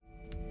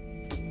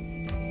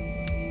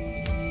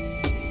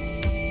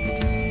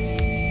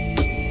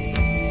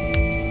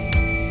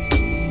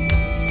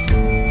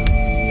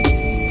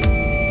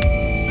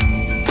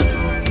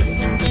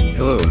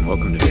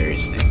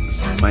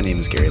my name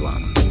is Gary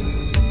Lama.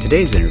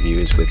 Today's interview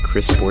is with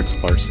Chris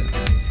Sports Larson.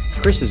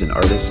 Chris is an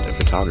artist, a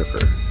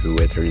photographer, who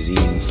with her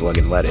zine Slug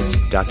and Lettuce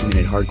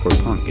documented hardcore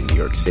punk in New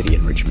York City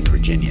and Richmond,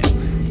 Virginia,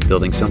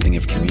 building something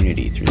of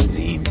community through the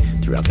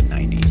zine throughout the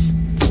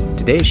 90s.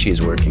 Today she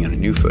is working on a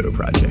new photo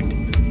project.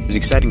 It was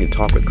exciting to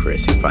talk with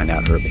Chris and find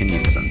out her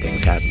opinions on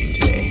things happening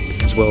today,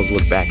 as well as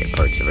look back at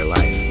parts of her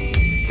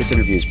life. This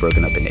interview is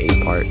broken up into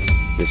 8 parts.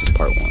 This is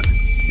part 1.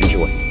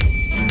 Enjoy.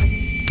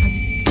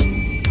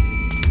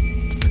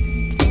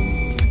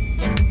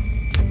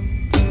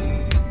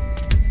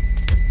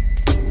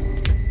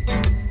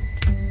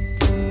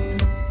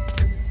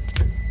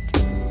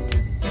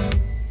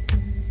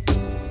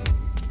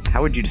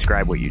 How would you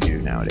describe what you do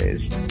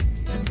nowadays?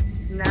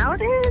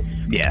 Nowadays?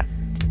 Yeah.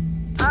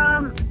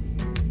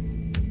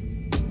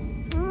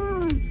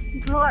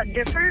 It's a lot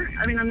different.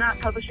 I mean, I'm not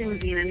publishing the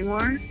zine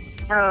anymore.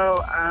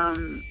 So,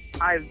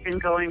 I've been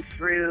going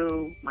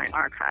through my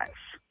archives.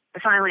 I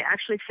finally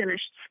actually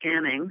finished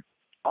scanning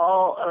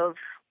all of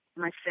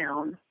my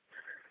film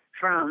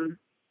from,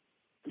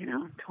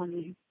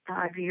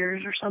 25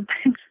 years or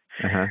something.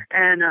 Uh-huh.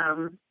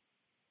 And,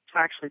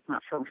 actually, it's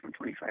not film from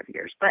 25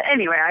 years. But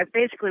anyway, I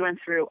basically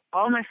went through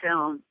all my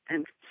film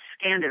and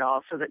scanned it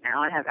all so that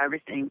now I have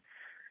everything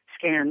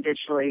scanned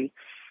digitally,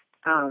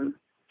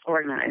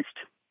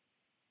 organized,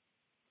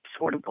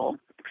 sortable,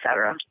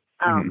 etc.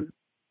 And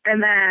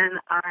then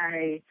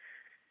I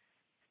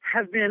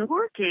have been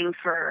working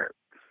for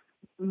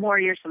more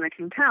years than I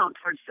can count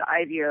towards the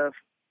idea of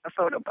a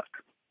photo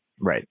book.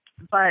 Right.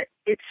 But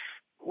it's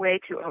way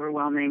too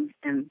overwhelming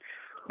and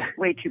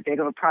way too big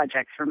of a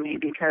project for me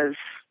because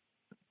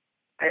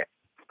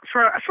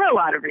for a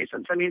lot of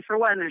reasons. I mean, for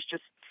one, there's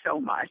just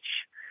so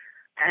much.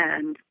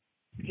 And,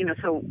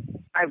 so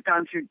I've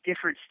gone through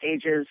different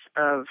stages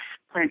of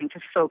planning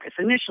to focus.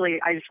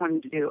 Initially, I just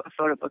wanted to do a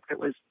photo book that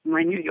was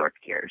my New York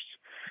years.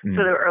 So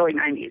the early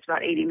 90s,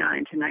 about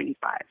 89 to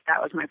 95.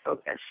 That was my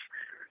focus.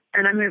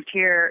 And I moved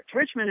here to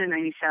Richmond in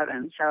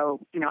 97. So,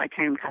 I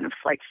came kind of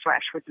like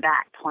fresh with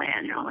that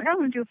plan. I'm like, I'm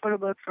going to do a photo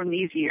book from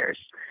these years.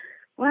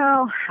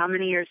 Well, how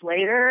many years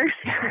later?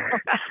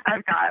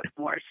 I've got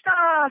more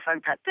stuff.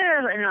 I've got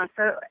this.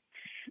 So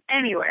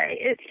anyway,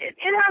 it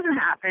hasn't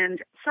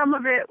happened. Some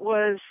of it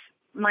was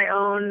my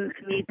own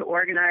need to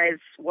organize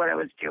what I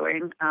was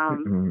doing.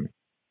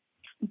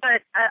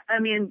 But,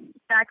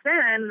 back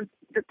then,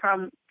 the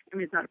problem,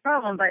 it's not a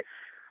problem, but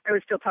I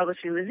was still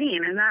publishing the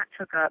zine, and that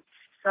took up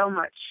so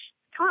much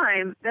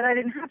time that I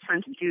didn't have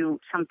time to do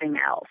something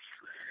else.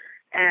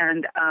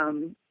 And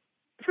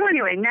so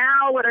anyway,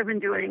 now what I've been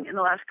doing in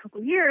the last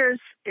couple of years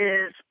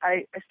is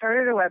I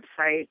started a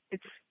website.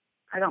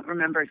 I don't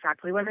remember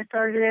exactly when I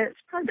started it.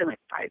 It's probably been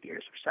like 5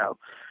 years or so.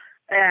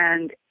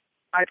 And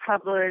I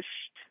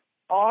published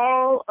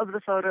all of the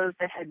photos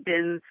that had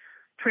been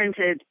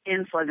printed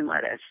in Slug and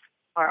Lettuce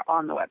are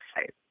on the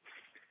website.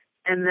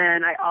 And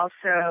then I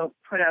also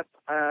put up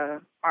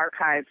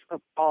archives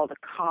of all the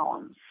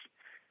columns.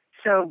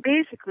 So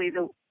basically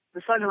the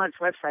Slug and Lettuce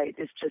website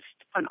is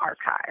just an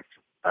archive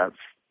of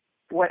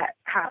what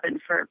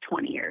happened for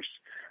 20 years.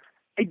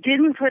 I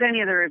didn't put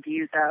any of the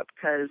reviews up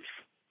because,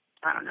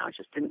 I don't know, it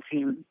just didn't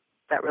seem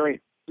that really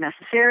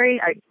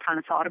necessary. I kind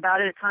of thought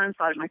about it at times,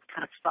 thought it might be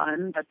kind of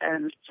fun, but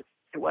then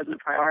it wasn't a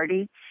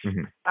priority.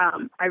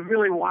 I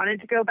really wanted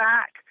to go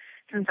back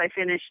since I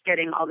finished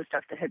getting all the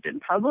stuff that had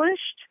been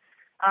published,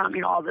 all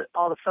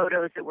the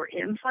photos that were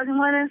in Slug and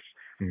Lettuce,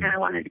 and I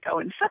wanted to go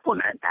and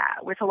supplement that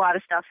with a lot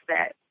of stuff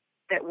that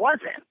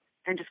wasn't,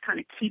 and just kind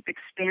of keep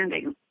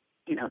expanding,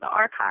 the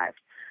archive.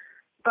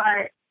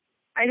 But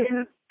I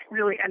didn't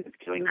really end up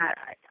doing that.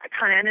 I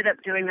kind of ended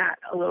up doing that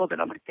a little bit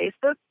on my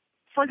Facebook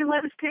Slug and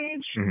Lettuce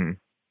page,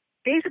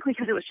 basically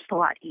because it was just a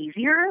lot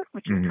easier,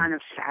 which is kind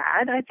of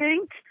sad, I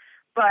think.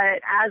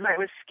 But as I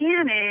was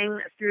scanning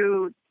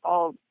through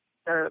all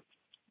the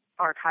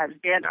archives,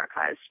 band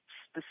archives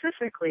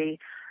specifically,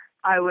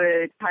 I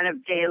would kind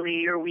of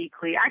daily or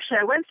weekly.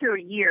 Actually, I went through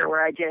a year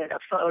where I did a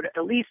photo,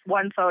 at least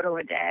one photo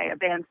a day, a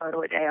band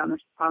photo a day on the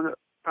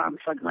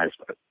Slug and Lettuce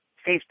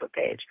Facebook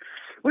page,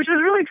 which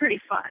was really pretty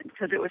fun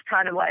because it was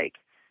kind of like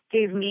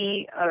gave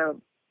me a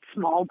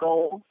small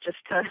goal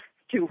just to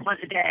do one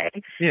a day.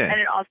 Yeah. And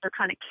it also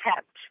kind of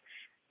kept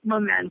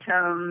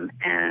momentum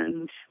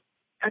and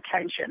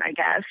attention, I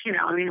guess.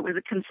 It was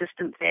a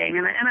consistent thing,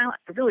 and I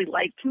really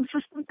like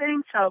consistent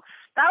things, so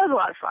that was a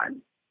lot of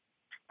fun.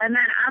 And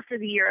then after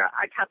the year,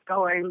 I kept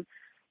going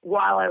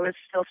while I was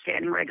still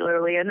scanning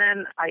regularly, and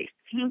then I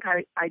think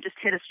I just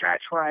hit a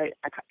stretch where I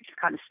just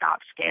kind of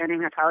stopped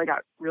scanning. I probably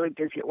got really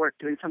busy at work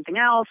doing something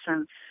else,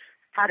 and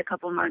had a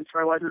couple of months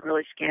where I wasn't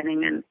really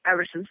scanning, and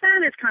ever since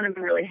then, it's kind of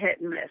been really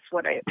hit and miss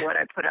what I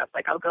put up.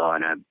 Like I'll go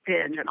on a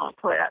binge and I'll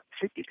put up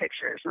 50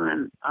 pictures, and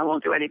then I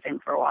won't do anything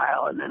for a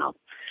while, and then I'll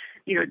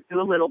do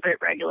a little bit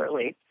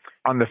regularly.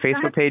 On the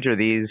Facebook page, are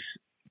these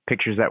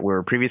pictures that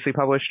were previously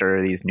published, or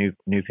are these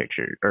new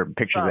pictures, or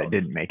pictures both. That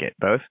didn't make it?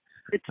 Both?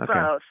 It's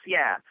both,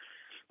 yeah.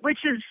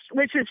 Which is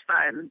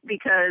fun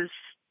because,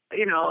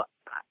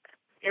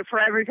 for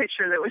every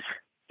picture that was,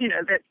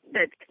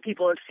 that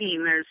people have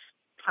seen, there's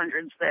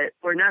hundreds that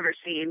were never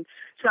seen.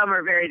 Some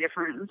are very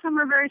different and some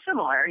are very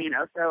similar, you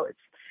know, so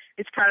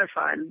it's kind of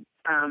fun.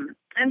 And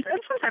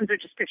sometimes they're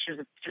just pictures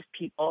of just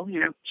people, you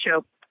know,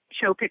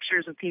 show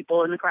pictures of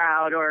people in the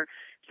crowd or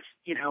just,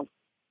 you know,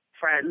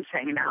 friends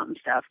hanging out and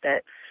stuff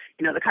that,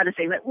 you know, the kind of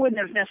thing that wouldn't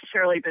have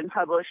necessarily been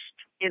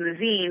published in the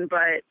zine,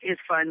 but is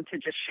fun to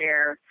just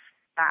share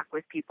back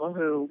with people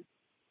who,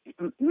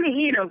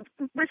 you know,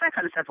 with that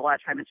kind of stuff, a lot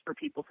of times it's for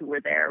people who were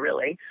there,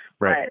 really.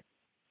 Right. But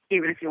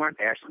even if you weren't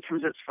there,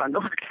 sometimes it's fun to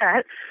look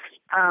at.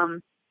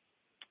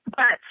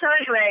 But so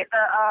anyway,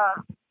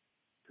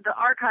 the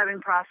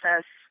archiving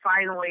process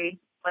finally,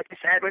 like I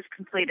said, was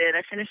completed.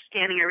 I finished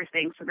scanning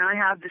everything, so now I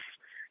have this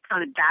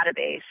kind of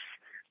database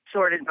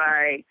sorted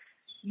by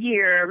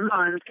year,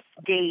 month,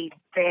 date,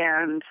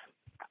 band,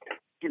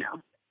 you know,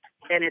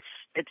 and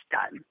it's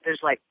done.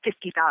 There's like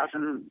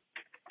 50,000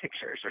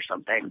 pictures or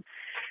something.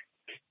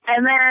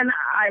 And then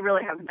I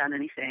really haven't done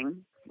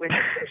anything with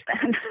it since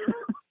then.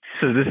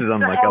 So this is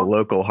on like a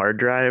local hard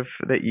drive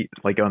that you,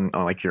 like on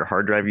like your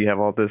hard drive, you have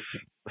all this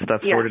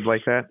stuff sorted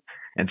like that?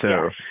 And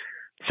so,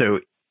 so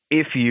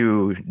if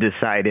you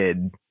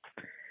decided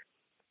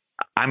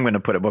I'm going to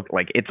put a book,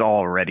 like it's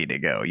all ready to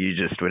go, you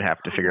just would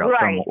have to figure out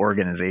some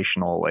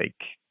organizational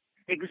like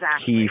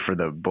key for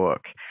the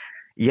book.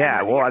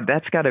 Yeah, well,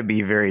 that's got to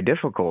be very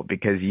difficult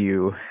because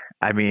you,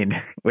 I mean,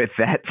 with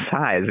that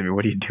size, I mean,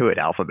 what do you do it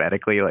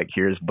alphabetically? Like,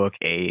 here's book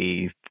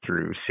A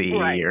through C,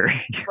 or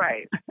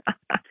right.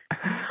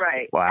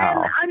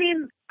 Wow.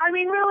 And I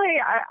mean,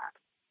 really,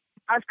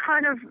 I've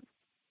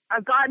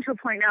gotten to a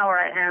point now where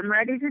I am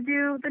ready to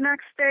do the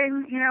next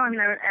thing. You know, I mean,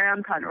 I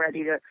am kind of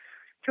ready to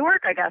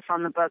work, I guess,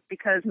 on the book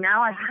because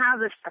now I have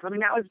this stuff. I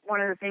mean, that was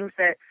one of the things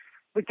that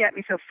would get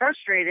me so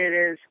frustrated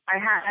is I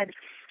had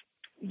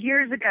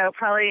years ago,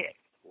 probably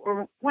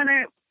when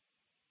in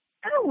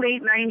the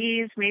late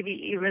 90s, maybe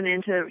even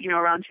into, you know,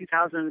 around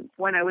 2000,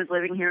 when I was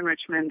living here in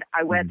Richmond,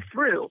 I went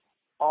through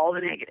all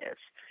the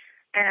negatives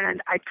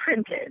and I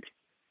printed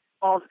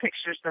all the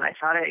pictures that I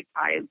thought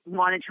I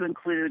wanted to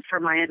include for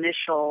my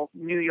initial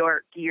New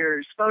York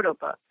years photo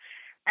book.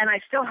 And I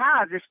still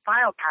have this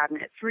file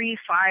cabinet, 3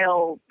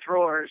 file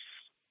drawers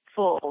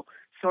full,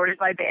 sorted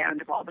by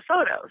band of all the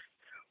photos.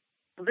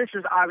 Well, this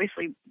is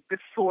obviously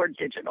before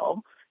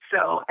digital,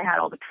 so I had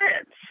all the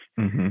prints.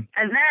 Mm-hmm.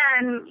 And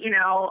then, you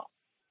know,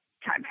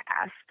 time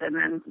passed, and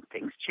then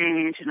things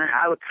changed, and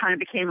I kind of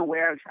became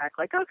aware of the fact,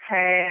 like,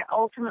 okay,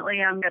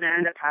 ultimately I'm going to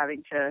end up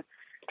having to,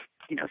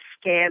 you know,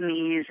 scan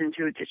these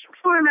into a digital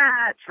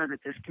format so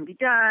that this can be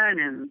done.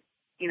 And,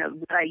 you know,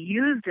 what I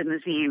used in the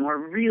zine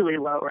were really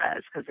low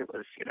res because it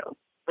was, you know,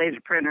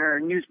 laser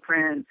printer,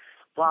 newsprint,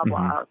 blah,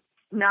 blah,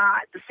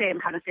 not the same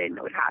kind of thing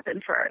that would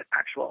happen for an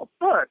actual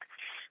book.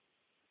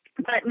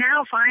 But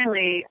now,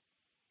 finally,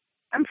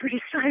 I'm pretty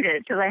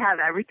excited because I have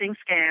everything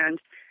scanned,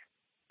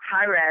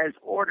 high-res,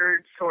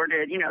 ordered,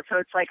 sorted, you know, so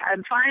it's like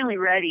I'm finally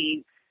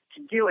ready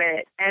to do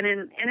it. And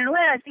in a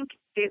way, I think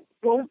it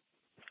won't,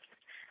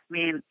 I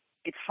mean,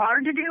 it's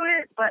hard to do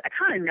it, but I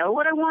kind of know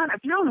what I want.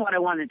 I've known what I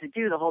wanted to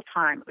do the whole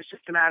time. It was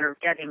just a matter of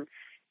getting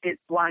it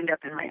lined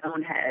up in my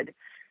own head.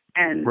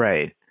 And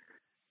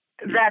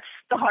that's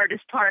the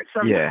hardest part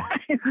sometimes.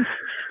 Yeah.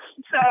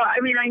 So, I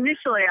mean,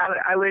 initially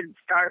I would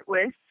start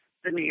with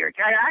the New York.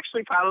 I'd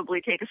actually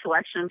probably take a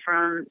selection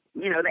from,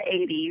 you know, the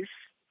 80s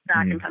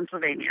back in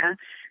Pennsylvania,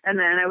 and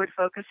then I would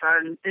focus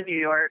on the New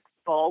York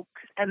bulk,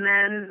 and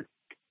then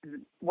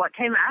what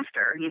came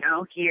after, you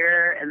know,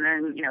 here, and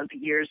then, you know, the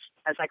years,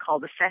 as I call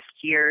the fest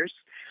years,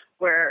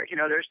 where, you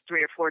know, there's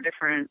 3 or 4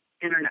 different,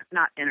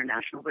 not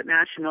international, but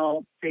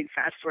national big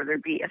fests where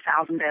there'd be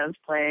 1,000 bands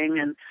playing,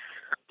 and,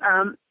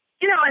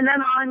 you know, and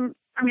then on,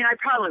 I mean, I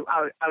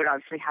would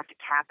obviously have to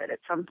cap it at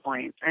some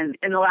point. And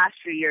in the last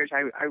few years,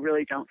 I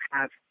really don't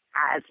have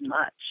as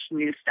much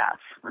new stuff.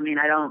 I mean,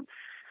 I don't,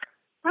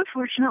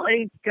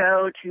 unfortunately,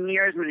 go to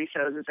near as many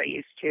shows as I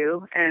used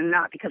to, and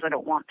not because I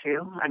don't want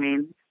to. I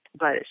mean,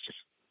 but it's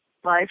just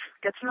life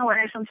gets in the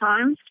way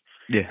sometimes.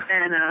 Yeah.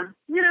 And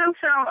you know,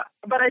 so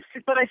but I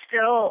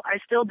still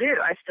do.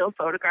 I still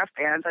photograph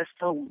bands. I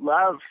still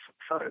love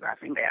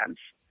photographing bands.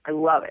 I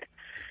love it.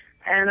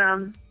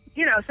 And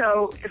you know,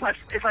 so if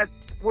I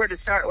were to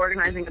start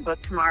organizing a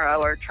book tomorrow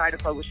or try to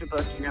publish a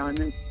book, you know, and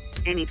then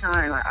any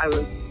time I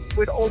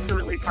would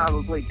ultimately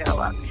probably go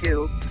up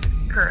to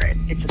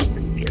current. It just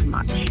wouldn't be as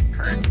much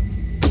current.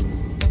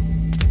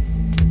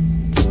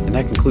 And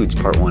that concludes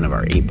part 1 of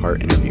our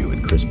 8-part interview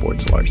with Chris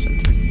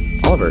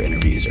Bortz-Larsen. All of our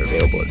interviews are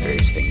available at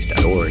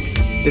variousthings.org.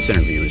 This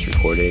interview was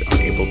recorded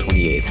on April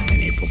 28th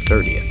and April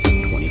 30th,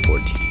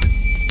 2014.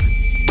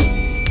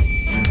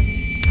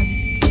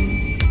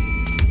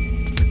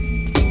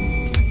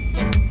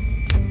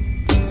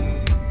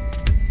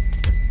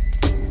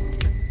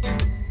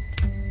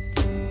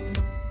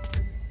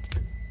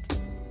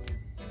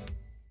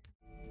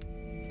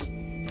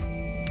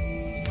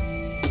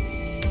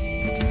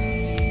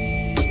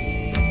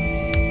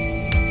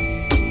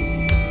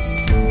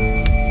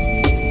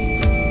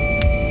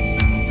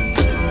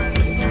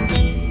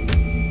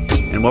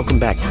 Welcome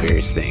back to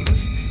Various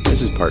Things.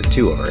 This is part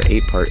 2 of our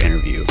 8-part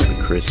interview with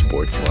Chris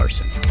Sports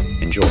Larson.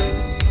 Enjoy.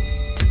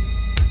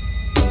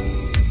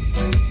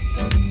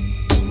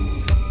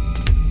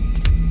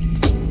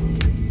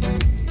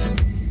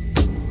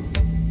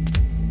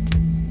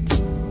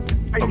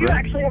 I do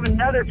actually have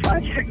another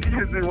project that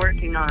I've been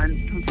working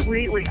on,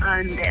 completely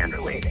unband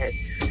related.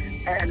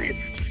 And it's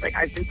just like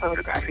I've been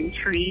photographing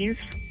trees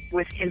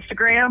with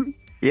Instagram.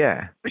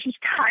 Yeah. Which is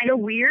kind of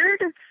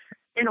weird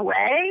in a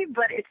way,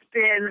 but it's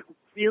been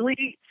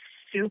really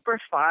super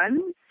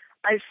fun.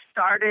 It's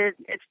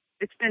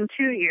been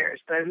 2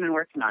 years that I've been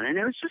working on it. And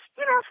it was just,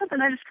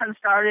 something I just kind of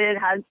started,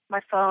 had my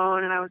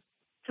phone, and I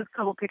took a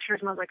couple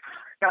pictures, and I was like,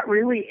 got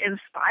really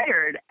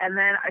inspired. And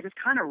then I just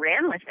kind of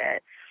ran with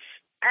it.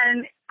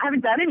 And I haven't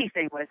done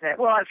anything with it.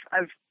 Well,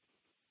 I've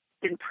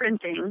been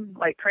printing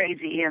like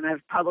crazy, and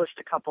I've published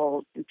a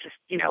couple just,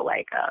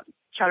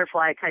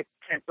 Shutterfly type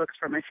books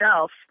for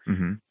myself,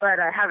 but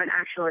I haven't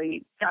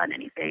actually done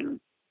anything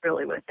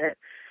really with it.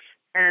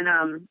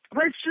 And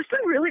but it's just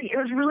it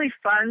was really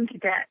fun to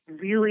get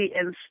really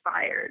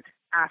inspired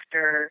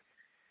after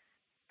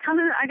kind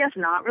of, I guess,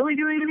 not really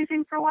doing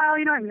anything for a while.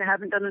 I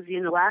haven't done a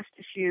zine. The last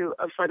issue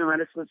of Sluggin'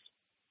 Lettuce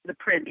the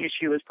print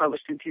issue was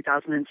published in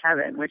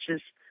 2007, which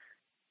is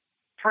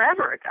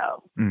forever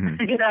ago,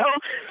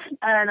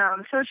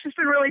 And so it's just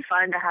been really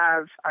fun to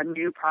have a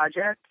new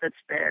project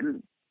that's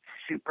been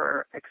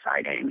super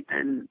exciting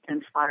and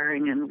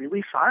inspiring and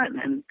really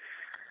fun.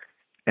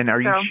 And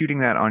are you shooting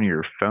that on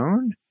your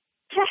phone?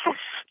 Yes.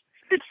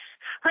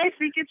 I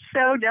think it's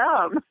so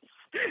dumb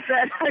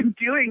that I'm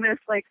doing this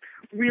like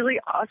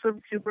really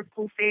awesome, super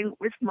cool thing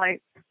with my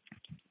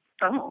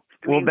phone.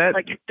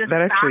 That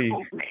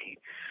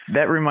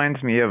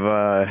reminds me of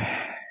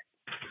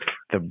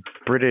the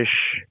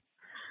British.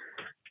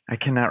 I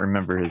cannot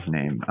remember his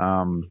name.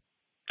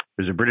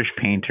 There's a British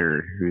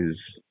painter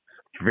who's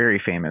very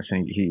famous,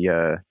 and he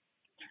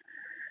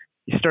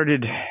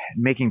started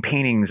making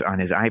paintings on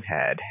his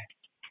iPad.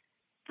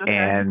 Okay.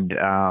 And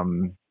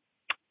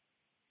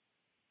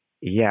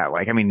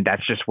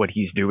that's just what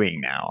he's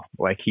doing now.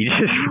 Like, he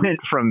just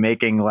went from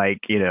making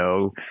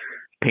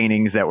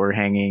paintings that were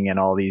hanging in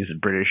all these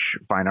British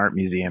fine art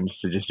museums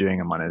to just doing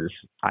them on his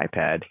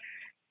iPad.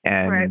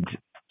 And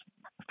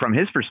from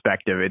his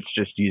perspective, it's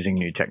just using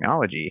new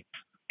technology.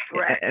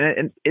 Right.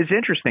 And it's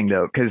interesting,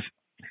 though, because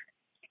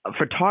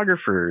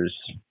photographers,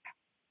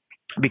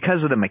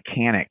 because of the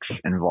mechanics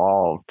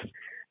involved,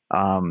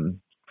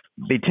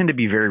 they tend to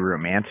be very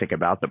romantic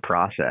about the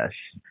process.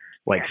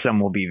 Like, some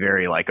will be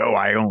very like, oh,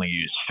 I only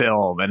use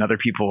film, and other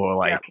people are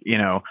like,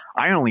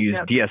 I only use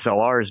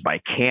DSLRs by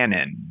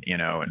Canon,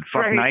 and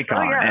fuck Nikon.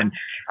 Oh, yeah.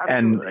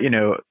 And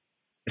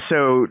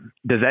so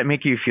does that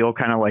make you feel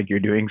kind of like you're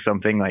doing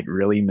something like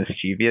really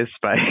mischievous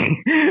by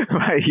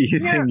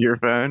using your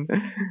phone?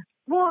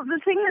 Well, the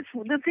thing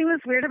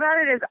that's weird about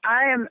it is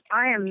I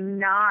am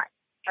not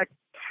a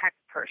tech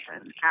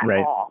person at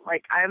all.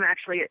 Like, I'm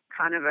actually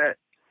kind of a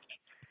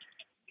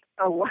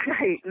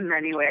Luddite in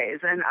many ways,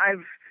 and I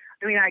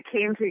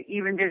came to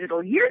Even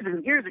Digital years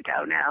and years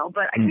ago now,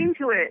 but I came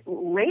to it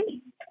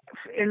late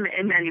in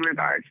many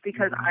regards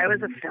because I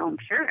was a film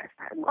purist.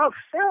 I love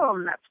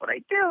film. That's what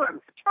I do. I'm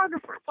a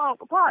photographer, blah,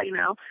 blah,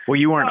 blah, Well,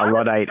 you weren't a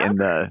Luddite in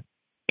the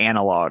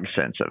analog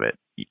sense of it.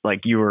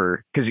 Like, you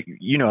were, because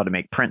you know how to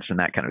make prints and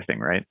that kind of thing,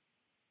 right?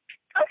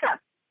 Oh, yeah.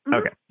 Mm-hmm.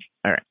 Okay.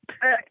 All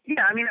right.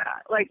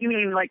 You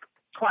mean like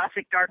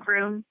classic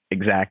darkroom?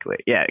 Exactly.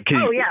 Yeah.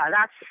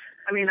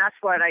 That's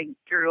what I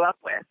grew up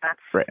with.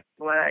 That's what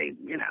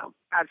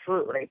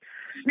absolutely.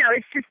 No,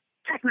 it's just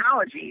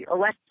technology,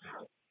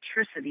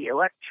 electricity,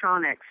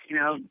 electronics,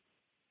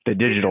 the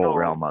digital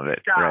realm of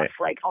it. Stuff, right.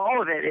 Like,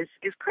 all of it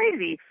is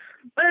crazy.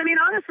 But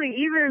honestly,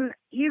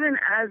 even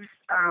as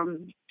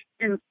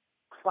in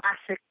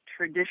classic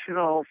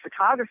traditional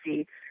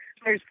photography,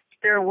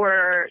 there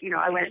were,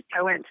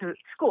 I went to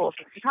school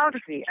for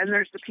photography, and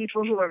there's the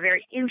people who are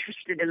very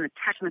interested in the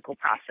technical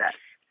process,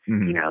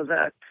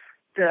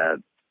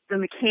 the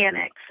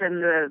mechanics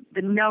and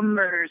the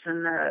numbers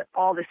and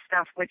all this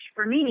stuff, which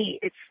for me,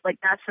 it's like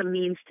that's a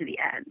means to the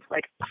end.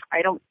 Like,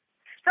 it's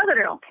not that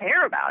I don't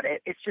care about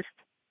it. It's just,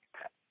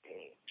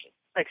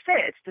 like I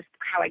say, it's just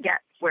how I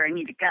get where I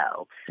need to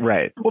go.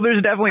 Right. Well,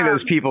 there's definitely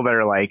those people that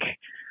are like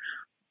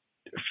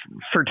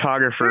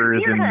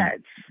photographers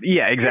and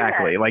yeah,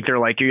 exactly. Like, they're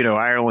like,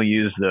 I only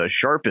use the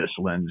sharpest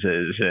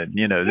lenses and,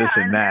 this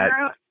and that.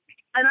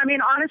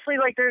 And honestly,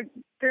 like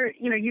they're,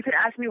 you could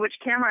ask me which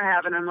camera I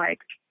have, and I'm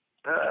like,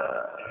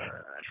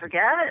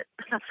 forget.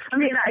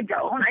 I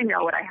don't. I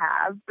know what I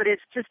have, but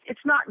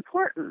it's not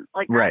important.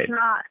 Like, that's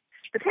not,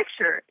 the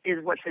picture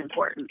is what's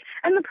important,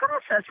 and the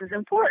process is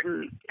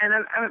important. And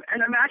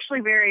I'm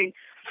actually very,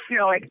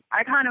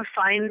 I kind of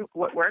find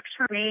what works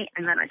for me,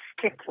 and then I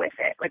stick with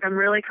it. Like, I'm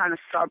really kind of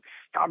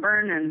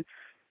stubborn and,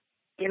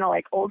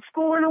 like old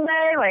school in a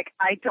way. Like,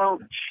 I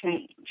don't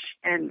change,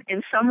 and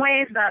in some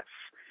ways that's,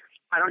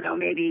 I don't know,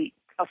 maybe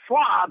a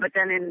flaw, but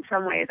then in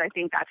some ways I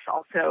think that's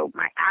also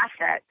my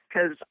asset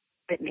because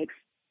it makes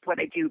what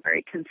I do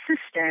very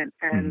consistent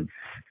and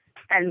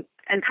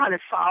kind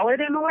of solid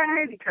in a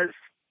way, because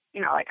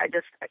like I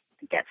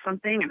get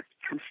something and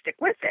I kind of stick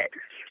with it.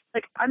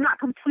 Like I'm not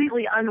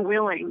completely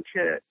unwilling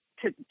to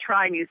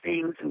try new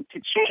things and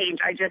to change.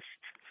 I just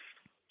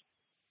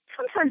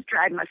sometimes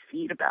drag my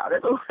feet about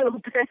it a little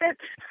bit.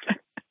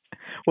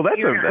 Well,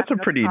 that's a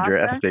pretty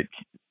drastic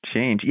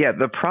change. Yeah,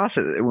 the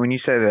process, when you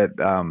say that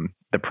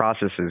the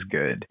process is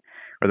good,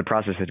 or the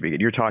process has to be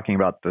good, you're talking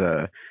about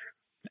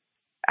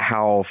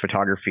how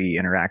photography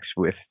interacts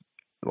with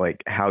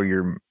like how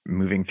you're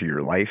moving through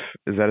your life.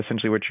 Is that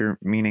essentially what you're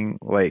meaning?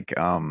 Like,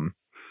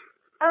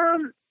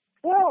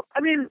 well, I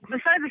mean,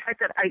 besides the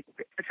fact that I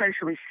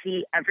essentially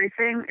see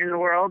everything in the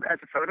world as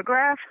a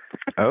photograph.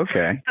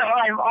 Okay. So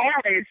I'm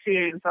always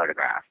seeing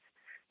photographs,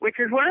 which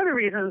is one of the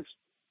reasons.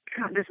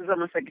 This is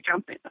almost like a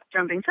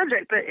jumping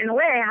subject, but in a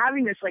way,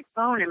 having this like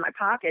phone in my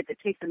pocket that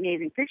takes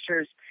amazing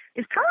pictures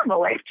is kind of a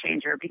life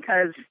changer,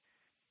 because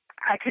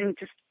I can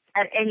just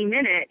at any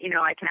minute,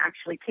 I can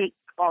actually take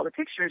all the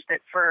pictures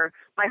that for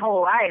my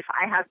whole life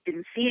I have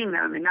been seeing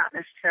them and not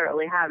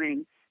necessarily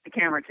having the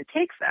camera to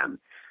take them.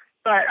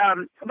 But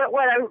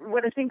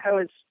what I think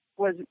I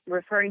was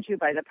referring to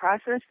by the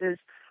process is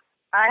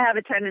I have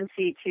a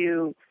tendency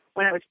to,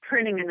 when I was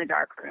printing in the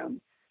darkroom,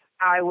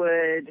 I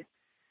would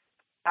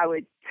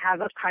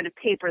have a kind of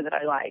paper that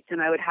I liked,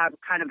 and I would have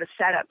kind of a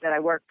setup that I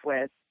worked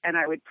with, and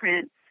I would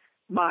print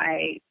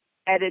my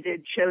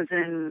edited,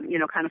 chosen,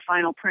 kind of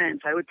final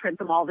prints. I would print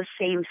them all the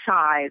same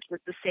size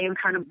with the same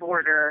kind of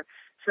border,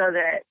 so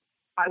that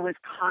I was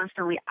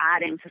constantly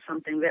adding to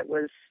something that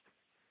was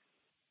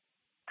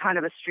kind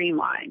of a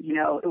streamline.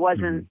 It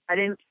wasn't, I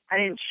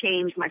didn't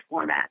change my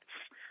formats.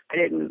 I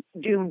didn't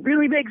do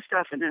really big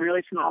stuff and then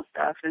really small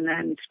stuff and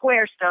then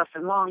square stuff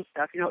and long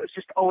stuff. It was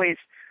just always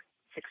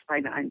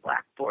 6x9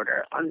 black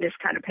border on this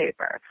kind of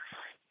paper.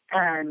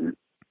 And,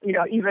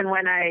 even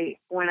when I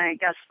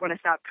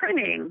stopped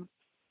printing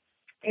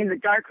in the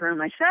darkroom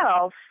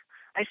myself,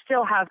 I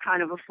still have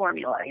kind of a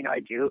formula.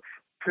 I do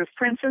proof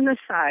prints in this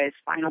size,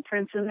 final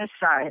prints in this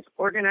size,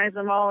 organize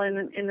them all in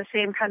the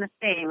same kind of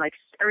thing. Like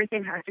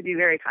everything has to be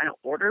very kind of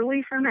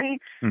orderly for me.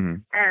 Mm-hmm.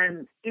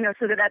 And,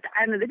 so that at the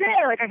end of the day,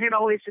 like I can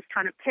always just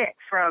kind of pick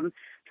from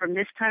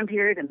this time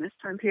period and this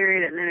time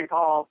period, and then it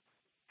all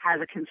has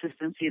a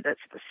consistency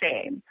that's the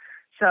same.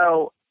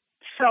 So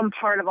some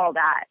part of all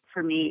that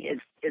for me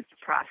is the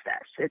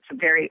process. It's a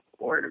very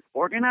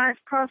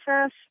organized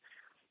process.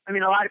 I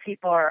mean, a lot of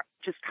people are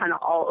just kind of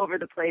all over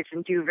the place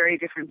and do very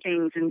different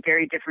things in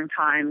very different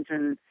times,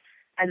 and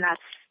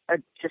that's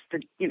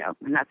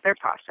and that's their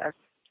process.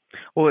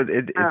 Well,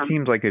 it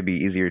seems like it'd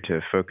be easier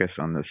to focus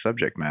on the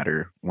subject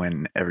matter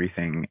when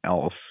everything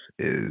else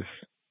is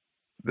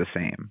the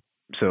same.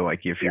 So,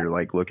 like, if you're,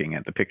 like, looking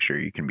at the picture,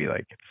 you can be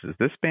like, this is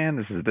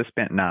this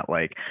band, not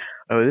like,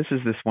 oh, this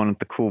is this one with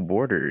the cool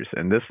borders,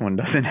 and this one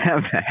doesn't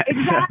have that.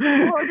 Exactly.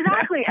 Well,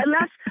 exactly. And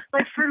that's,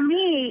 like, for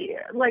me,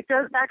 like,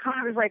 that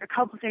kind of is, like, a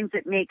couple things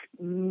that make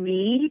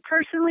me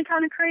personally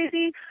kind of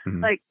crazy.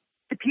 Mm-hmm. Like,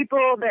 the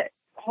people that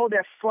hold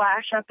their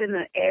flash up in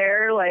the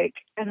air, like,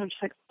 and I'm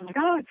just like, oh my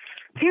God,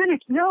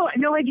 panic, no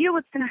idea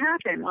what's going to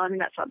happen. Well, I mean,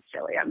 that sounds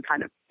silly. I'm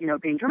kind of,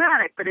 being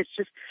dramatic, but it's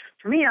just,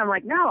 for me, I'm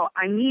like, no,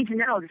 I need to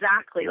know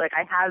exactly, like,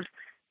 I have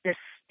this,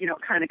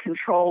 kind of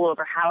control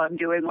over how I'm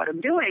doing what I'm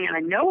doing, and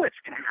I know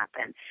what's going to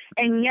happen.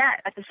 And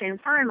yet, at the same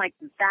time, like,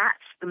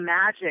 that's the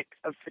magic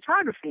of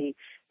photography,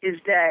 is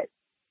that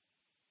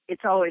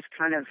it's always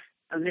kind of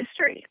a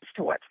mystery as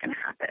to what's going to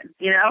happen,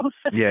 Yeah,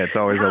 it's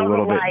always a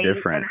little bit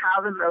different. And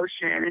how the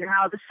motion and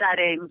how the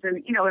settings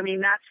and,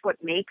 that's what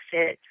makes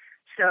it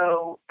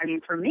so,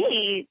 for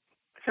me,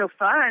 so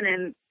fun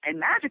and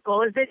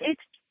magical is that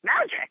it's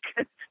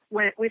magic.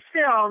 With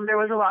film, there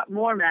was a lot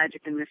more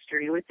magic and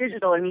mystery. With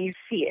digital, you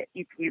see it.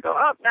 You go,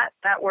 oh,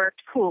 that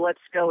worked. Cool,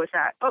 let's go with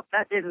that. Oh,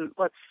 that didn't.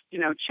 Let's,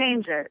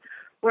 change it.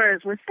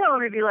 Whereas with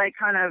film, it'd be like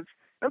kind of,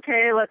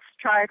 okay, let's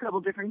try a couple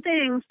different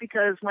things,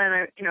 because when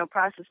I,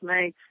 process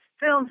my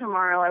film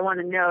tomorrow, I want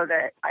to know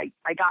that I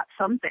got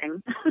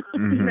something,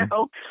 mm-hmm.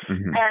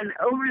 Mm-hmm. And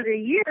over the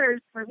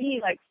years, for me,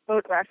 like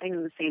photographing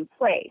in the same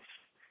place,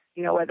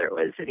 whether it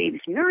was at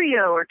ABC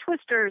Nurio or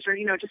Twisters or,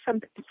 just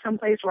some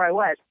place where I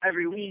was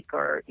every week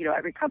or,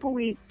 every couple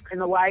weeks,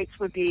 and the lights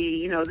would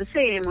be, the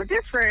same or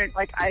different.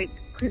 Like I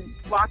could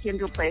walk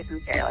into a place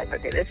and say, like,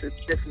 okay, this is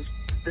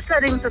the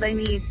settings that I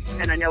need,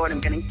 and I know what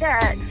I'm going to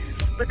get.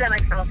 But then I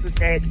can also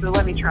say, so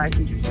let me try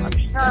some other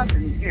stuff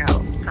and,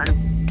 kind of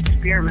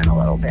experiment a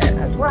little bit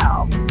as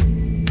well.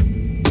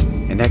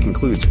 And that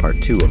concludes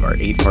part 2 of our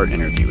 8-part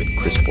interview with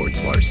Chris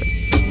Sports Larson.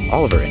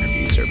 All of our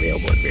interviews are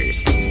available at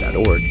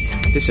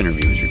variousthings.org. This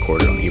interview was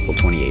recorded on April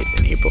 28th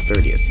and April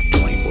 30th,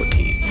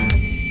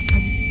 2014.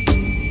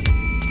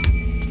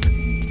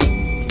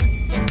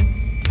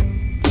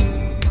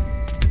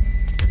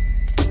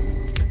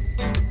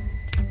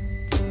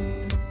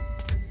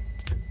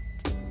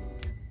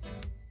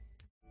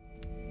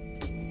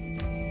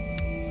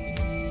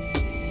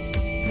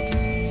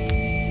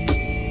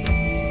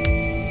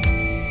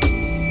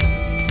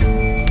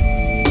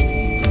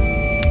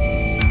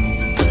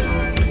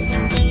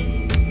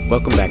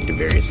 Welcome back to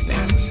Various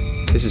Things.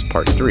 This is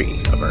part 3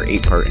 of our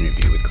 8-part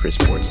interview with Chris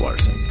Sports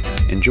Larson.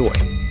 Enjoy.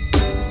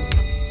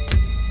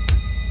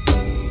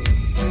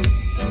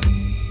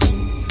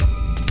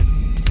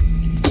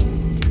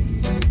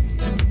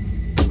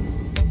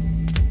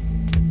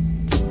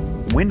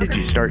 When did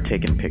you start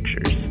taking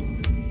pictures?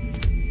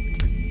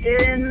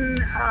 In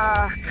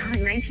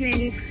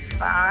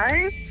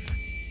 1985.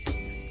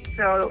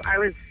 So I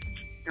was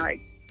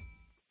like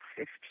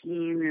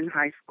 15 in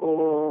high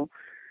school.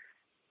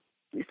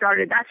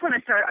 That's when I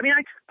started. I mean,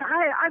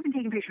 I've been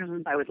taking pictures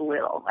since I was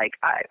little. Like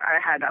I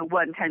had a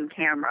 110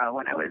 camera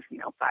when I was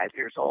 5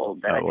 years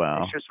old that I took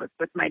pictures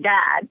with my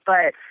dad.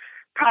 But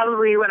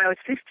probably when I was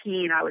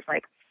 15, I was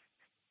like,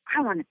 I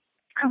want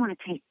to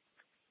take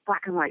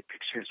black and white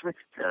pictures with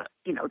the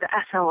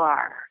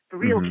SLR, the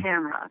real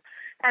camera.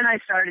 And I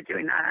started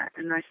doing that,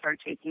 and I started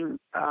taking,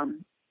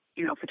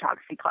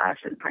 photography class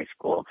in high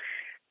school.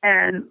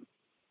 And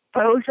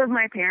both of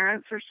my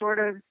parents are sort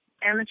of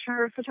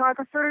amateur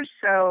photographers,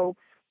 so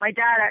my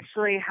dad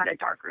actually had a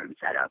darkroom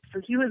set up. So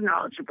he was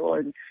knowledgeable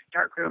in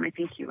darkroom. I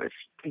think he was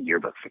a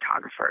yearbook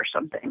photographer or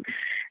something.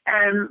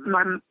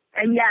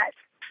 And yet,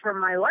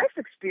 from my life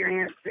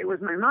experience, it was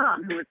my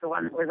mom who was the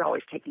one that was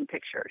always taking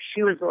pictures.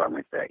 She was the one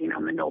with the,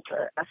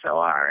 Minolta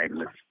SLR and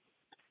was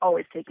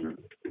always taking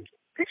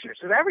pictures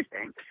of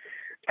everything.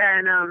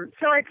 And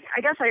so I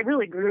guess I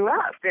really grew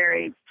up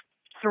very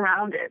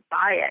surrounded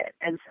by it.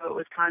 And so it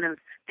was kind of,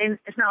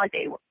 it's not like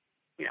they,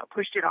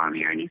 pushed it on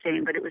me or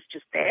anything, but it was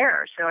just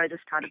there. So I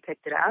just kind of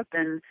picked it up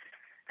and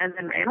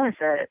then ran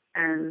with it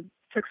and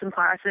took some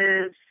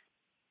classes.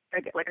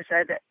 Like I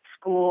said, at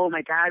school,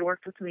 my dad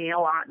worked with me a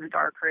lot in the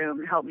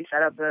darkroom, helped me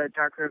set up the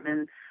darkroom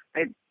in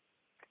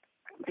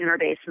our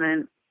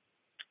basement.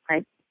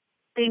 I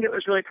think it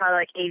was really probably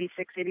like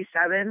 86,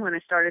 87 when I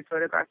started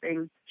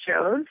photographing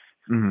shows.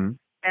 Mm-hmm.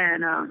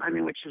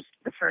 And, which was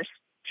the first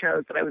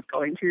shows that I was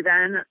going to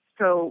then.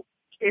 So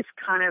it's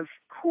kind of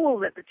cool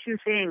that the two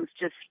things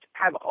just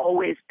have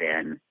always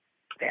been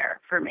there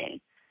for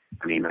me.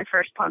 I mean, my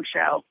first punk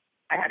show,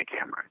 I had a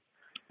camera.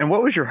 And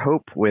what was your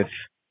hope with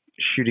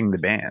shooting the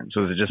bands?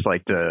 Was it just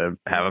like to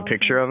have a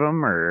picture of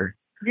them, or?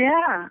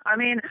 Yeah. I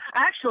mean,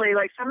 actually,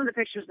 like some of the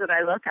pictures that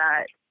I look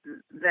at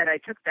that I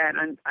took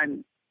then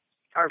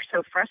are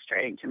so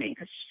frustrating to me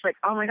because it's just like,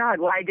 oh my God,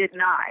 why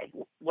didn't I?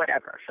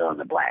 Whatever, fill in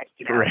the blank,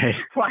 Right.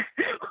 Why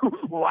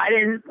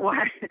didn't?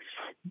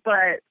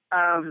 But,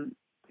 I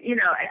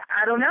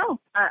don't know.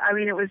 I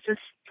mean, it was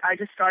just, I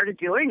just started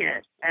doing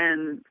it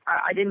and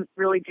I didn't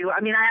really I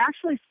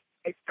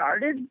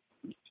started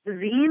the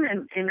zine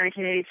in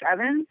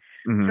 1987.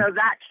 Mm-hmm. So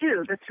that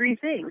too, the three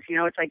things,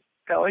 it's like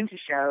going to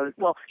shows,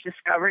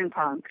 discovering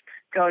punk,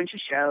 going to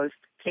shows,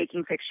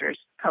 taking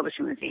pictures,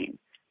 publishing the zine.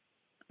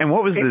 And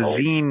what was the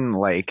zine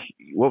like?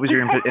 What was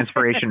your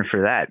inspiration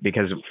for that?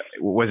 Because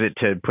was it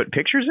to put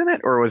pictures in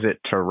it or was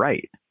it to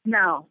write?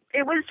 No,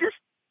 it was just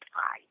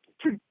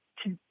to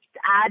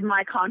add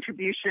my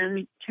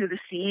contribution to the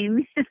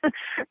scene.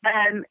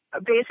 And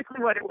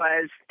basically what it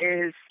was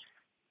is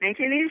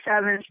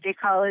 1987, State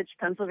College,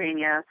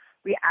 Pennsylvania,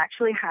 we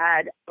actually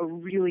had a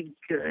really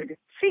good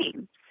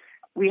scene.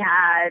 We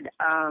had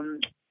a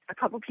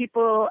couple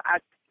people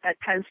at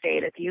Penn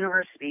State, at the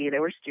university. They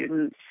were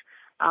students.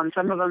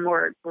 Some of them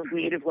were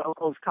native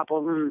locals. A couple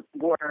of them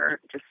were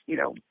just,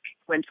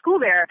 went to school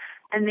there.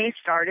 And they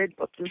started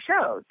booking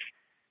shows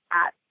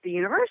at the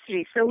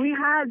university. So we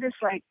had this,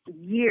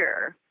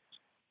 year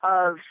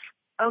of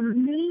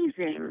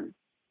amazing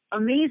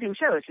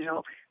shows. It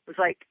was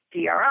like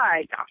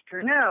DRI,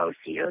 Dr. No,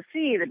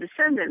 COC, The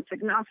Descendants,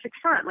 Agnostic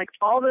Front.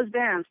 All those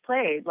bands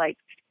played,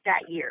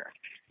 that year.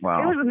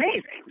 Wow. It was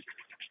amazing.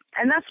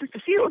 And that's just a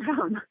few of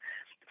them.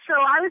 So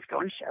I was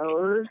going to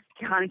shows,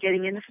 kind of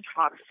getting into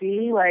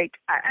photography, and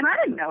I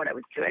didn't know what I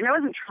was doing. I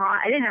wasn't trying.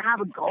 I didn't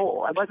have a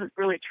goal. I wasn't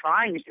really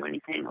trying to do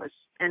anything.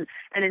 And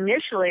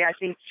initially, I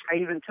think I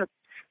even took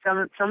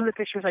some of the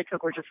pictures I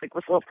took were just with a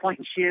little point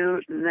and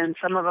shoot, and then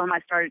some of them I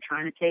started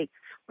trying to take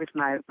with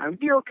my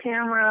real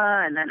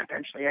camera, and then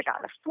eventually I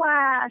got a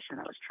flash, and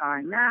I was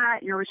trying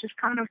that. It was just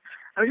I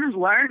was just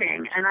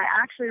learning, and I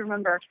actually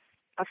remember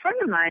a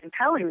friend of mine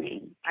telling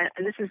me,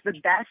 and this is the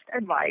best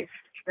advice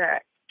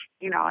that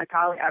I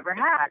probably ever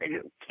had. And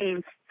it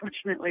came,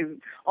 fortunately,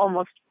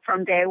 almost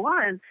from day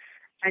one.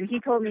 And he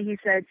told me, he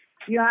said,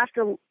 you have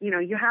to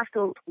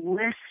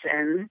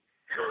listen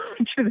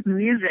to the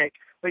music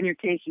when you're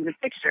taking the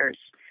pictures.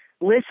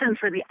 Listen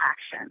for the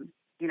action,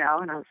 and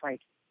I was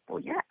like, well,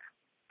 yeah.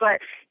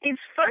 But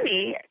it's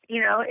funny,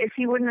 if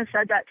he wouldn't have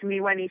said that to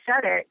me when he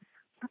said it,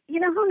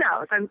 who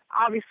knows? I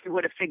obviously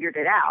would have figured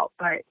it out,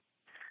 but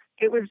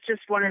it was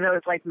just one of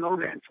those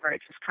moments where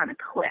it just kind of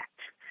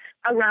clicked.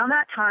 Around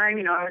that time,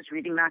 I was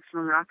reading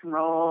Maximum Rock and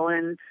Roll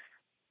and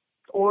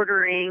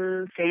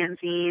ordering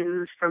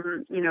fanzines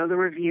from, the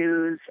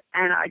reviews,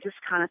 and I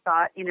just kind of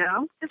thought,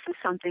 this is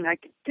something I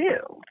could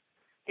do.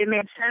 It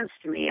made sense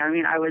to me. I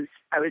mean, I was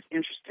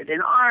interested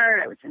in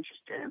art. I was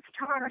interested in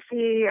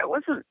photography. I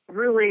wasn't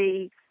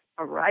really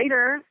a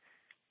writer,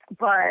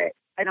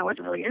 and I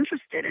wasn't really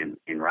interested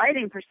in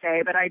writing per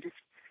se, but I just,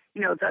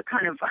 the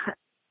kind of, I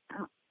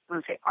don't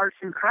want to say arts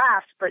and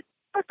crafts, but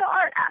but the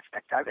art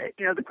aspect of it,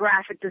 the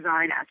graphic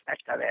design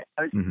aspect of it.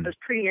 I was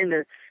pretty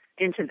into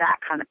that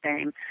kind of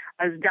thing.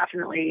 I was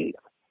definitely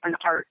an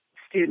art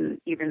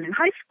student even in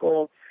high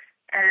school,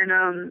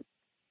 and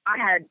I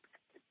had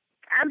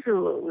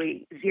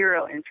absolutely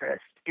zero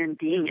interest in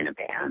being in a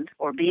band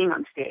or being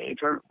on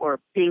stage or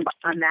being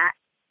on that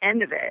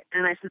end of it.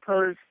 And I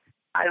suppose,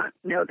 I don't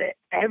know that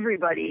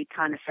everybody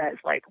kind of says,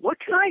 like, what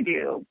can I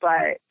do?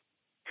 But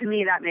to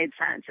me, that made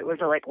sense. It was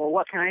like, well,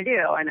 what can I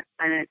do? And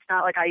it's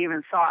not like I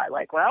even thought,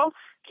 like, well,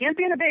 can't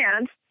be in a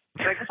band,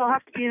 so I guess I'll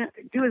have to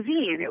do a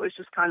zine. It was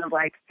just kind of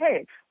like,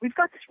 hey, we've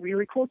got this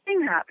really cool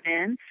thing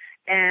happening,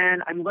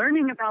 and I'm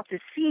learning about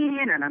this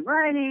scene, and I'm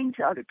writing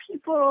to other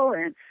people,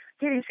 and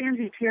getting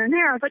fanzines here and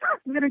there. I was like, oh,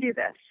 I'm going to do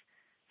this.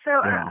 So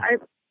I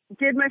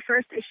did my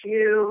first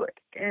issue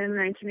in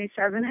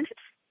 1987, and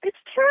it's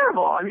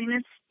terrible. I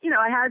mean,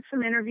 I had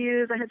some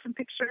interviews, I had some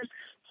pictures,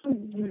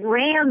 some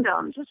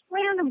random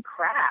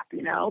crap,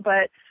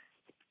 but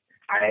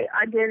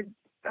I did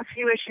a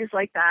few issues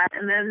like that,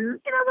 and then,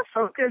 the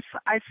focus,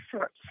 I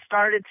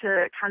started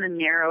to kind of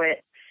narrow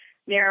it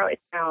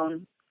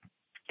down.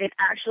 It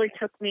actually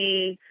took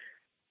me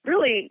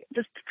really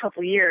just a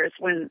couple years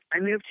when I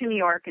moved to New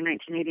York in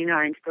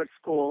 1989 to go to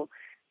school,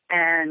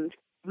 and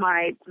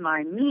my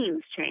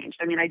means changed.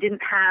 I mean, I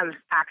didn't have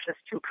access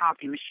to a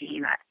copy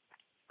machine.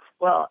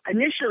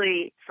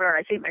 Initially, for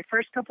I think my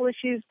first couple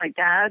issues, my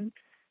dad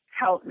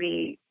helped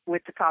me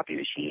with the copy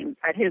machine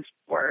at his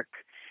work.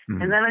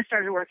 Mm-hmm. And then I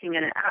started working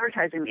in an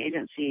advertising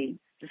agency.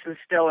 This was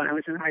still when I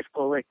was in high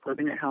school, like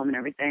living at home and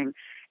everything.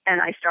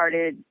 And I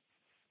started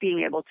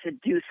being able to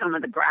do some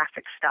of the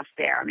graphic stuff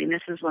there. I mean,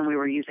 this is when we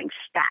were using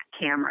stack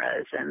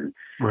cameras and,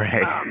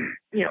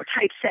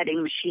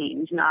 typesetting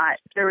machines.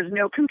 There was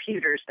no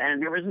computers then.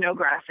 There was no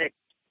graphic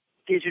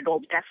digital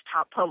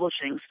desktop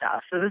publishing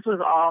stuff. So this was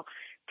all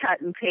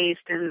cut and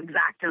paste and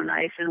X-Acto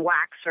knife and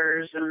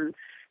waxers and,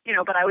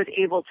 but I was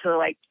able to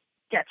like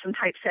get some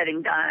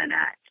typesetting done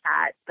at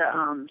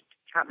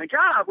my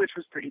job, which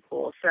was pretty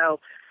cool.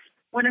 So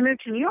when I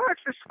moved to New York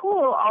for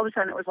school, all of a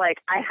sudden it was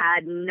like I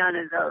had none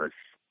of those.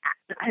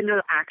 I had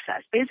no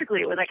access.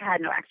 Basically, it was like I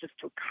had no access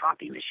to a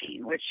copy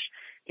machine, which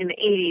in the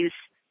 80s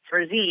for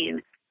a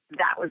zine,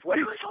 that was what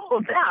it was all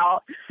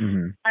about.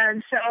 Mm-hmm.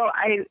 And so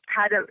I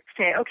had to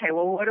say, okay,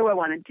 well, what do I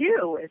want to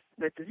do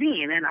with the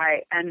zine?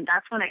 And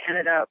that's when I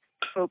ended up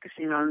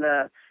focusing on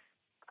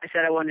I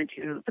said I wanted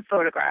to do the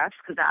photographs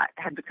because that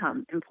had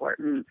become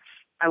important.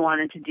 I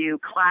wanted to do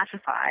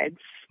classifieds,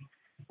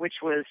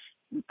 which was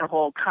the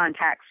whole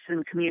contacts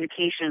and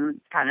communication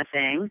kind of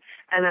thing.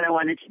 And then I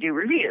wanted to do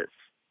reviews.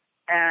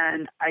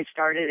 And I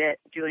started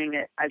doing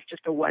it as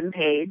just a one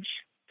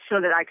page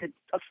so that I could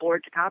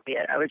afford to copy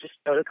it. I would just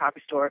go to the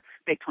copy store,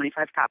 make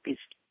 25 copies,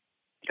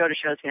 go to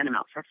shows, hand them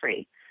out for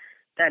free.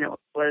 Then it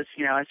was,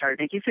 I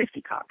started making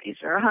 50 copies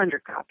or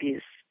 100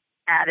 copies,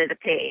 added a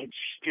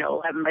page,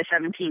 11 by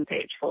 17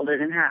 page, folded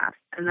in half.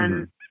 And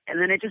then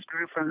it just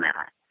grew from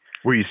that.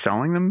 Were you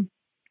selling them?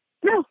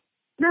 No.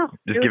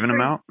 Just giving them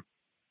out?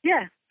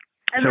 Yeah.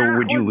 And so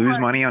would you lose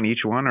money on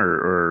each one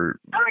or?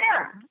 Oh,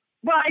 yeah.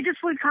 Well, I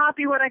just would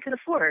copy what I could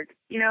afford.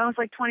 It's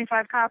like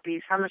 25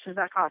 copies. How much does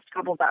that cost? A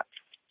couple bucks.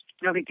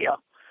 No big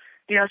deal.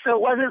 So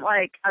it wasn't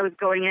like I was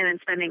going in and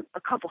spending a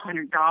couple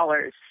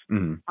 $100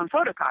 on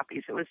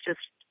photocopies. It was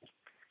just,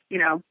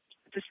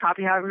 just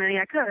copy however many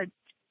I could.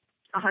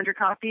 100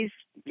 copies,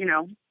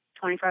 $25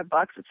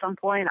 at some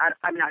point.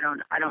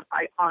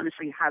 I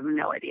honestly have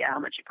no idea how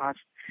much it cost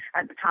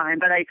at the time,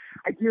 but I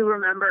do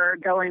remember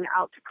going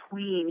out to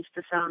Queens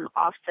to some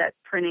offset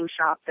printing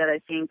shop that I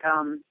think,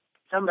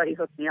 somebody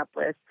hooked me up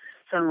with,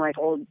 some like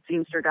old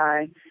Zinster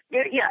guy.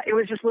 It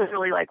was just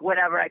literally like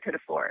whatever I could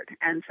afford.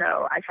 And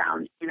so I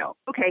found,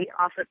 okay,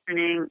 offset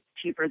printing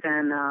cheaper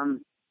than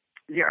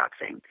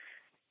Xeroxing.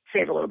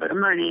 Save a little bit of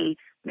money,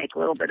 make a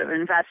little bit of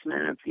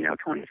investment of,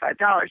 $25.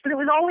 But it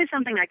was always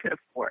something I could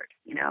afford,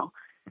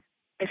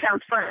 It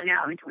sounds funny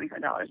now. I mean,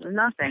 $25 is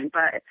nothing,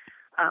 but,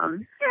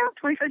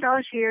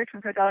 $25 here,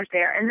 $25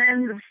 there. And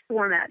then the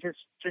format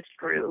just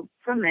grew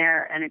from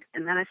there. And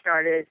then I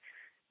started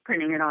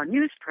printing it on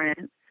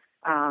newsprint.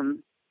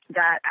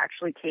 That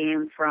actually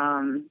came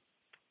from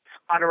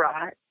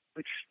Spotterot,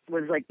 which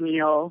was like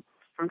Neil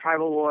from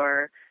Tribal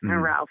War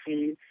and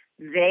Ralphie.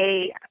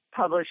 They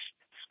published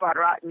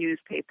Spotterot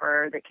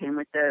newspaper that came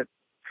with the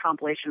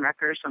compilation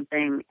record or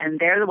something, and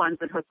they're the ones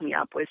that hooked me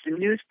up with the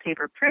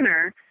newspaper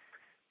printer.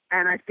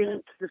 And I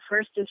think the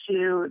first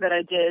issue that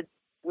I did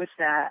with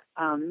that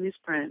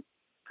newsprint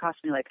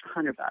cost me like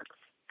 $100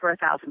 for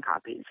 1,000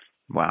 copies.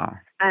 Wow.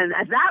 And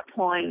at that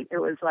point, it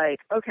was like,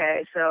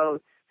 okay, so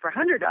for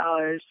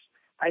 $100,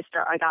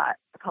 I got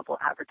a couple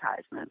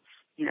advertisements.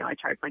 I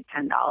charged like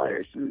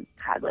 $10 and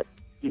had like,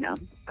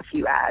 a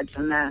few ads,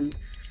 and then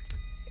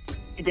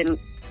it didn't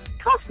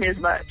cost me as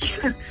much.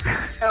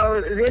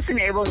 So this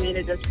enabled me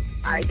to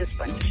I just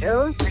went to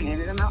shows, I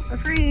handed them out for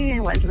free,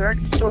 and went to the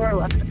record store,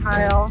 left a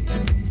pile,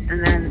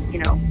 and then,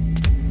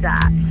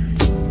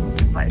 that's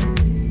what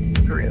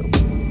grew.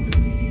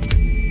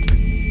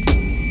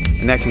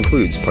 And that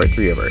concludes part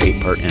 3 of our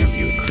 8-part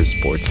interview with Chris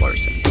Sports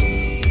Larson.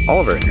 All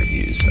of our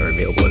interviews are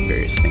available at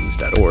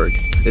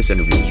variousthings.org. This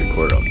interview was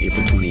recorded on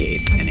April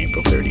 28th and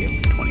April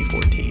 30th,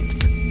 2014.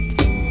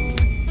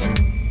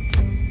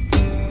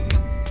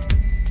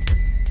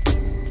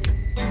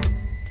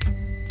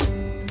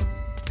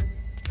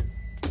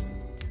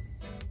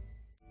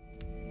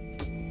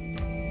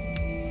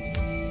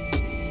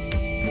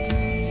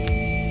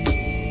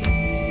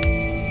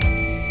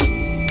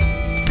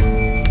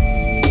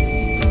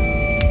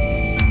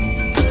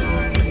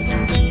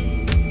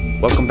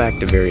 Welcome back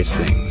to Various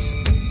Things.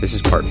 This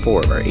is part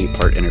 4 of our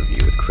 8-part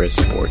interview with Chris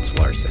Sports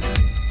Larson.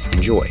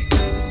 Enjoy.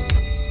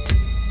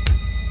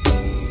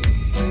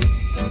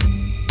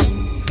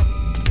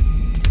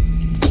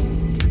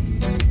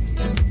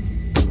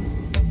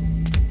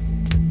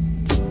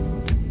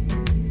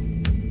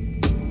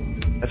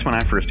 That's when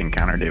I first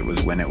encountered it,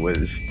 was when it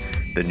was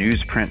the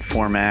newsprint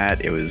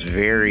format. It was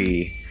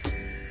very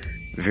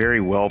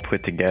well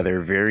put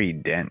together, very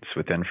dense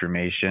with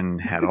information,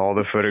 had all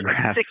the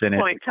photographs in it.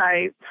 6-point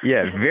type.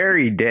 Yeah,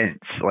 very dense.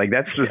 Like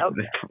that's just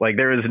like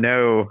there was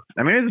no,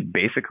 I mean, it was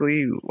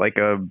basically like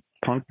a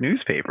punk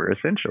newspaper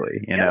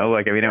essentially, you know,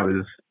 like, I mean, it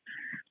was,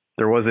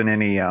 there wasn't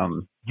any,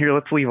 here,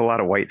 let's leave a lot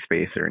of white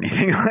space or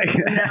anything like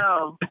that.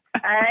 No,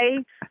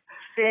 I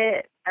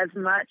fit as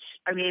much,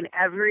 I mean,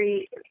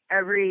 every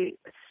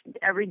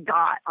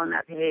dot on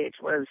that page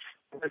was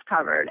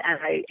covered, and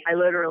I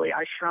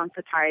shrunk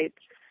the type.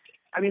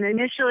 I mean,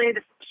 initially,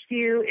 the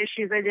few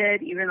issues I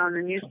did, even on the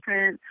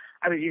newsprint,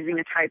 I was using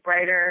a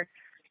typewriter,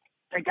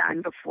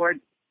 again, before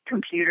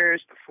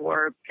computers,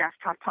 before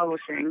desktop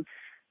publishing,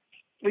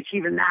 which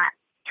even that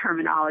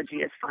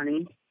terminology is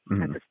funny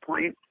at this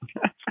point.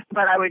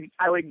 But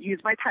I would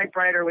use my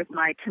typewriter with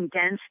my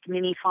condensed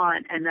mini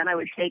font, and then I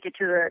would take it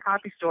to the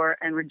copy store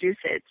and reduce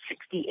it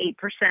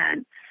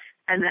 68%,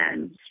 and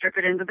then strip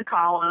it into the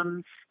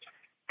columns.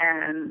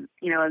 And,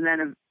 you know, and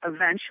then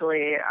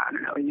eventually, I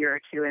don't know, a year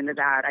or two into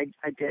that,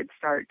 I did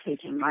start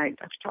taking my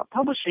desktop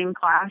publishing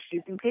class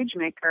using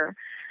PageMaker.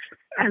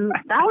 And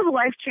that was a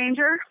life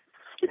changer.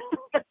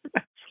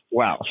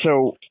 Wow.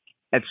 So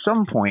at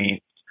some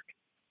point,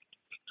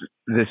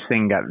 this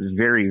thing got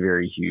very,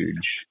 very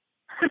huge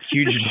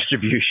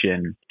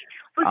distribution.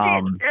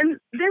 And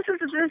this is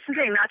the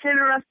thing, not to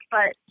interrupt,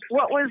 but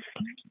what was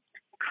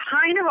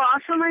kind of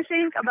awesome, I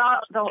think,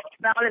 about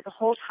it the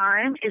whole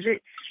time is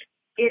it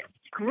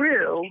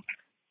grew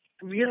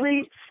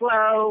really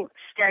slow,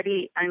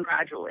 steady, and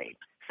gradually.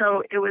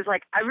 So it was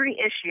like every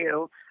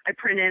issue, I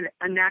printed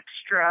an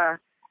extra,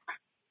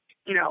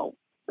 you know,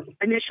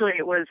 initially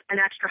it was an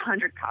extra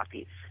 100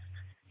 copies.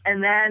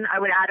 And then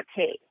I would add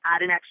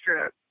an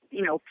extra,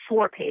 you know,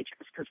 4 pages,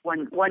 because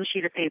one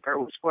sheet of paper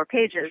was 4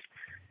 pages.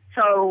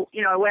 So,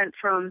 you know, I went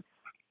from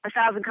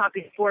 1,000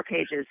 copies, 4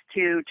 pages,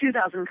 to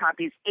 2,000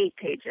 copies, 8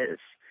 pages.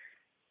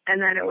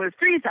 And then it was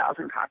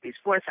 3,000 copies,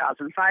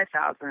 4,000,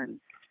 5,000.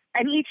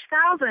 And each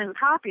 1,000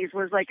 copies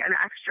was like an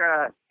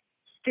extra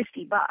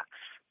 $50.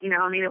 You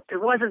know, I mean,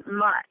 it wasn't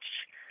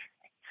much.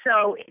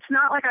 So it's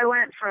not like I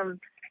went from,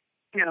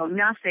 you know,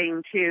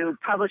 nothing to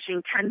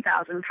publishing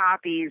 10,000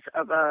 copies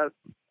of a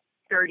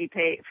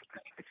 30-page.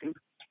 I think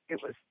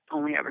it was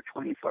only ever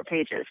 24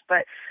 pages,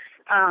 but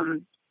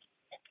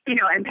you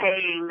know, and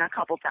paying a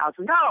couple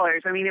 $1,000.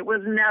 I mean, it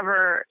was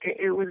never.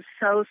 It was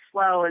so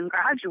slow and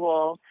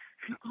gradual.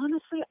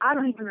 Honestly, I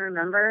don't even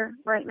remember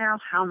right now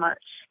how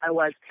much I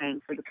was paying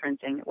for the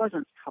printing. It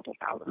wasn't a couple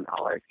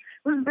 $1,000.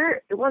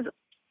 It was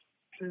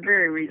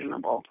very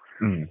reasonable.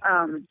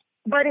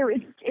 But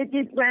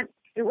it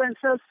went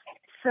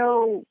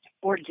so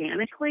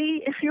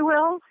organically, if you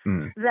will,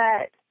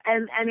 that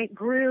and it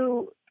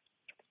grew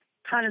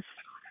kind of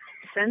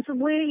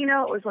sensibly. You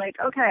know, it was like,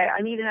 okay,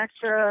 I need an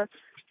extra,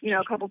 you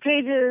know, a couple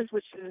pages,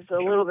 which is a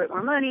little bit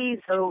more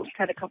money, so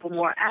cut a couple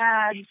more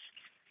ads.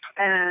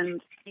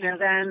 And, you know,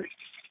 then,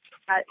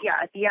 at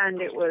the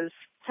end it was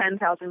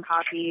 10,000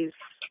 copies.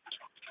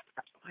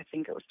 I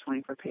think it was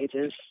 24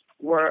 pages.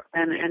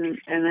 And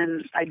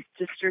then I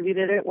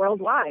distributed it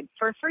worldwide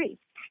for free.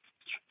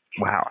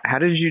 Wow. How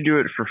did you do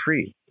it for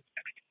free?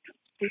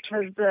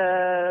 Because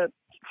the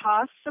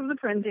costs of the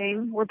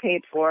printing were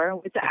paid for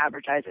with the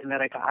advertising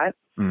that I got.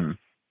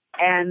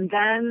 And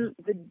then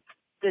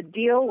the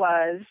deal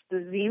was the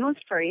zine was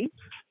free,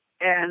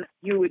 and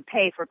you would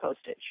pay for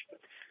postage.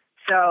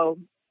 So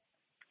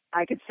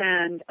I could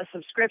send a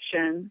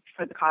subscription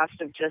for the cost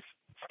of just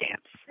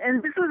stamps.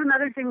 And this was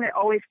another thing that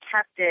always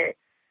kept it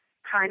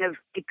kind of,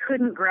 it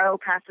couldn't grow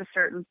past a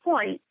certain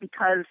point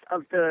because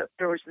of there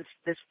was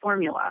this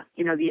formula,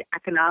 you know, the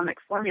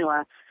economic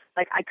formula.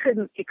 Like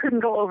it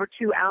couldn't go over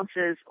 2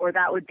 ounces, or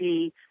that would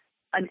be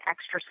an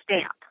extra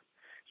stamp.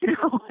 You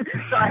know,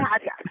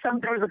 so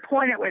there was a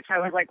point at which I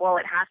was like, well,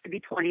 it has to be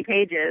 20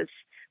 pages,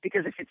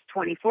 because if it's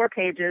 24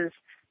 pages,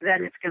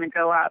 then it's going to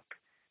go up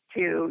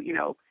to, you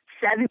know,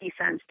 70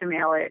 cents to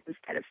mail it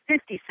instead of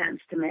 50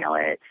 cents to mail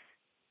it,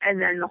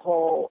 and then the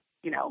whole,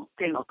 you know,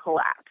 thing will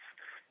collapse.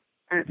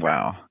 And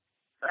wow.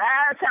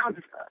 That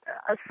sounds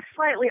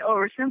slightly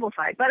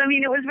oversimplified, but I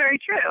mean, it was very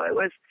true. It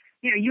was,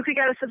 you know, you could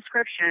get a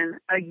subscription,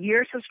 a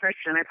year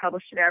subscription. I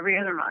published it every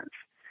other month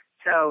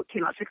So it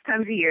came out 6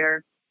 times a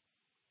year.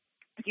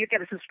 You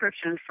get a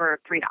subscription for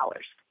 $3.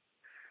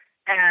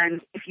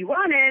 And if you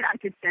wanted, I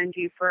could send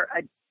you for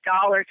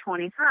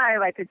 $1.25.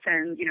 I could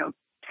send,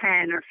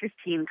 10 or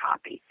 15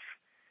 copies.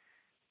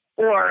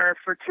 Or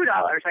for $2,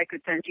 I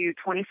could send you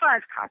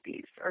 25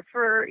 copies. Or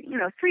for,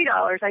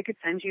 $3, I could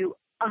send you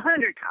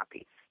 100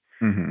 copies.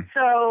 Mm-hmm.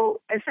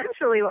 So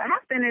essentially what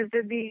happened is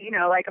there'd be,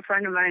 like a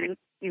friend of mine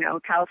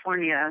in,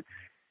 California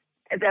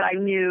that I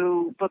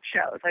knew book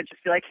shows. I'd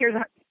just be like, here's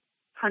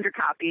 100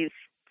 copies,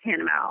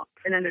 hand them out.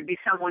 And then there'd be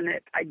someone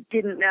that I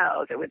didn't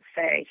know that would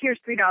say, here's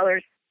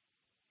 $3,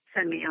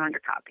 send me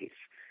 100 copies.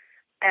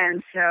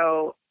 And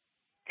so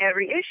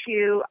every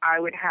issue, I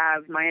would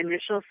have my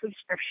initial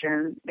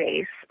subscription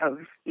base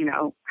of,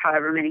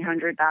 however many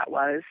hundred that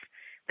was.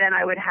 Then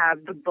I would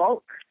have the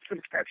bulk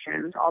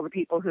subscriptions, all the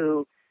people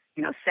who,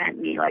 sent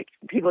me, like,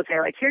 people would say,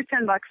 like, here's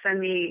 $10, send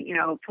me,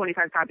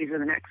 25 copies of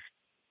the next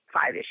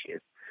 5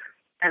 issues.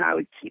 And I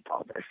would keep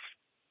all this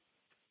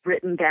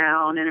written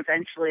down, and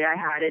eventually I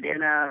had it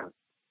in a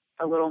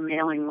little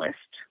mailing list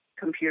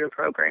computer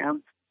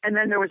program. And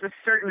then there was a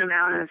certain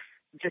amount of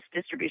just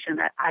distribution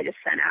that I just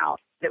sent out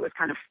that was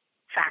kind of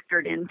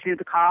factored into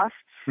the cost.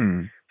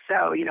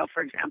 So,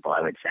 for example,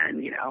 I would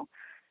send,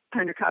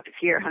 100 copies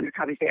here, 100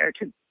 copies there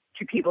to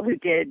people who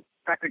did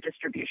record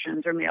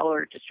distributions or mail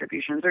order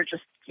distributions or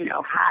just,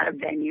 had a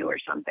venue or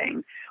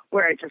something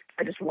where I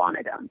just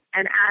wanted them.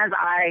 And as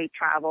I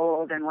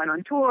traveled and went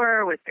on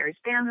tour with various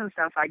bands and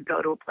stuff, I'd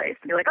go to a place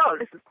and be like, oh,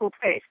 this is a cool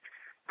place.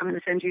 I'm going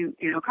to send you,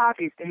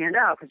 copies to hand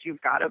out because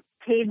you've got a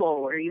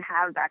table where you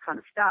have that kind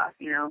of stuff,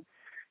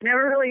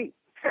 Never really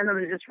send them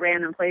to just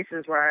random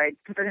places where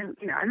because I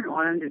didn't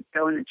want them to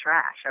go in the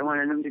trash. I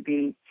wanted them to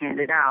be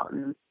handed out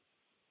and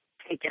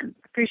taken,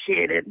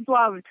 appreciated,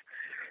 loved.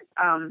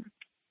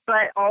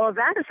 But all of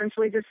that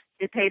essentially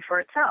it paid for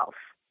itself.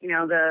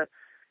 The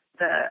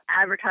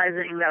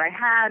advertising that I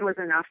had was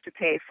enough to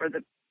pay for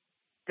the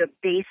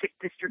basic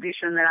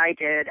distribution that I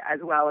did as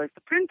well as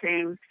the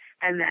printing,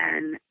 and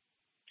then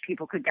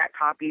people could get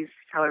copies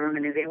however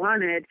many they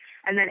wanted.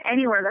 And then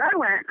anywhere that I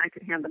went, I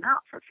could hand them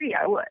out for free.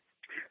 I would.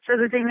 So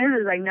the thing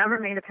is I never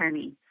made a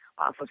penny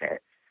off of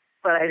it,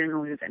 but I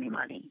didn't lose any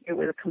money. It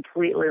was a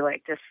completely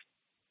this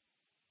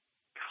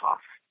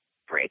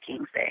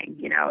cost-breaking thing.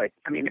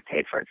 It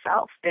paid for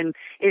itself. And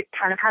it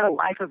kind of had a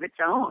life of its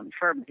own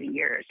for many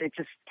years. It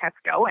just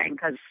kept going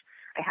because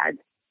I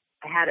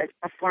had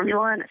a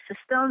formula and a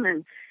system,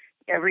 and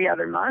every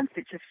other month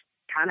it just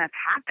kind of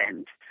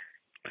happened,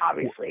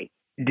 obviously.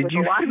 With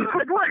a lot of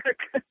hard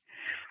work.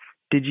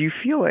 Did you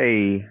feel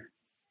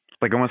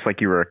almost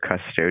like you were a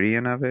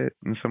custodian of it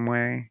in some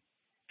way?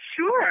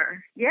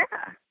 Sure. Yeah.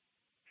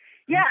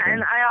 Yeah, okay.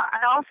 And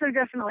I also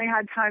definitely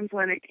had times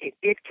when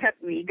it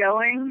kept me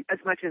going as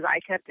much as I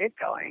kept it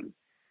going.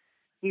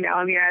 I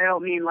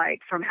don't mean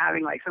from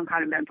having some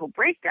kind of mental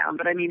breakdown,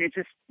 but it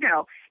just,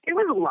 it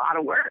was a lot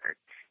of work.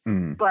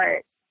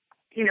 But,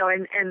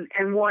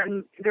 and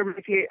one, there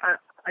might be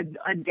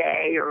a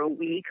day or a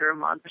week or a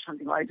month or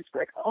something where I just be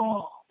like,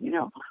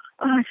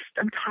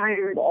 I'm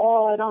tired.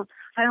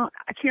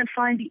 I can't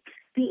find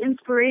the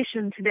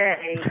inspiration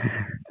today.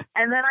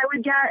 And then I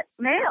would get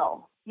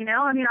mail,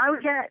 I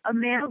would get a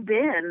mail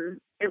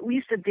bin, at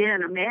least a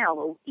bin of mail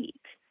a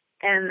week.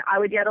 And I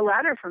would get a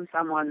letter from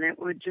someone that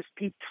would just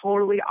be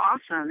totally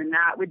awesome, and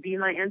that would be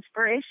my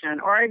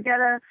inspiration. Or I'd get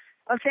a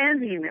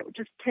fanzine that would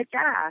just kick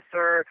ass,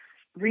 or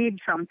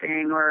read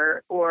something,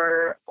 or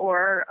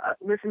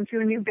listen to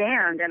a new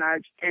band,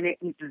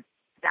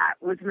 that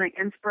was my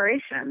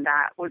inspiration.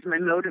 That was my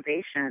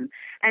motivation,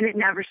 and it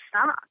never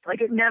stopped.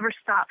 It never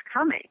stopped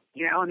coming.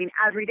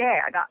 Every day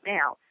I got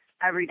mail.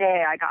 Every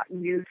day I got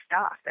new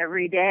stuff.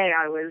 Every day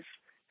I was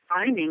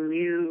finding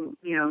new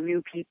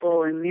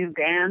people and new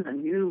bands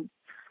and new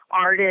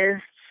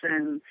artists,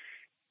 and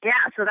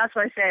yeah. So that's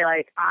why I say,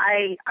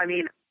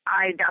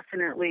 I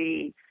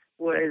definitely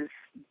was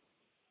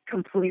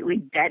completely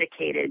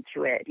dedicated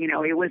to it.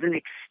 It was an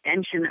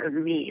extension of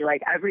me.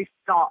 Every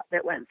thought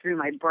that went through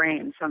my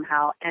brain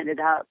somehow ended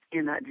up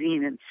in that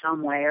zine in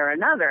some way or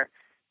another,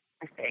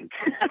 I think.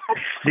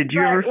 Did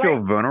you ever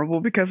feel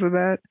vulnerable because of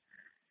that?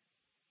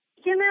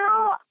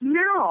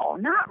 No,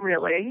 not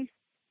really.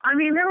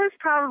 There was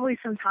probably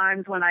some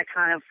times when I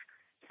kind of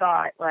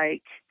thought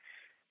I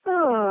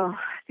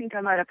think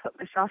I might have put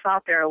myself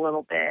out there a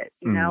little bit,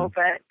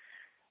 but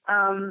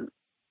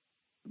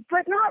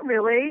not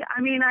really.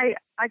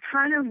 I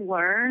kind of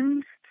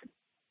learned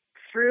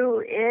through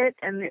it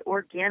and the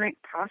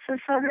organic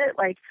process of it.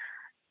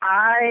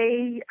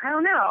 I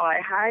don't know.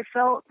 I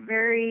felt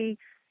very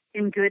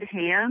in good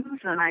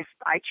hands, and I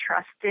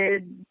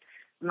trusted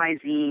my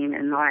zine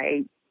and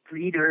my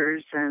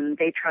readers, and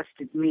they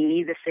trusted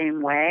me the same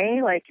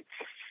way. It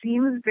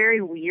seems very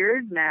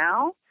weird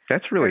now.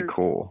 That's really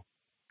cool.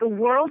 The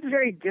world's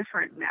very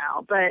different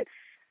now, but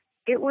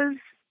it was,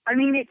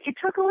 it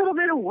took a little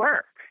bit of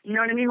work. You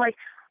know what I mean?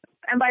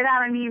 And by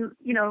that I mean,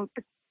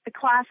 the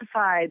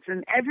classifieds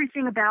and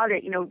everything about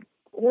it,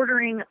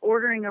 ordering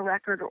a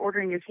record or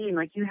ordering a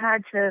zine. You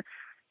had to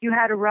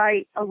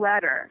write a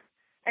letter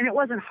and it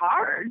wasn't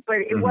hard, but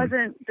it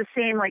wasn't the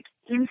same like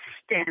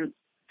instant,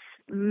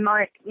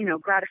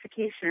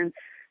 gratification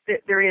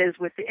that there is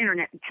with the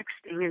internet and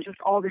texting and just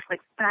all this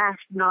like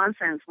fast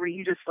nonsense where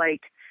you just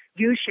like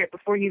do shit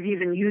before you've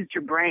even used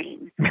your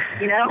brain,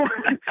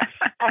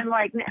 and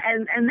like,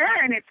 and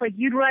then it's like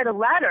you'd write a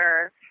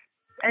letter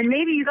and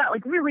maybe you got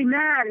like really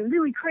mad and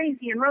really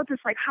crazy and wrote this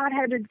like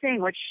hot-headed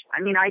thing, which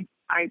I mean, I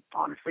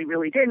honestly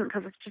really didn't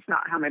because it's just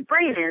not how my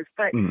brain is.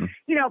 But,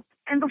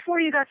 and before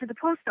you got to the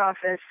post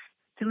office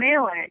to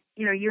mail it,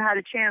 you had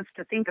a chance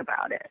to think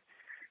about it,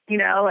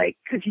 like,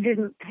 because you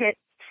didn't hit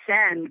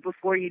send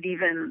before you'd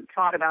even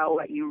thought about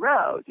what you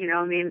wrote.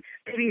 I mean,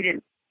 maybe you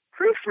didn't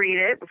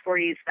proofread it before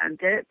you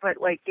sent it,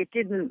 but like it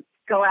didn't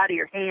go out of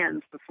your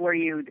hands before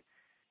you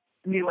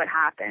knew what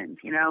happened,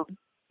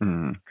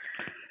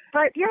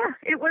 But yeah,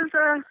 it was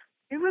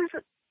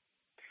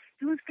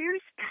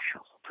very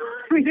special.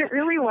 I mean, it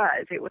really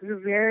was. It was a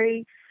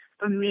very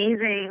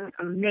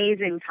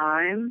amazing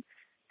time,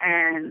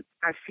 and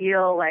I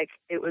feel like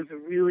it was a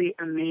really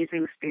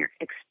amazing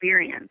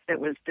experience. It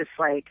was just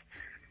like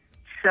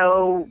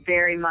so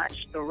very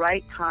much the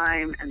right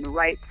time and the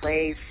right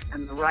place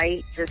and the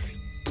right just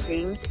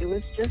things. It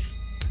was just,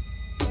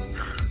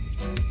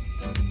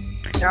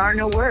 there are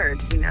no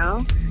words,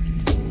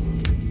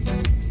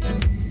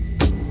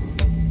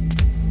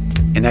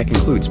 And that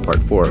concludes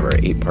part 4 of our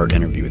 8-part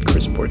interview with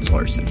Chris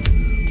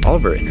Portz-Larsen. All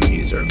of our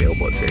interviews are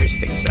available at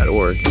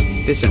variousthings.org.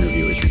 This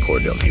interview was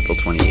recorded on April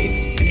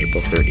 28th and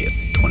April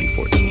 30th,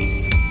 2014.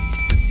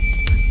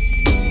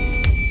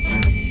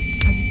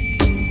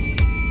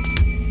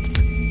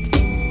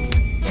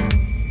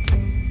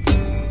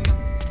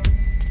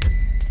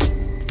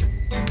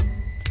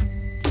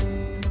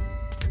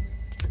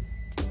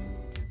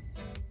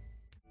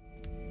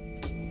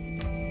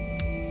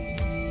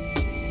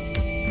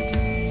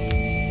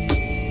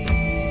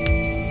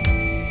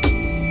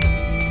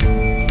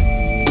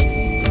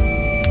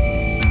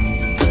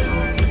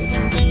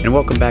 And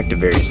welcome back to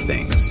Various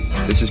Things.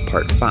 This is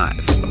part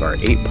 5 of our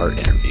 8-part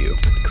interview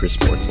with Chris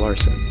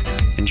Portz-Larsen.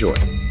 Enjoy.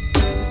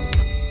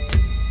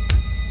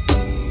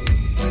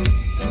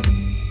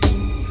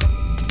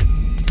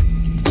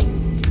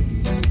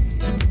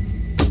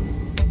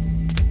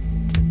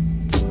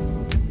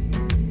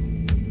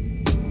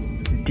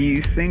 Do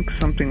you think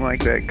something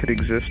like that could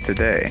exist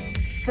today?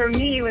 For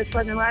me, with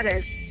Slug and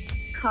Lettuce,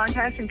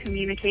 contact and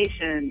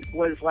communication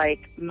was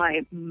like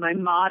my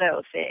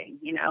motto thing,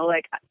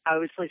 like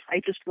I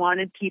just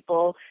wanted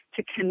people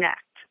to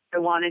connect. I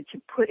wanted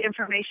to put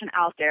information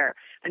out there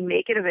and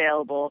make it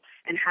available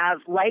and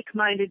have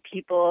like-minded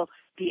people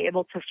be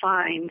able to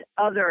find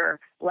other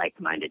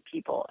like-minded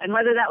people. And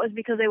whether that was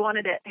because they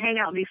wanted to hang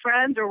out and be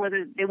friends or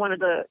whether they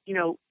wanted to,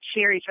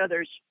 share each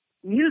other's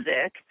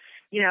music,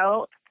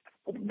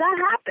 that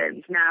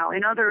happens now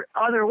in other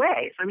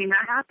ways. I mean,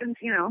 that happens,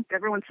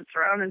 everyone sits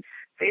around and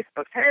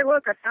Facebook, hey,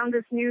 look, I found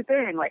this new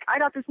thing. Like, I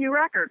got this new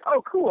record.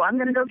 Oh, cool, I'm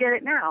going to go get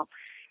it now.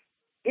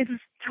 It's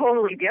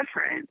totally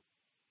different,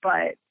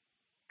 but,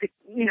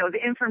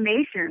 the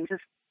information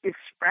just is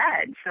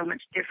spread so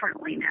much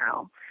differently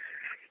now.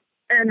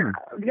 And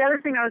the other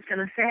thing I was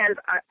going to say is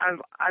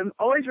I'm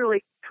always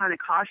really kind of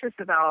cautious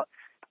about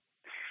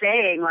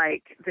saying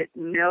like that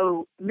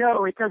no,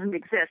 it doesn't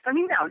exist. I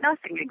mean, no,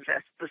 nothing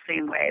exists the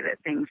same way that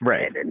things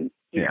did in,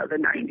 the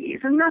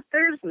 90s. And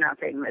there's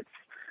nothing that's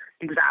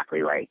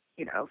exactly like,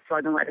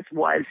 Slug and Lettuce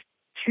was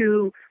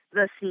to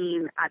the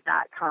scene at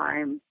that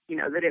time,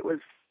 that it was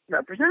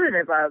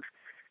representative of.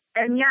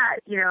 And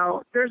yet,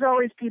 there's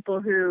always people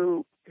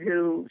who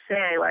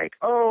say like,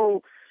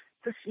 oh,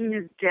 the scene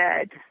is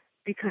dead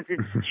because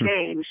it's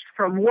changed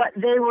from what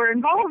they were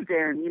involved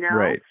in,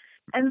 Right.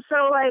 And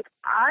so, like,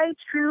 I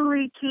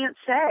truly can't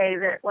say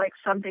that, like,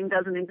 something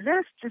doesn't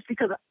exist just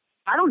because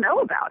I don't know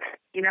about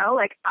it,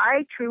 Like,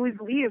 I truly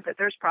believe that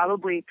there's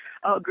probably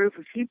a group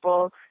of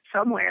people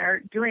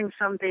somewhere doing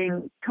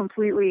something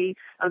completely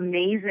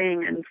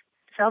amazing and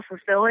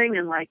self-fulfilling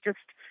and, like, just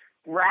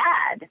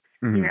rad,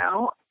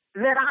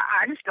 that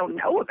I just don't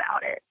know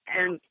about it.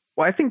 And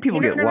well, I think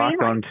people get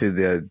locked onto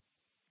the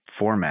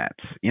formats,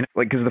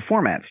 because the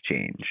formats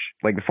change.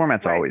 Like, the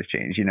formats always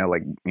change,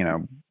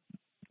 you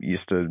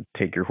used to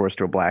take your horse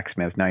to a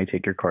blacksmith, now you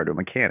take your car to a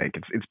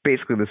mechanic. It's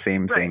basically the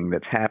same thing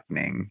that's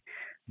happening,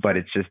 but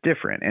it's just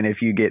different. And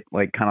if you get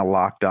like kind of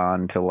locked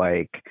on to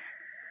like,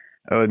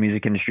 oh, the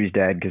music industry's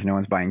dead because no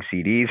one's buying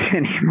CDs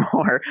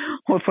anymore,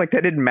 well, it's like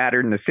that didn't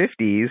matter in the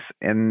 50s,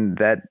 and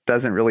that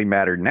doesn't really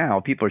matter now.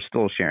 People are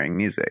still sharing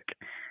music,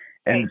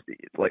 and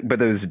like, but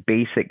those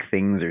basic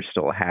things are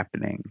still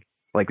happening.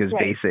 Like those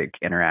basic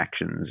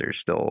interactions are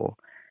still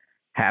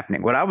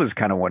happening. What I was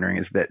kind of wondering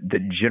is that the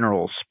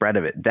general spread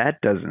of it, that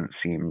doesn't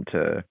seem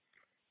to,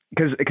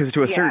 because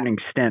to a certain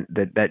extent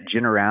that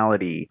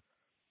generality,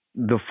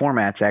 the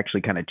formats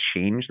actually kind of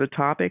change the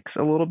topics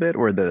a little bit,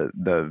 or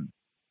the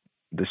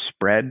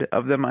spread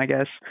of them, I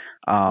guess.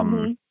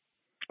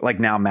 Like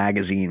now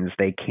magazines,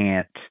 they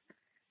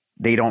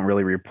don't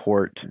really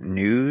report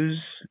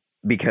news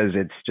because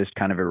it's just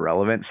kind of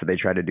irrelevant. So they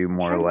try to do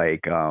more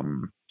like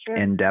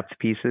in-depth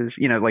pieces,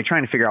 like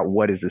trying to figure out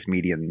what is this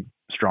medium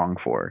strong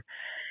for.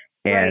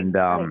 And,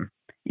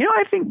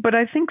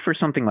 I think for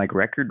something like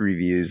record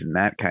reviews and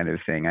that kind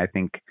of thing, I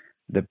think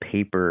the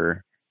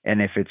paper,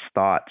 and if it's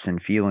thoughts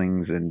and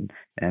feelings and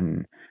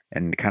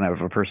kind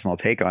of a personal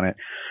take on it,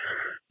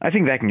 I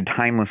think that can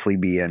timelessly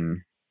be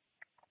in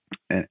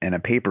a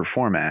paper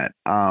format.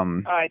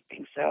 I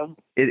think so.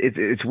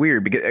 It's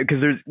weird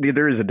because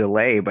there is a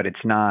delay, but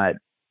it's not,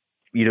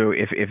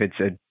 if it's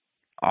an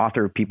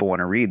author people want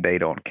to read, they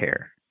don't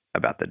care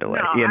about the delay.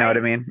 No, what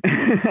I mean?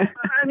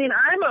 I mean,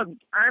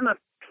 I'm a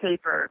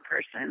paper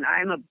person.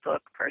 I'm a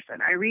book person.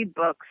 I read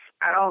books.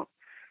 I don't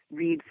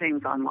read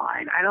things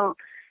online.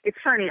 It's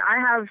funny. I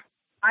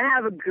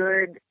have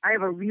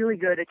a really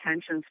good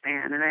attention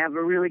span, and I have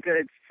a really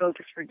good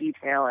focus for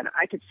detail, and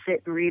I could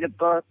sit and read a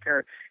book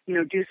or,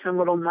 do some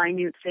little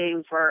minute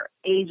thing for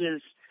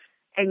ages.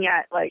 And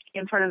yet, like,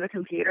 in front of the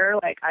computer,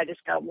 like, I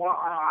just go, well,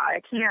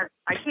 I can't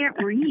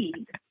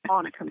read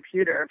on a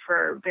computer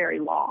for very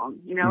long,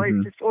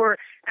 Mm-hmm. It's just,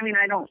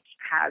 I don't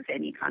have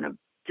any kind of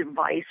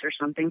device or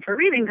something for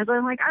reading because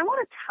I'm like, I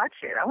want to touch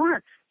it. I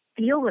want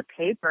to feel the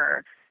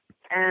paper.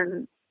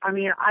 And,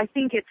 I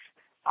think it's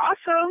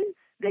awesome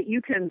that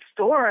you can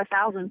store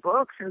 1,000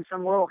 books in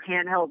some little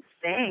handheld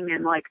thing.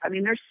 And, like,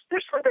 there's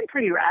something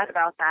pretty rad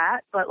about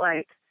that. But,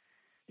 like,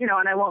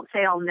 and I won't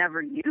say I'll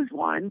never use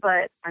one,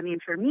 but,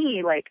 for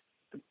me, like,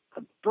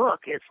 a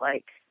book is,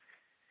 like,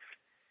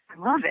 I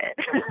love it.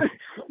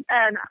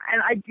 and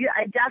I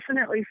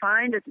definitely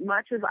find, as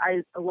much as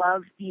I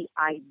love the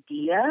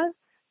idea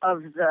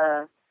of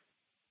the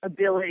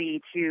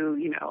ability to,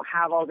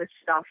 have all this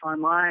stuff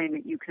online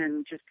that you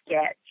can just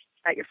get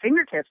at your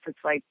fingertips,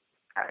 it's like,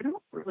 I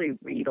don't really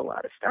read a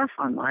lot of stuff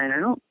online. I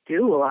don't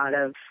do a lot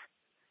of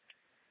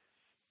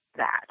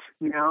that,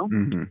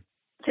 Mm-hmm.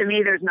 To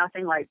me, there's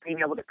nothing like being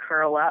able to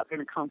curl up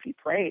in a comfy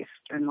place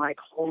and, like,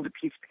 hold a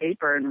piece of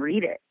paper and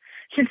read it.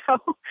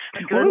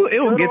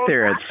 It'll get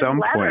there at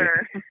some point.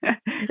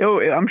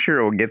 I'm sure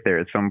it will get there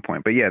at some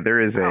point. But yeah,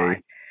 there's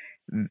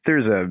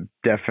a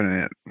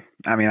definite.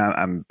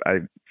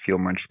 I feel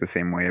much the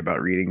same way about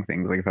reading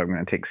things. Like, if I'm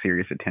going to take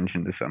serious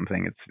attention to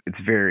something, it's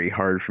very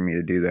hard for me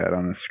to do that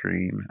on a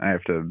screen. I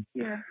have to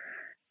be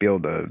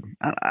able to,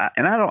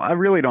 I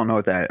really don't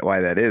know why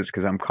that is,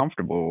 because I'm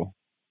comfortable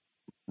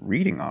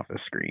reading off a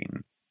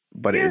screen,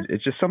 but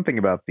it's just something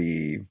about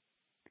maybe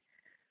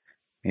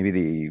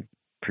the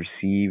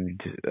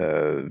perceived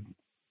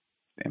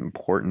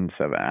importance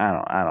of it.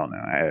 I don't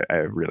know. I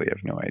really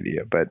have no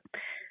idea, but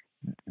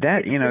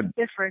that,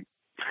 different.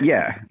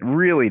 Yeah,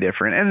 really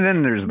different. And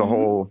then there's the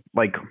whole,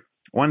 like,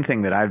 one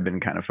thing that I've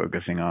been kind of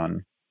focusing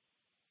on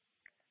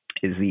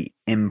is the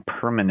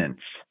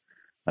impermanence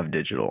of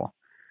digital.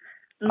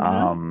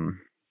 Mm-hmm.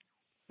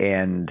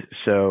 And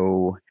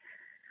so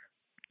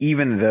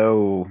even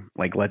though,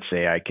 like, let's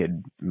say I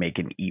could make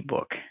an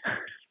ebook,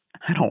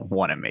 I don't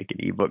want to make an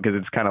ebook because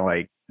it's kind of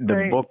like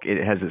the book,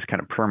 it has this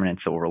kind of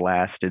permanence that will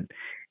last.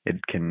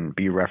 It can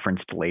be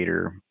referenced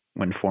later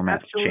when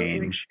formats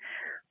change.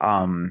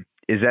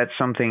 Is that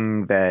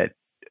something that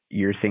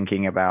you're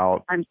thinking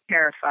about? I'm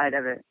terrified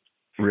of it.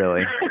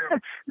 Really?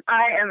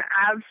 I am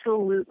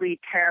absolutely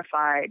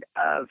terrified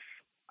of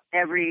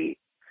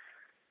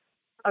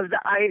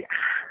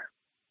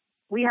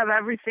we have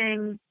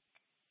everything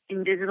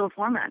in digital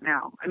format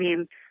now.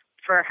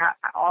 For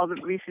all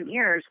the recent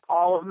years,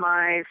 all of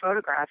my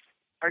photographs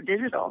are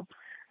digital.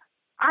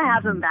 I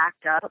have them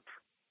backed up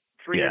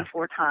 3 and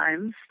 4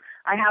 times.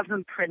 I have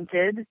them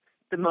printed,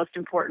 the most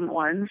important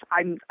ones.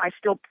 I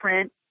still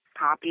print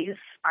copies.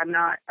 I'm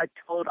not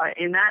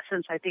in that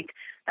sense, I think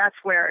that's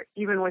where,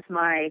 even with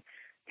my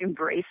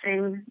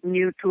embracing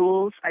new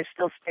tools, I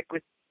still stick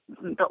with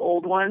the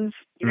old ones.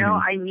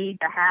 I need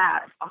to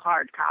have a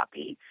hard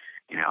copy.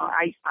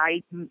 I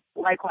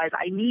likewise,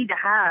 I need to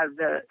have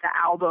the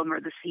album or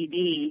the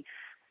CD,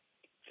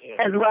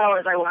 as well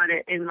as I want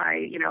it in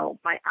my,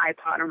 my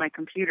iPod or my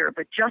computer.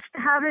 But just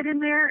to have it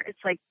in there,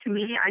 it's like, to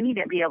me, I need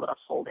to be able to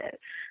hold it.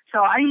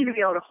 So I need to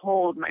be able to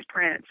hold my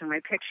prints and my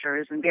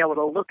pictures and be able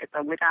to look at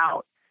them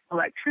without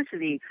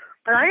electricity.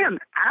 But I am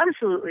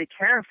absolutely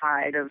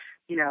terrified of,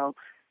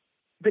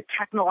 the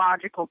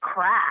technological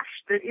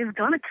crash that is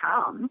going to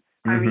come.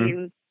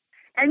 Mm-hmm.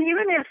 And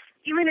even if,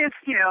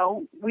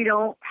 we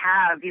don't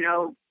have,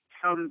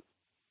 some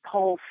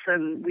pulse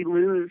and we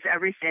lose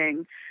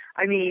everything,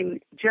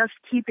 just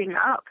keeping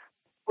up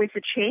with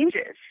the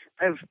changes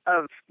of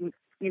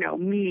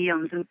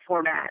mediums and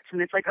formats.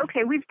 And it's like,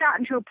 okay, we've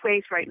gotten to a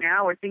place right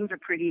now where things are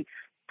pretty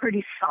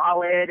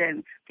solid,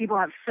 and people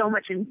have so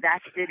much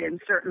invested in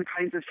certain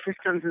kinds of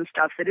systems and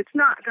stuff that it's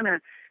not going to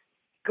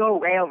go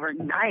away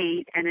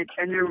overnight, and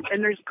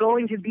there's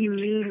going to be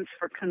means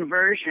for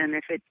conversion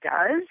if it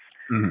does.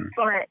 Mm-hmm.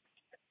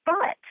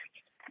 But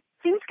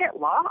things get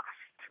lost.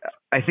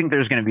 I think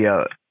there's going to be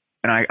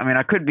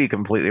I could be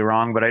completely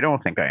wrong, but I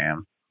don't think I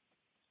am.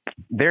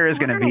 There is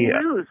going to be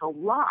lose a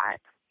lot.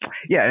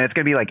 Yeah, and it's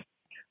going to be like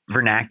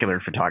vernacular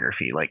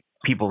photography. Like,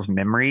 people's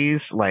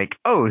memories. Like,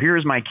 oh,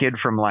 here's my kid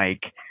from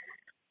like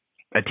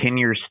a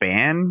 10-year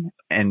span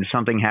and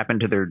something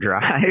happened to their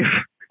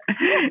drive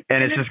and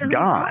it's just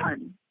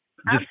gone.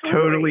 Just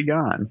totally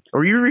gone.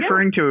 Were you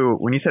referring to,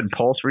 when you said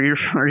pulse, were you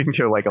referring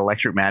to like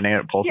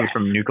electromagnetic pulses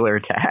from nuclear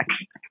attacks?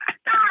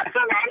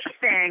 From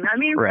anything. I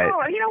mean, right.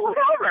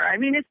 Whatever. I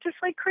mean, it's just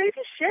like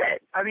crazy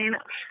shit. I mean,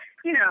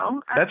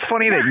 That's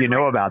funny that you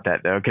know about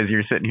that, though, because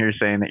you're sitting here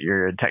saying that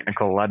you're a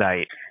technical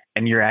Luddite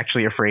and you're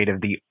actually afraid of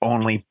the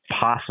only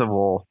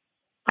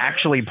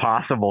actually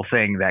possible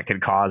thing that could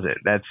cause it.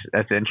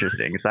 That's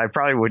interesting. So I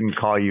probably wouldn't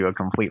call you a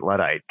complete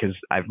Luddite because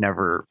I've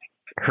never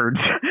heard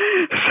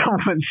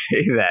someone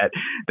say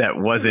that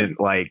wasn't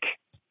like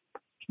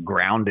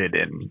grounded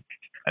in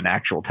an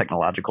actual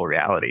technological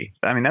reality.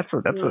 I mean, that's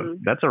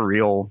a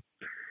real.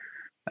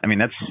 I mean,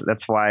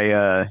 that's why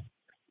a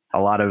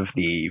lot of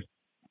the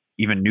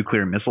even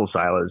nuclear missile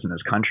silos in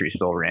this country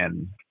still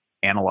ran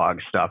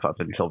analog stuff up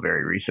until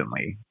very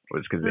recently.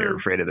 Was because they were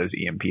afraid of those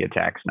EMP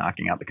attacks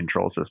knocking out the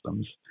control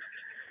systems.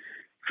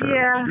 For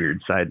a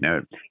weird side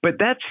note, but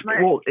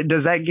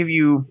does that give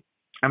you?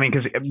 I mean,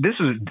 because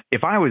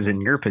if I was in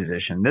your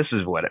position, this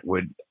is what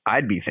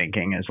I'd be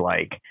thinking is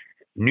like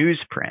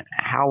newsprint.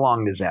 How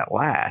long does that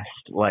last?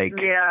 Like,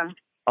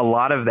 a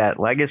lot of that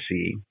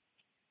legacy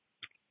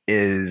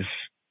is,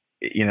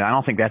 I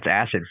don't think that's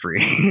acid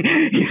free.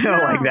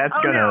 Like that's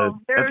gonna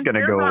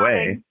go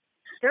away.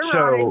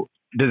 So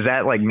does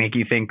that like make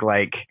you think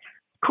like,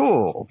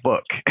 cool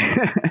book?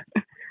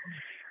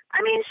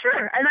 I mean,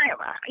 sure. And I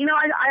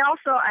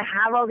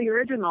have all the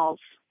originals,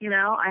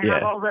 I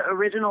have all the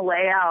original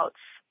layouts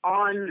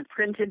on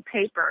printed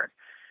paper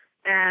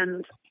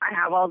and I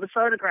have all the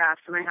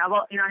photographs and I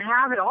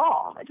have it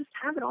all. I just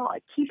have it all.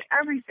 I keep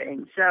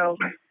everything. So,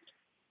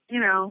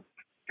 I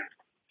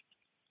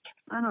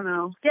don't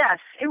know. Yes.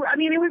 It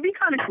would be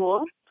kind of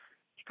cool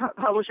to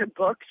publish a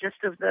book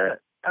just of the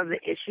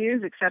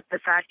issues, except the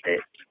fact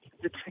that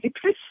the tape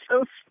is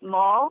so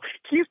small,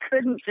 you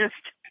couldn't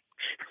just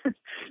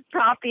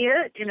copy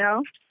it,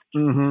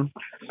 Mm-hmm.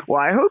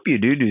 Well, I hope you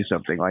do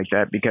something like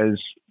that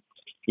because,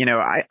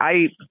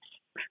 I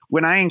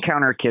when I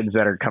encounter kids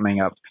that are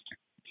coming up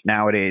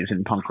nowadays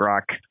in punk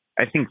rock,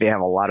 I think they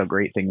have a lot of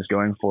great things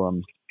going for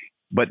them.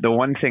 But the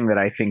one thing that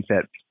I think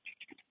that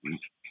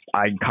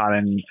I caught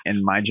in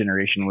my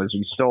generation was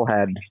we still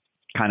had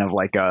kind of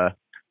like a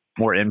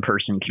more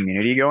in-person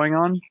community going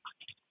on.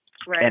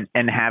 Right.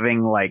 And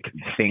having like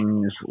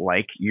things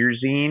like your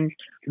zine,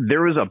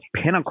 there was a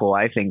pinnacle,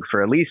 I think,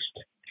 for at least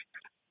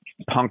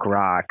punk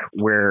rock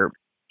where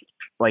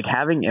like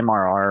having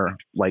MRR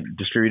like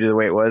distributed the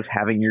way it was,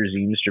 having your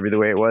zine distributed the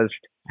way it was,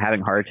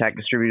 having Heart Attack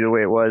distributed the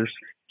way it was,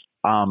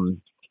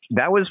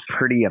 that was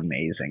pretty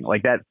amazing.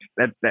 Like that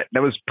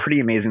was pretty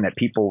amazing that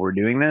people were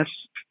doing this.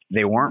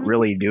 They weren't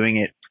really doing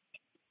it,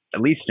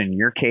 at least in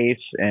your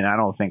case, and I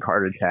don't think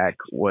Heart Attack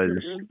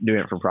was doing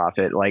it for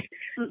profit. Like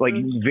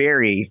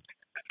very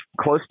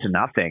close to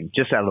nothing,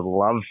 just out of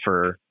love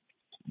for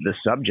the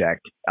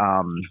subject.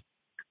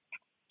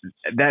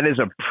 That is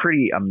a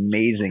pretty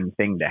amazing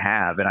thing to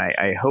have, and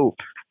I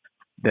hope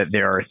that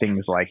there are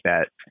things like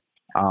that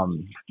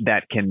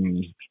that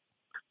can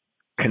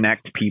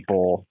connect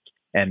people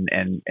and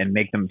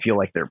make them feel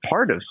like they're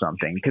part of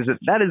something. Because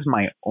that is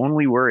my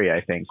only worry,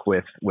 I think,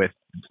 with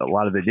a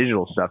lot of the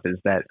digital stuff is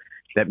that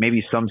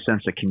maybe some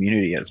sense of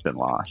community has been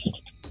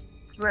lost.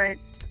 Right.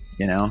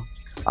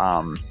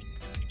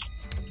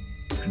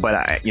 But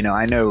I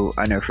know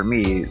for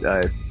me,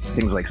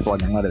 things like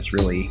Slug and Lettuce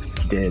really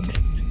did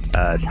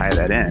tie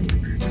that in.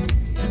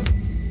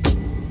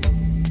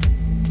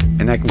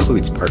 And that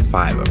concludes part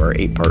 5 of our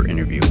 8-part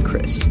interview with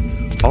Chris.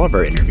 All of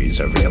our interviews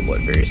are available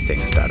at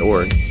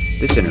variousthings.org.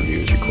 This interview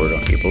was recorded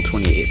on April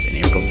 28th and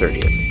April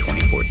 30th,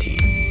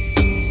 2014.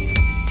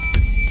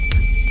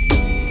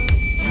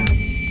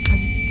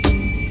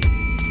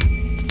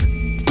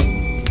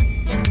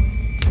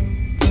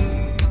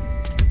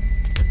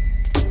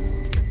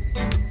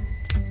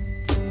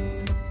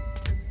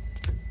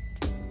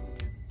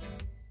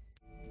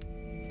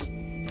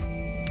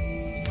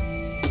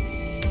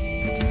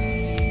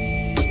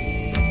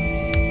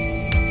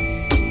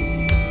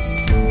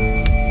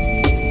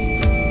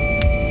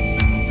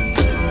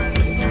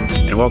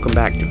 Welcome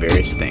back to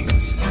Various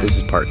Things. This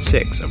is part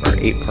 6 of our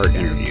 8-part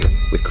interview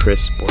with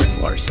Chris Sports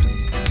Larson.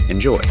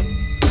 Enjoy.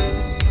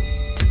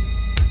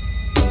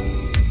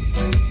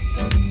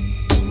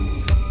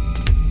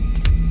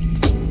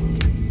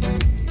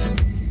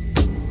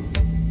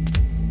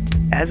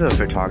 As a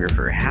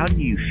photographer, how do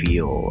you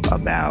feel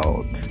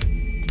about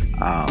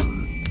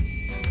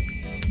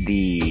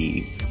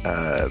the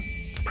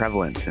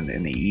prevalence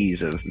and the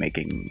ease of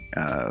making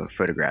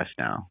photographs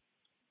now?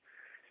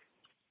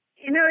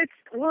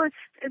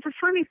 It's a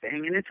funny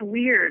thing, and it's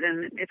weird,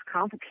 and it's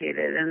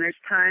complicated, and there's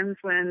times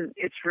when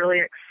it's really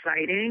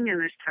exciting, and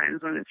there's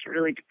times when it's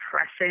really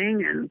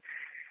depressing, and,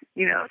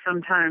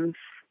 sometimes,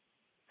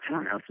 I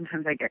don't know,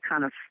 sometimes I get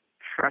kind of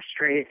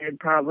frustrated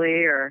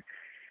probably, or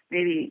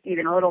maybe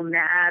even a little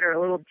mad or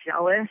a little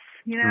jealous,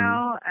 you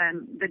know,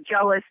 and the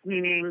jealous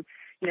meaning,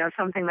 you know,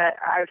 something that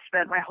I've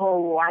spent my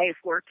whole life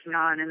working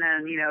on, and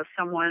then, you know,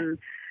 someone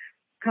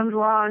comes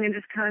along and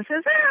just kind of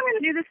says, I'm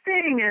going to do this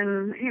thing,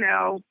 and, you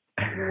know,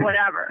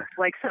 whatever,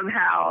 like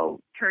somehow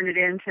turn it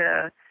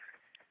into,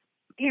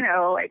 you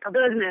know, like a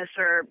business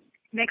or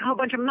make a whole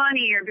bunch of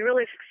money or be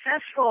really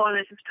successful, and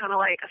it's just kind of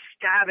like a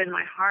stab in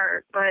my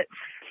heart. But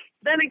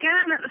then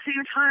again, at the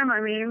same time, I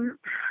mean,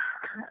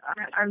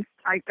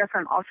 I guess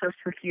I'm also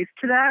so used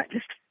to that,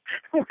 just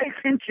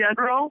life in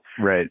general.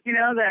 Right. You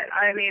know, that,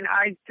 I mean,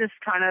 I just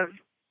kind of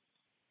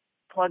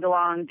plug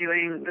along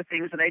doing the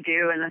things that I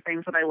do and the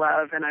things that I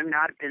love, and I'm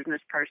not a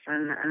business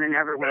person, and I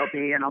never will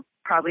be, and I'll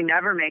probably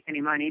never make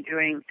any money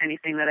doing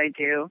anything that I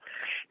do.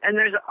 And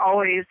there's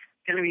always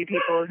going to be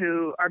people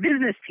who are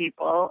business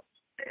people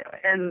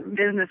and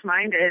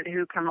business-minded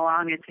who come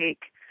along and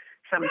take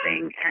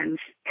something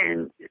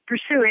and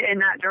pursue it in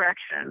that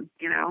direction,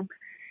 you know.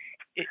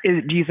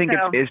 Do you think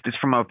it's just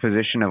from a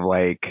position of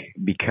like,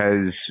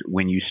 because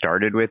when you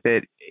started with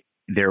it,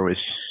 there was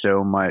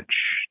so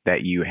much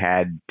that you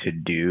had to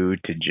do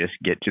to just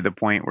get to the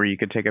point where you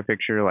could take a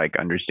picture, like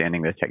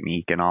understanding the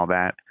technique and all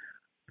that?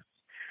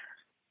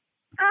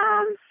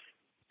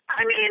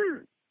 I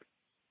mean,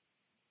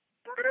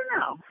 I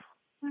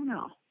don't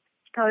know.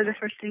 It's probably the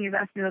first thing you've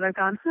asked me that I've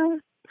gone,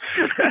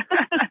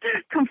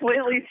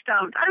 completely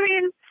stumped. I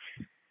mean,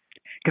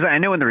 because I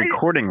know in the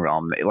recording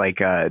realm,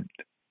 like, I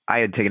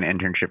had taken an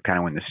internship kind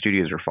of when the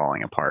studios were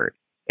falling apart,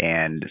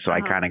 and so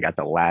I kind of got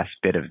the last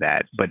bit of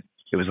that, but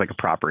it was like a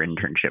proper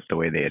internship the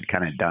way they had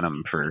kind of done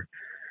them for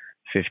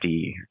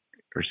 50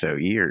 or so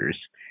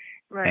years.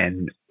 Right.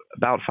 And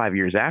about 5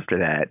 years after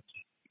that,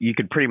 you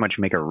could pretty much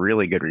make a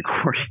really good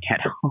recording at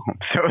home.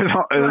 So it was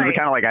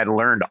kind of like I'd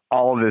learned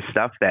all of this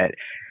stuff that,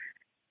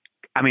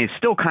 I mean, it's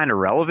still kind of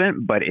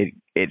relevant, but it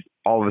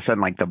all of a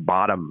sudden, like, the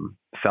bottom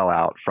fell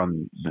out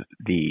from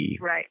the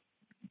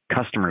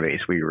customer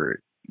base we were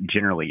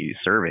generally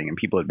serving, and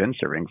people had been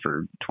serving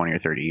for 20 or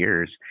 30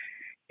 years.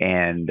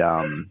 And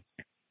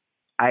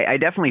I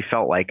definitely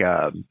felt like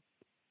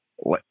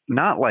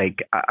not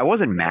like I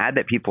wasn't mad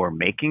that people were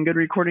making good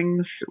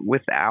recordings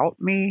without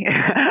me.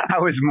 I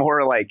was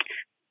more like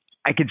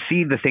I could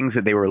see the things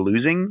that they were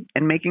losing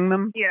in making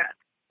them. Yeah.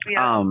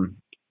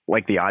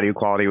 Like the audio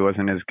quality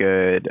wasn't as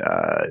good.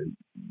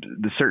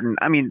 The certain,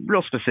 I mean,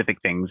 real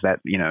specific things that,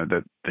 you know,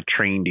 the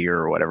trained ear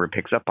or whatever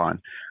picks up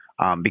on,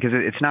 because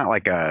it's not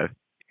like a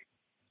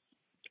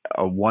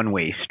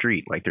one-way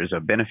street. Like, there's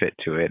a benefit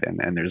to it,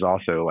 and there's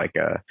also like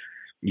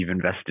you've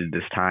invested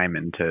this time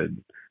into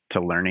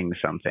learning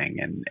something,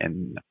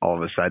 and all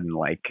of a sudden,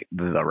 like,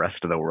 the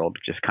rest of the world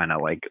just kind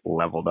of like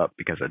leveled up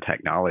because of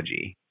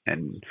technology.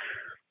 And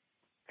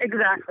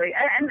exactly.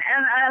 And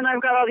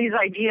I've got all these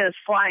ideas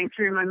flying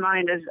through my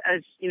mind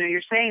as you know,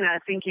 you're saying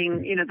that,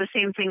 thinking, you know, the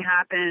same thing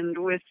happened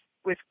with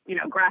you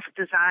know, graphic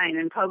design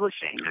and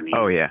publishing. I mean,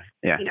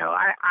 you know,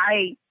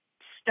 I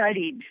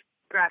studied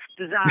graphic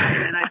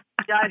design and I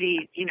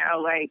studied, you know,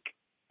 like,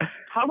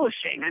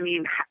 publishing. I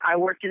mean, I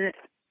worked in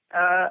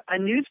a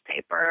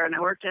newspaper, and I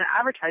worked in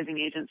advertising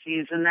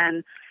agencies, and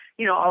then,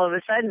 you know, all of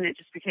a sudden it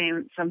just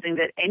became something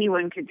that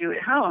anyone could do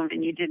at home,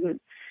 and you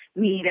didn't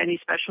need any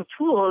special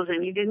tools,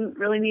 and you didn't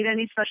really need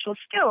any special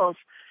skills.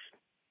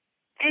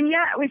 And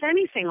yet, with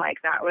anything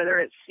like that, whether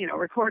it's, you know,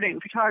 recording,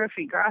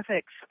 photography,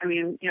 graphics, I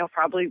mean, you know,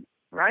 probably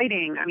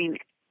writing, I mean,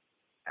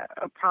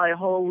 probably a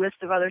whole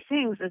list of other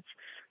things,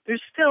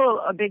 there's still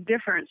a big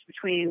difference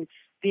between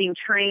being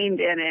trained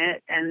in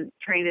it and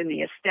trained in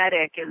the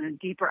aesthetic and the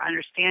deeper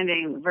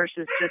understanding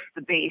versus just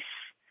the base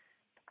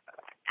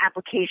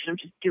application of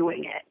just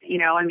doing it. You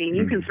know, I mean,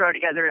 you can throw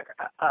together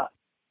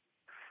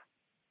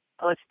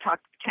let's talk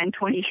 10,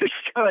 20 years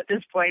ago at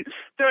this point,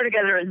 throw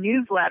together a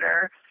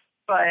newsletter,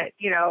 but,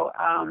 you know,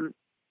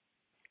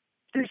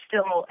 there's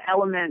still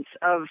elements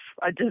of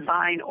a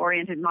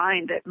design-oriented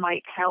mind that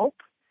might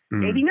help.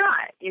 Maybe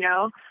not, you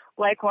know.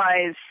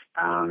 Likewise,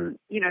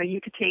 you know,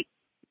 you could take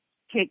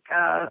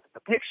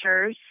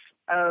pictures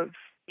of,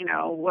 you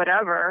know,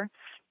 whatever,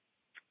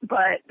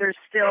 but there's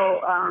still,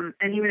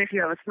 and even if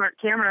you have a smart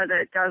camera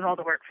that does all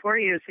the work for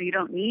you, so you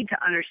don't need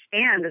to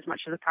understand as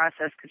much of the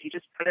process because you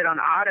just put it on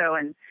auto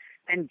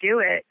and do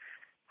it,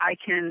 I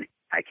can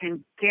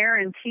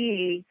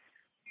guarantee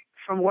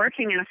from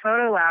working in a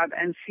photo lab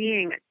and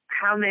seeing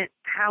how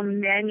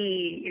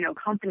many, you know,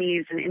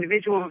 companies and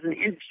individuals in the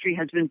industry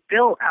has been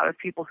built out of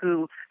people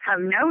who have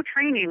no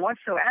training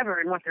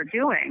whatsoever in what they're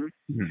doing.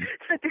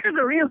 So there's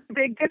a real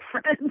big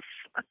difference.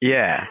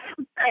 Yeah.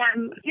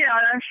 And, you know,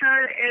 and I'm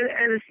sure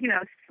it is, you know,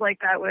 it's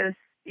like that with,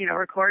 you know,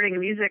 recording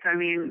music. I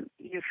mean,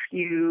 if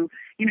you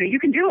know, you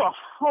can do a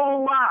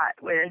whole lot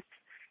with,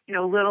 you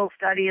know, little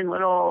study and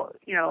little,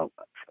 you know,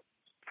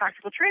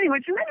 practical training,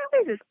 which in many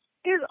ways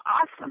is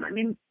awesome. I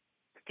mean,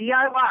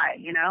 DIY,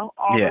 you know,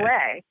 all the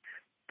way.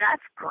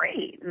 That's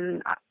great,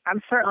 and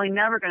I'm certainly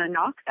never going to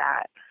knock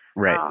that.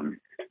 Right.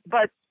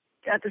 But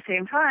at the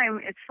same time,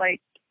 it's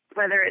like,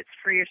 whether it's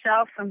for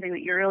yourself, something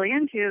that you're really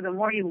into, the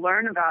more you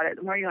learn about it,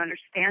 the more you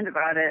understand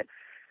about it,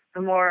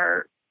 the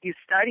more you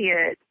study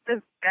it,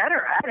 the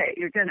better at it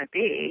you're going to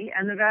be,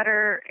 and the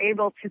better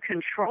able to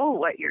control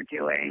what you're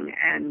doing,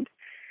 and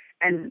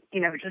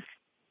just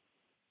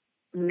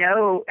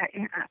know.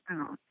 I don't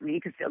know. I mean,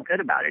 you can feel good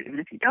about it even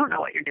if you don't know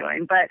what you're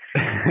doing, but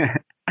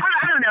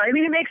I don't know. I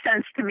mean, it makes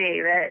sense to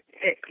me that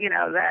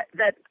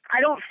that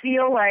I don't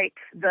feel like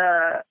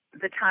the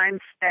time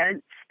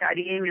spent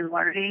studying and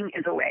learning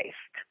is a waste.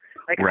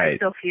 Like, right. I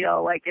still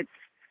feel like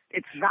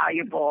it's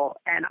valuable,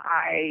 and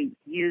I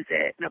use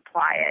it and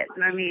apply it.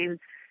 And I mean,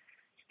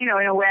 in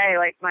a way,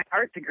 like, my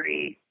art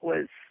degree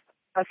was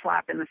a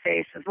slap in the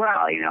face as well.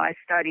 I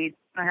studied.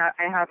 I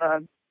have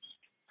a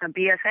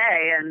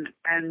BFA,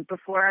 and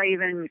before I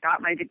even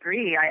got my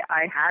degree,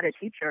 I had a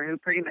teacher who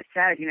pretty much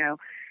said,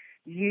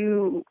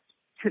 you,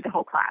 to the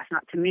whole class,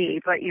 not to me,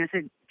 but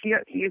said,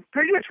 you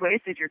pretty much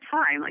wasted your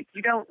time. Like,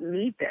 you don't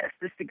need this.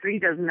 This degree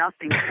does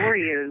nothing for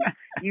you.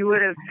 You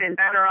would have been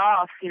better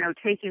off,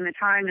 taking the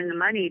time and the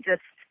money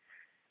just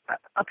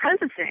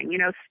apprenticing,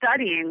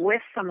 studying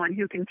with someone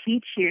who can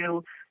teach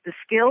you the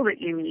skill that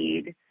you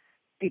need,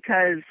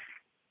 because,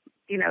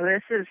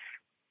 this is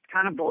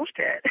kind of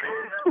bullshit.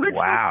 Which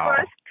wow.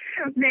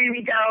 Made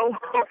me go.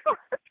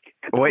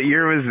 What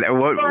year was that?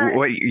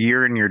 What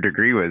year in your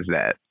degree was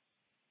that?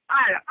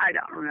 I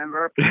don't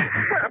remember.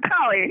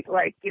 Probably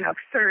like,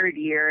 third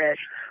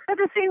year-ish. But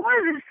the thing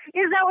was,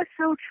 is that was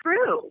so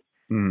true.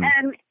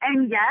 Mm.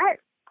 And yet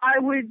I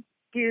would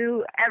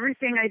do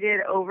everything I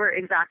did over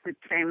exactly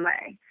the same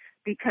way,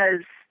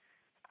 because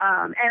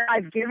and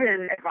I've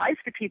given advice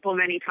to people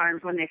many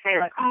times when they say,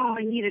 like, oh,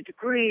 I need a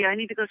degree, I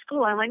need to go to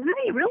school. I'm like, no,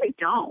 you really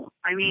don't.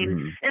 I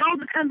mean, It all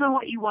depends on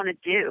what you want to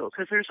do,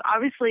 because there's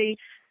obviously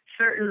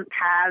certain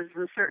paths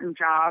and certain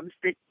jobs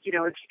that, if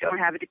you don't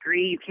have a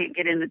degree, you can't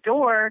get in the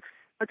door.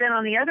 But then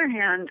on the other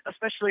hand,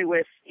 especially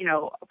with,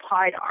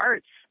 applied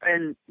arts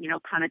and,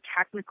 kind of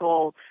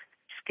technical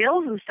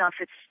skills and stuff,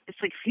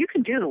 it's like, if you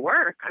can do the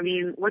work, I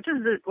mean, what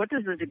does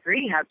the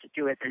degree have to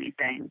do with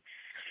anything?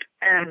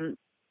 And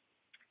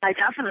I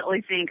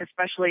definitely think,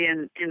 especially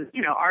in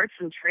arts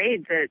and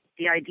trades, that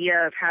the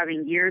idea of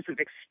having years of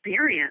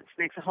experience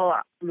makes a whole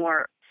lot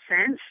more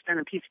sense than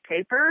a piece of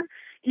paper,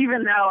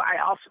 even though I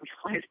also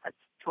realize that's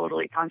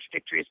totally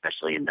contradictory,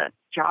 especially in the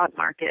job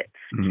market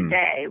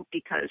today,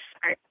 because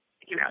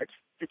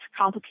it's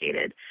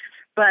complicated.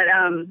 But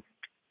I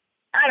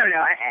don't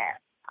know.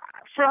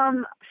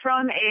 From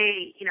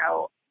a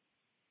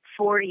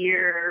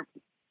 4-year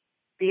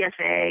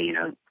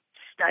BFA,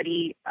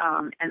 study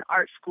and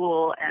art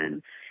school,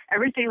 and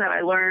everything that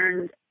I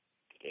learned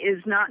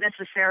is not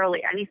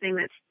necessarily anything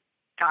that's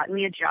gotten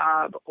me a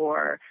job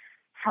or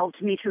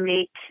helped me to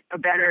make a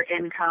better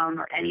income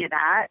or any of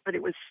that, but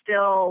it was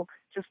still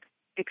just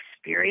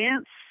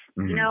experience,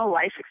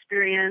 life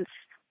experience,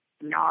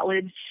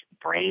 knowledge,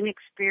 brain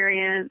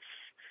experience,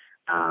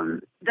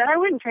 that I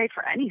wouldn't trade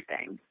for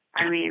anything.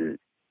 I mean,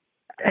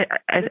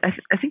 I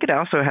think it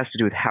also has to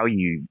do with how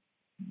you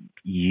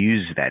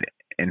use that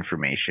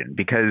information,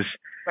 because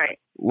right.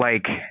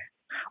 like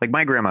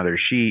my grandmother,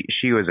 she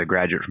was a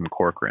graduate from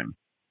Corcoran,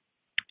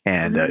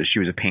 and she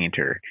was a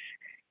painter,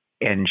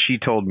 and she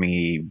told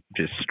me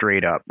just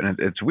straight up, and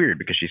it's weird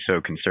because she's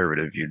so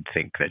conservative, you'd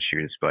think that she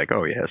was like,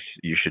 oh yes,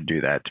 you should do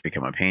that to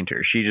become a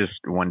painter. She just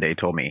one day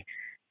told me,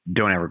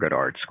 don't ever go to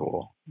art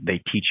school. They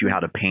teach you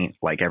how to paint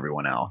like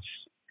everyone else.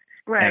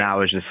 Right. And I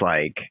was just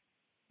like,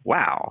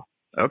 wow.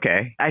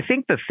 Okay. I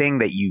think the thing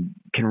that you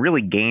can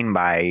really gain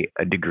by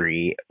a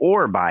degree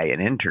or by an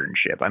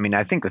internship, I mean,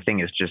 I think the thing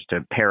is just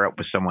to pair up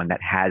with someone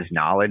that has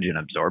knowledge and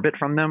absorb it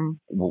from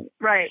them.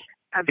 Right.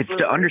 Absolutely.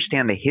 It's to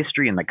understand the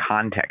history and the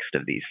context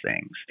of these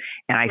things.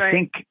 And I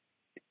think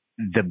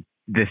the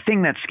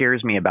thing that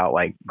scares me about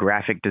like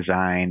graphic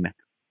design,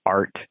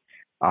 art,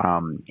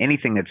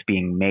 anything that's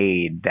being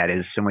made that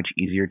is so much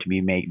easier to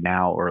be made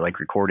now, or like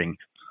recording,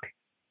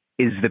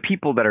 is the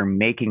people that are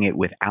making it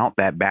without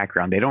that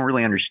background. They don't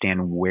really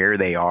understand where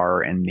they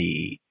are in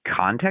the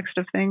context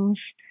of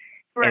things.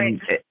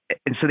 Right.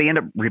 And so they end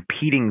up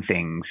repeating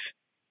things,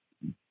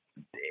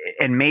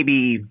 and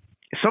maybe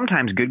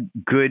sometimes good,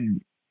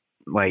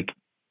 like,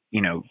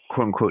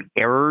 quote unquote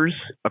errors,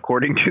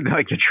 according to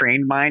like the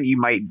trained mind, you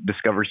might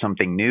discover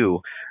something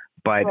new.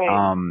 But,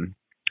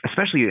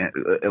 especially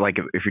like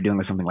if you're dealing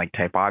with something like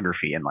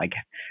typography and like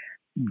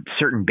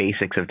certain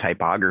basics of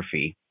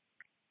typography,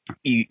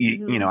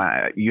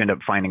 you end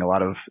up finding a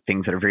lot of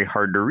things that are very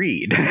hard to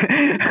read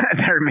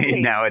that are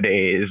made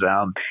nowadays,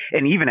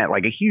 and even at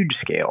like a huge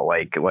scale,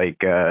 like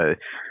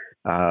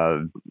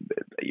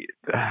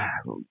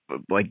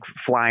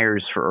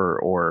flyers for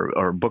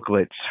or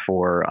booklets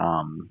for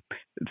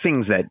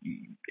things that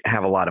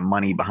have a lot of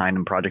money behind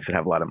them, projects that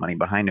have a lot of money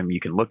behind them.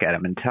 You can look at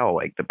them and tell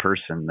like the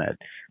person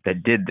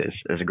that did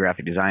this as a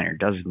graphic designer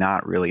does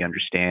not really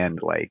understand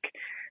like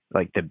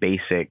the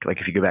basic, like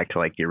if you go back to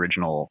like the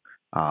original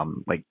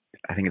like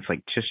I think it's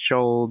like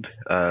Chisholm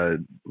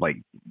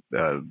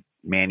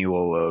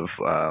manual of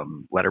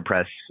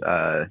letterpress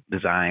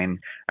design.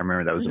 I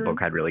remember that was a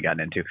book I'd really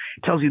gotten into.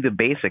 It tells you the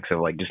basics of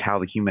like just how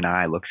the human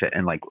eye looks at,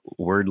 and like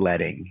word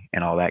letting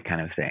and all that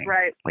kind of thing.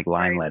 Right. Like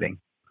line letting.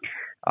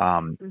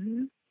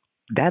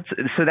 That's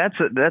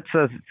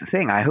a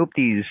thing. I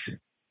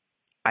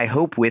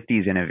hope with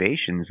these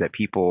innovations that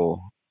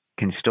people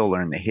can still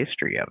learn the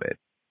history of it.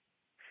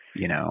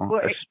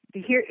 Well,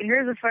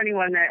 here's a funny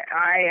one that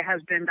I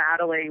have been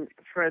battling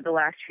for the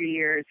last few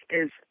years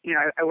is,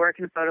 I work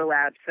in a photo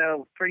lab.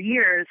 So for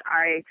years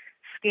I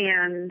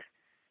scanned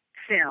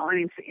film. I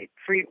mean,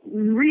 for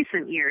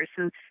recent years,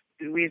 since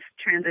we've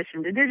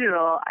transitioned to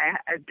digital,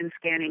 I've been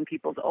scanning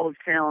people's old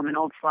film and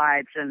old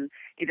slides and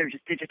either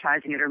just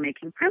digitizing it or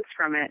making prints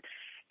from it.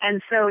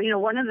 And so,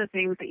 one of the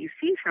things that you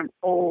see from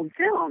old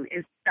film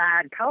is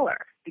bad color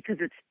because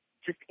it's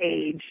just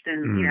aged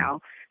and,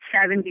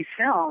 70s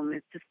film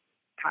is just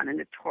kind of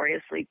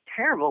notoriously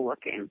terrible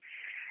looking.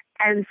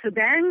 And so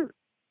then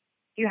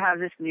you have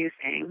this new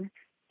thing,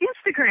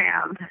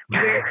 Instagram,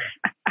 which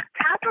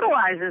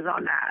capitalizes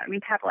on that. I mean,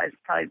 capitalize is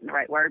probably the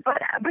right word,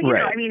 but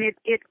right.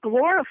 It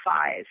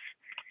glorifies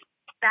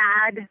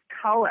bad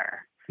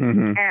color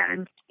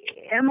and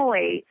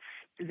emulates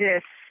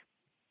this,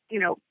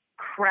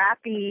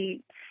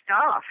 crappy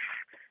stuff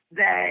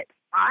that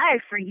I,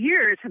 for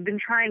years, have been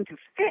trying to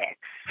fix.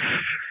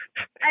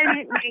 And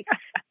it makes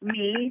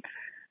me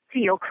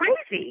feel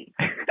crazy.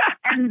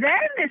 And then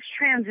this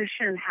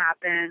transition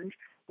happened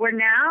where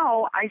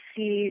now I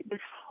see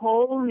this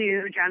whole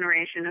new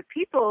generation of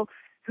people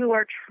who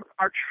are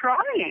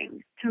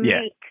trying to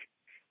make,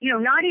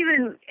 not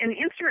even an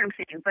Instagram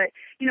thing, but,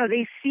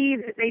 they see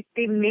that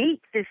they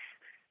make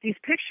these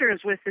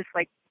pictures with this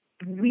like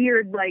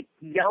weird, like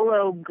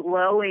yellow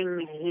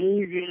glowing,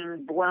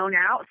 hazing, blown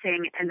out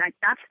thing. And like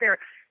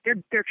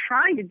they're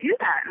trying to do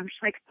that. And I'm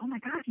just like, oh my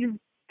God, you've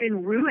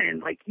been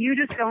ruined. Like you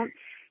don't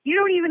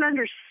even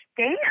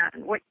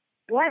understand what,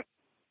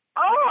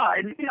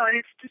 and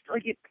it's just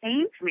like, it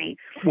pains me.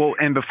 Well,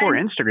 and before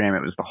Instagram,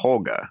 it was the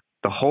Holga.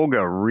 The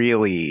Holga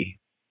really,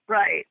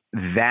 right.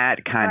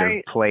 That kind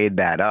of played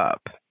that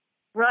up.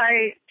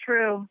 Right.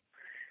 True.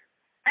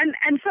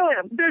 And so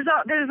there's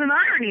an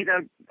irony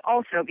though,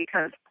 also,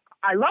 because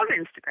I love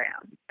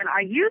Instagram and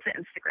I use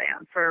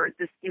Instagram for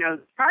this,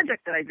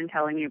 project that I've been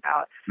telling you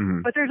about.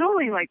 But there's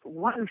only like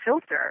one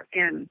filter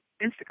in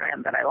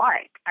Instagram that I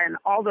like, and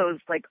all those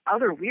like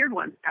other weird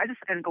ones, I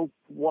just kind of go,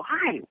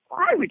 why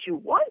would you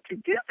want to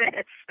do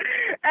this?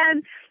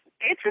 And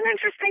it's an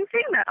interesting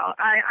thing though.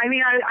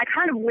 I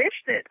kind of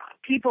wish that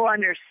people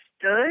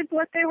understood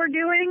what they were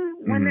doing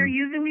when they're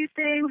using these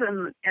things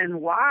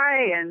and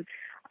why.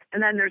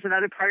 And then there's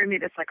another part of me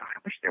that's like, oh, I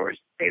wish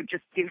they'd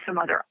just give some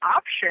other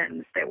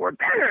options that were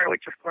better,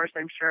 which of course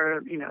I'm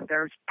sure,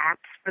 there's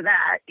apps for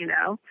that,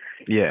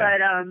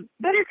 Yeah.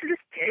 But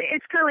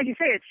it's kind of like you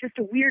say, it's just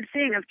a weird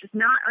thing of just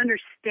not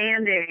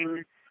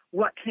understanding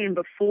what came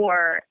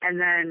before and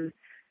then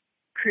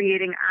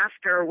creating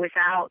after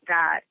without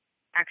that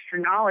extra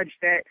knowledge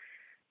that,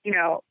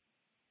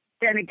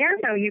 then again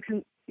though, you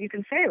can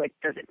say like,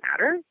 does it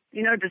matter?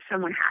 Does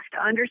someone have to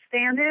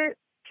understand it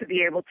to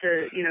be able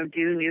to,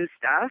 do new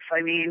stuff?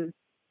 I mean,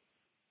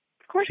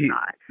 of course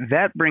not.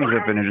 That brings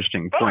up an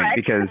interesting point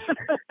because,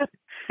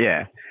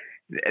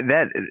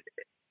 that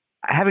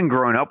having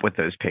grown up with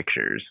those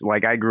pictures,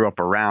 like I grew up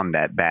around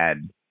that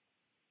bad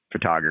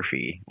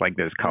photography, like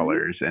those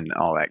colors and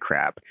all that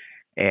crap.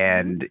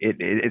 And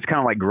it's kind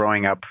of like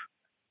growing up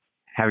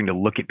having to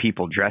look at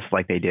people dressed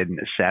like they did in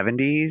the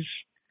 70s,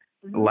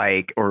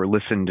 like, or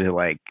listen to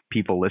like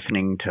people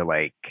listening to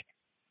like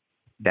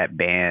that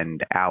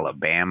band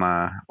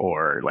Alabama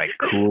or like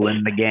Kool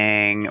and the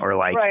Gang or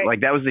like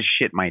that was the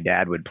shit my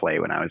dad would play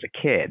when I was a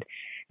kid.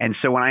 And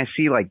so when I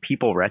see like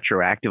people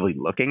retroactively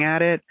looking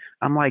at it,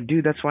 I'm like,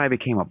 dude, that's why I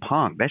became a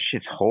punk. That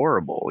shit's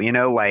horrible,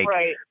 like.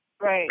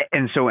 Right.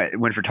 And so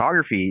when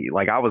photography,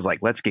 like I was like,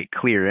 let's get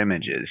clear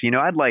images.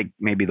 I'd like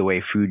maybe the way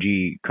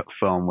Fuji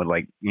film would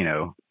like,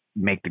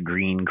 make the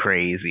green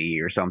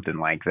crazy or something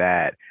like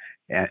that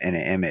in an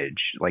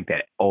image, like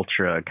that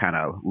ultra kind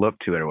of look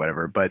to it or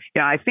whatever. But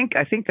yeah, I think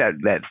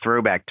that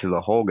throwback to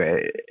the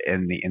Holga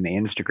in the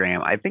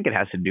Instagram, I think it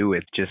has to do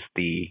with just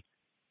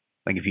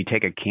like if you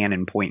take a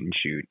Canon point and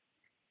shoot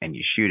and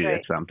you shoot it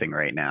at something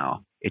right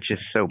now, it's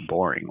just so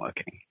boring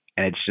looking.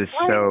 And it's just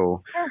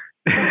so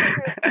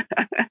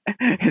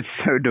it's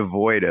so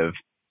devoid of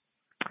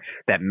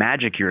that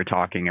magic you were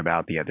talking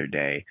about the other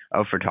day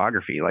of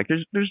photography. Like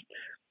there's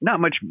not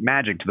much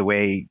magic to the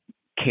way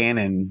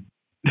Canon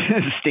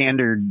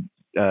standard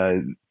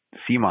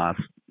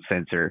CMOS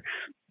sensor,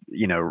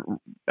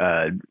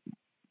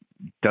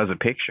 does a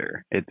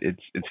picture.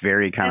 It's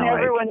very kind of like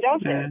everyone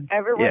does it.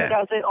 Everyone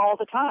does it all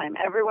the time.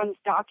 Everyone's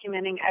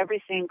documenting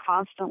everything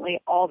constantly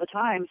all the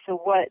time. So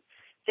what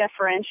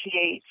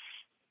differentiates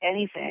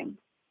anything?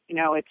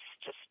 It's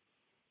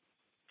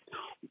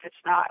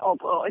not.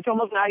 It's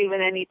almost not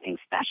even anything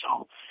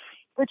special.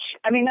 Which,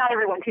 I mean, not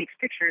everyone takes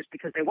pictures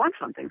because they want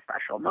something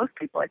special. Most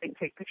people, I think,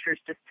 take pictures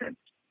just to,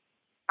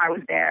 I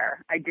was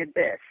there, I did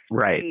this.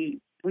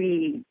 Right.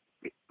 We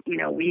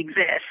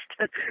exist.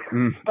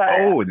 But,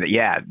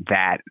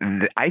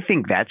 I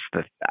think that's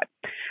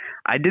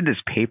I did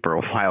this paper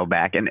a while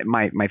back, and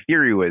my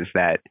theory was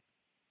that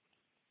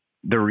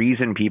the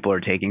reason people are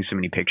taking so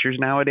many pictures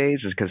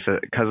nowadays is because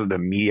of the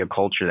media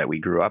culture that we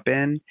grew up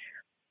in.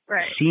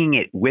 Right. Seeing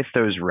it with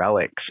those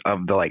relics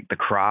of the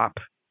crop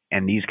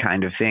and these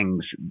kind of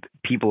things,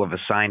 people have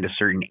assigned a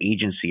certain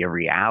agency of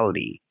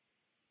reality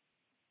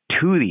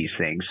to these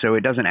things. So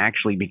it doesn't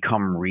actually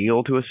become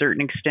real to a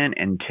certain extent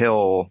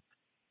until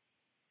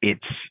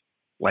it's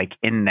like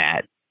in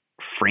that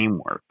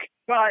framework.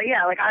 Well,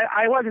 yeah, like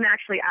I wasn't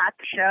actually at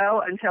the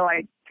show until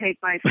I take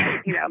my,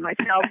 my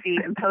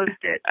selfie and post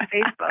it to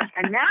Facebook.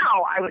 And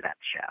now I was at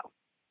the show.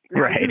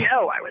 Now right.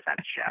 I was at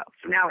the show.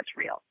 So now it's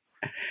real.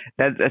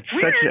 That's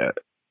weird. Such a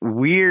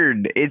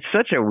weird, it's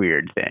such a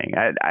weird thing.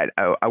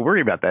 I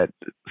worry about that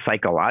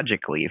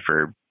psychologically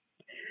for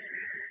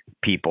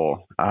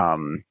people.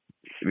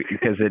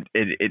 Because it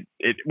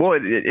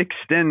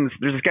extends.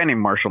 There's this guy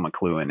named Marshall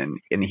McLuhan,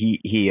 and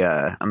he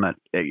I'm not.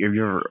 Are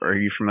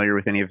you familiar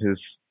with any of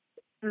his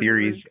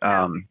theories?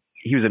 Mm-hmm.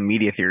 He was a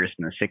media theorist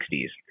in the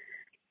 60s,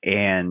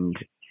 and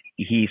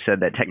he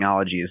said that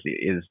technology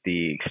is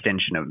the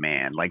extension of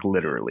man, like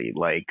literally.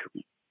 Like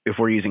if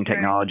we're using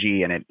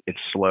technology and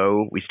it's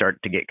slow, we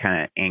start to get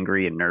kind of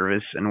angry and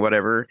nervous and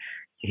whatever.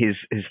 His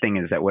thing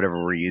is that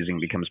whatever we're using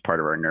becomes part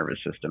of our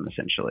nervous system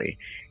essentially,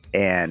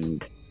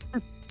 and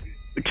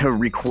to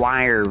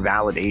require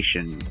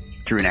validation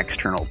through an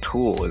external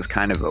tool is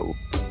kind of a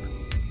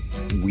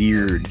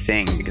weird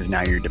thing because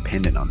now you're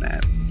dependent on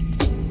that.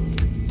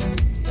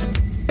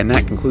 And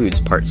that concludes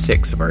part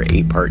 6 of our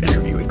 8-part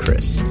interview with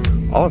Chris.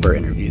 All of our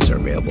interviews are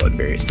available at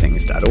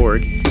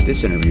variousthings.org.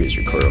 This interview is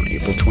recorded on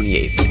April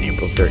 28th and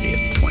April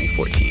 30th,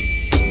 2014.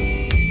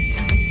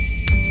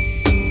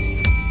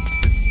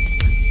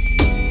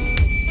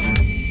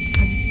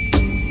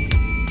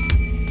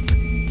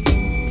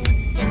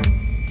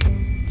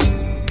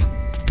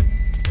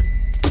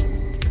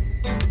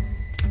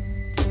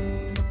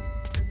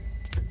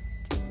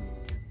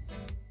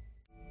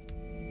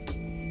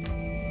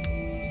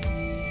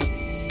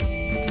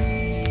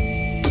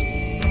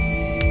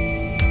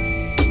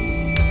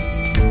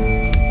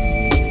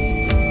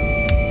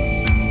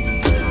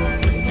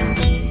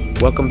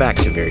 Welcome back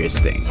to Various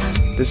Things.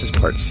 This is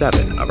part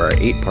 7 of our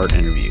 8-part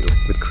interview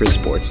with Chris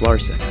Sports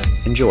Larson.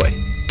 Enjoy.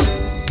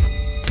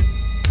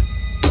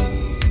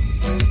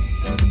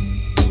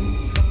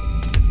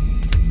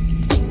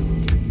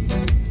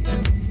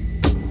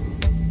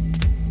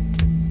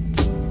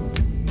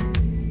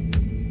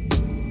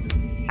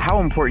 How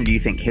important do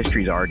you think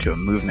histories are to a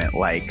movement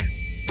like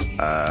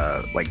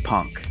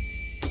punk?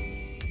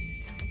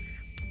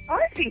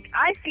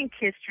 I think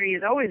history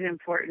is always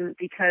important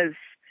because,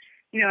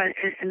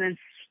 and that's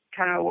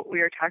kind of what we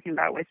were talking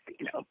about with,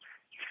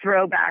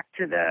 throwback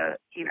to the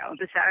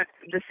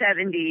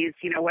 70s,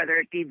 whether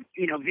it be,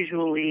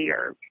 visually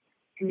or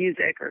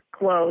music or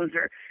clothes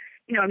or,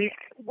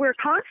 we're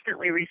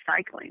constantly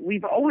recycling.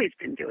 We've always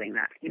been doing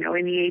that. In the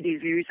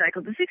 80s, we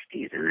recycled the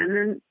 60s and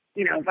then,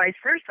 vice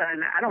versa.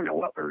 And I don't know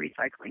what we're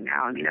recycling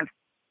now.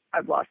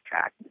 I've lost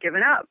track,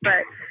 given up.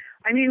 But,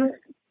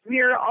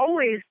 we're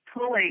always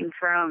pulling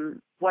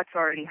from what's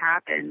already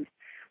happened,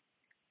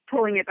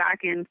 pulling it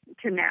back into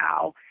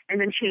now, and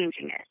then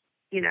changing it,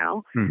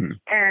 Mm-hmm.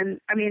 And,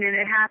 and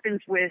it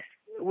happens with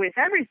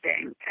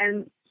everything.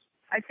 And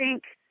I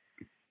think,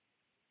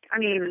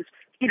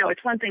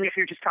 it's one thing if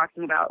you're just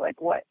talking about,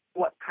 like, what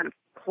kind of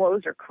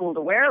clothes are cool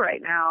to wear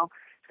right now.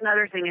 It's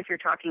another thing if you're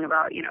talking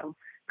about,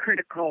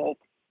 critical,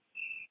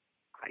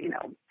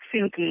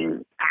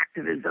 thinking,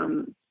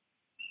 activism,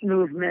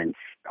 movements,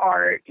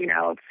 art,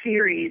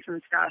 theories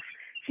and stuff.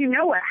 If you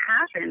know what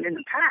happened in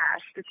the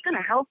past, it's going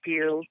to help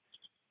you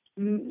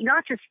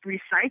not just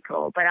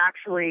recycle, but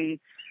actually,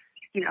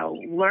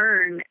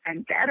 learn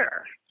and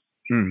better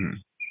mm-hmm.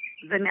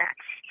 the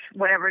next,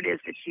 whatever it is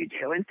that you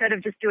do, instead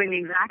of just doing the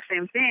exact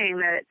same thing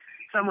that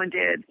someone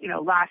did,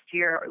 last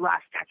year or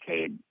last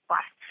decade,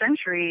 last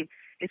century.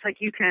 It's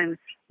like you can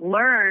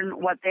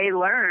learn what they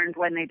learned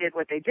when they did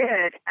what they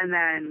did and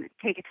then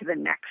take it to the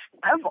next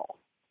level.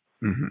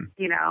 Mm-hmm.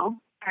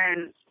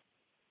 And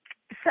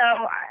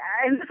so,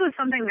 and this was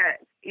something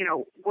that,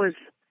 was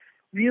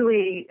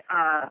really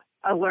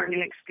a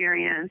learning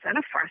experience and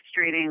a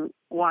frustrating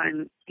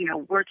one,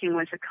 working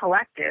with a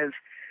collective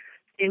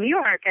in New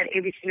York at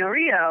ABC No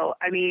Rio.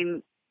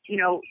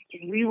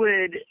 We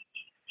would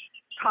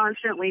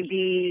constantly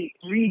be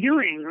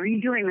redoing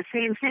the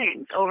same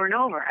things over and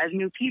over as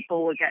new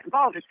people would get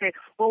involved and say,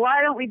 well,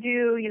 why don't we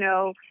do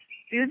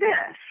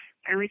this?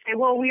 And we say,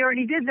 well, we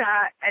already did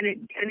that, and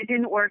it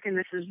didn't work, and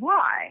this is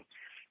why.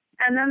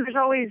 And then there's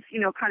always,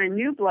 kind of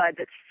new blood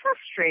that's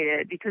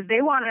frustrated because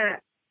they want to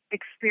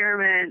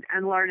experiment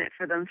and learn it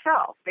for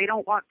themselves. They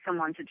don't want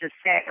someone to just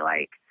say,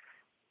 like,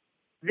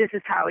 this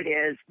is how it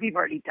is. We've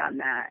already done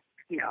that.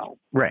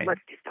 Right.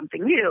 Let's do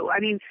something new.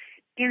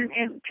 To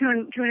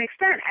an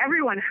extent,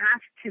 everyone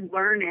has to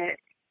learn it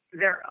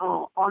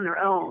on their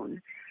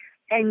own.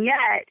 And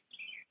yet,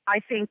 I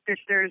think that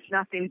there's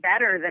nothing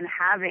better than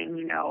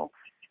having,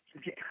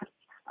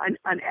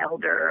 an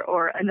elder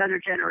or another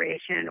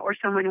generation or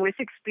someone with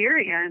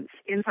experience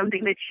in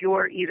something that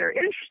you're either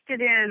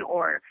interested in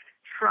or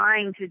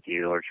trying to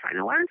do or trying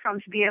to learn from,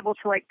 to be able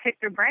to like pick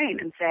their brain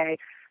and say,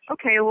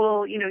 okay,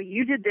 well,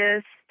 you did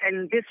this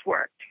and this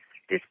worked.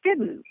 This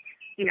didn't,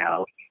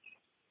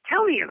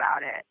 tell me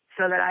about it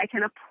so that I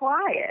can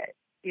apply it,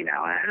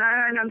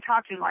 and I'm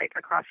talking like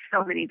across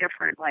so many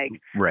different, like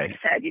right.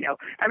 I said,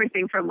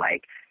 everything from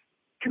like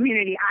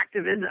community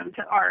activism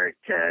to art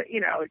to,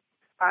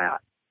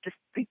 just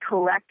the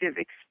collective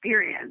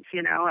experience,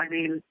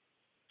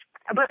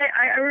 but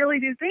I really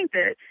do think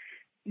that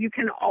you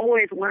can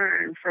always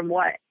learn from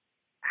what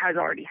has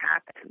already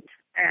happened,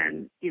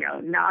 and,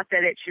 not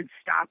that it should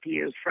stop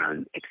you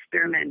from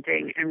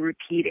experimenting and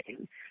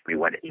repeating.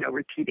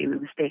 Repeating the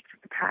mistakes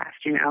of the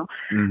past,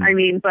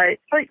 Mm-hmm. But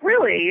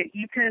really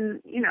you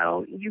can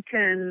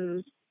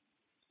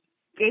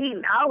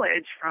gain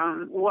knowledge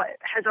from what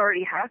has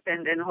already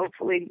happened and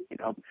hopefully,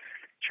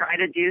 try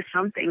to do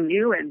something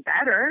new and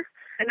better.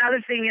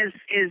 Another thing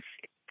is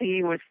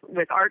thinking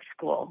with art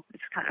school.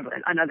 It's kind of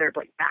another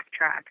like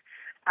backtrack.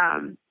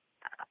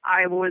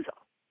 I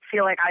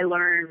feel like I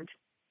learned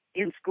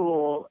in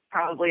school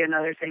probably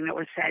another thing that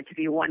was said to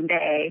be one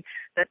day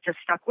that just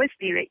stuck with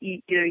me, that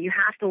you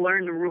have to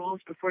learn the rules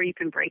before you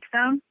can break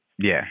them.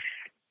 Yeah.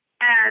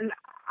 And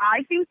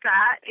I think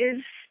that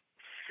is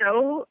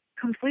so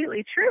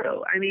completely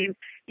true.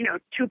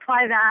 To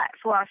apply that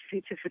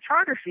philosophy to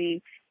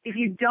photography, if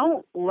you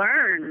don't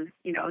learn,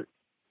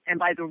 and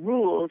by the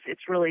rules,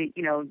 it's really,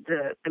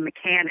 the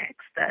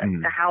mechanics,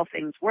 the how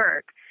things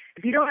work.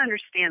 If you don't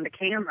understand the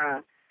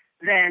camera,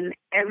 then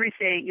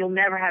you'll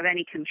never have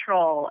any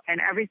control, and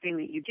everything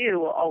that you do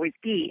will always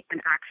be an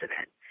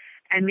accident.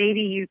 And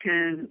maybe you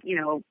can,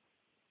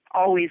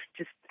 always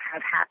just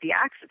have happy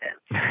accidents,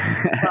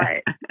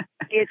 but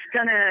it's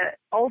going to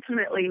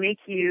ultimately make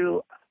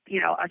you,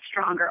 a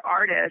stronger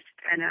artist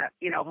and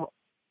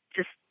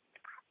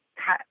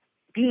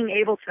being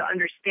able to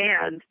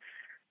understand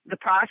the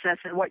process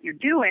and what you're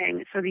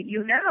doing so that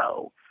you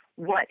know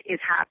what is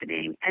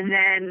happening, and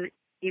then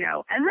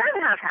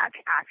have happy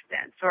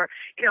accidents. Or,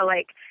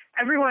 like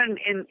everyone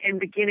in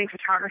beginning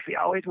photography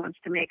always wants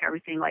to make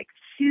everything like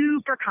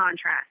super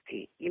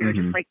contrasty, Mm-hmm.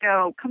 just like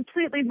go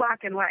completely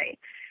black and white.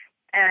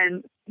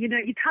 And, you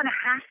kind of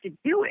have to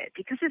do it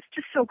because it's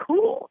just so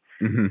cool.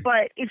 Mm-hmm.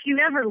 But if you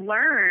never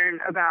learn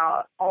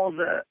about all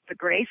the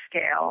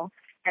grayscale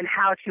and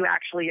how to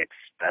actually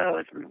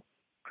expose,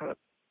 of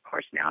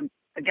course now I'm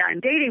again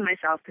dating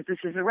myself because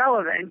this is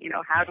irrelevant,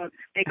 how to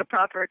make a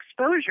proper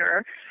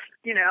exposure,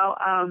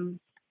 then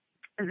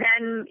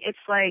it's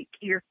like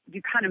you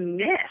kind of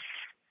miss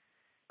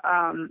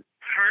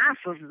half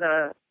of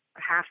the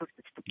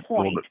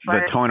point. Well,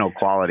 the tonal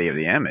quality of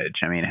the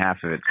image.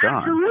 Half of it's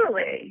gone.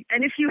 Absolutely.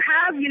 And if you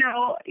have,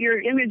 your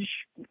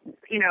image,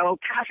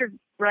 captured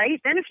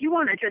right, then if you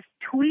want to just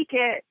tweak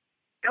it,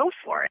 go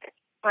for it.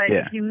 But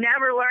if you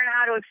never learn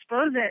how to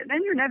expose it,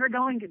 then you're never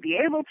going to be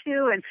able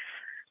to. And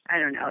I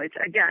don't know. It's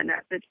again,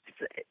 it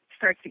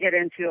starts to get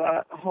into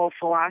a whole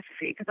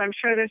philosophy, because I'm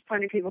sure there's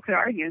plenty of people could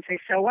argue and say,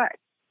 so what?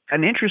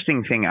 An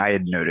interesting thing I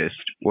had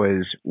noticed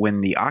was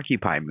when the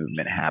Occupy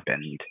movement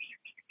happened,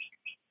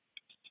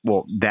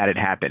 well, that had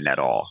happened at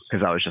all,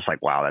 because I was just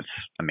like, wow, that's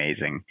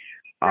amazing.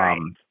 Right.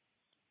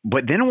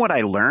 But then what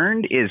I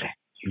learned is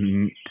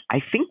I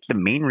think the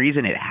main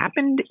reason it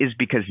happened is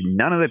because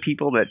none of the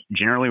people that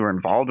generally were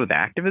involved with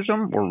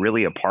activism were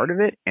really a part of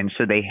it, and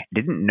so they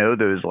didn't know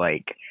those,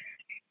 like,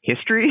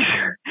 histories.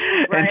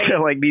 Right. And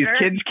so, like, these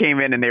kids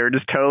came in and they were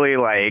just totally,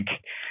 like,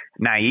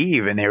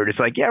 naive, and they were just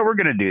like, yeah, we're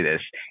going to do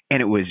this.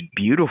 And it was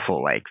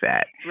beautiful like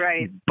that.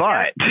 Right.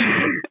 But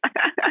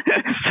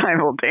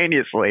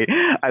simultaneously,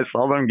 I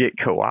saw them get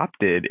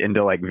co-opted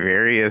into, like,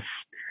 various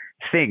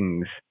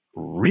things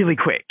really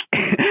quick.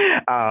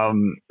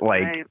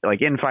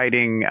 Like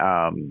infighting,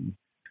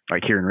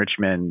 like here in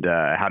Richmond,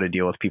 how to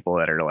deal with people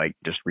that are, like,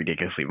 just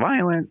ridiculously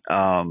violent.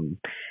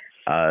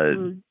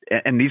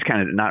 And these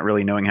kind of not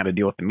really knowing how to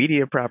deal with the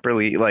media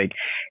properly. Like,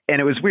 and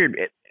it was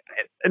weird.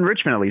 In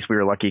Richmond, at least, we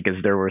were lucky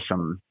because there were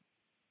some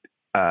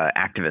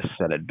activists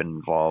that had been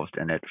involved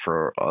in it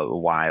for a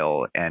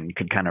while and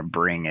could kind of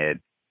bring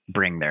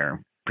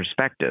their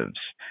perspectives.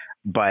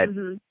 But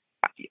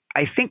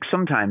I think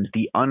sometimes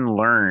the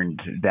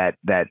unlearned, that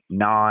because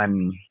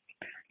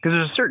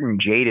there's a certain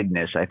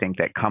jadedness, I think,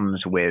 that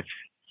comes with,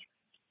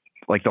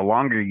 like, the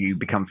longer you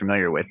become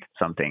familiar with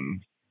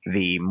something,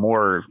 the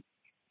more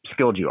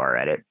skilled you are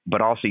at it,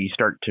 but also you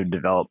start to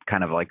develop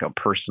kind of like a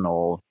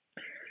personal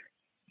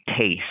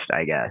taste,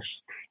 I guess.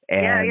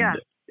 And,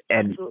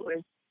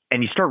 absolutely.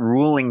 And you start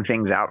ruling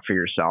things out for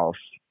yourself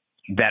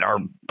that are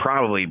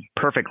probably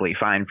perfectly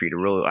fine for you to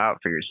rule out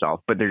for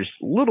yourself, but there's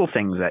little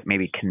things that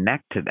maybe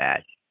connect to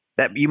that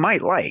you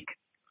might like.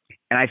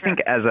 And I think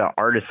as an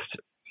artist,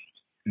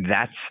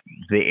 that's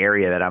the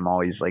area that I'm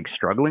always, like,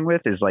 struggling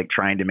with, is, like,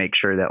 trying to make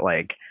sure that,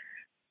 like,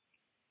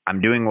 I'm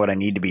doing what I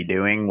need to be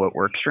doing, what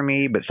works for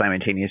me, but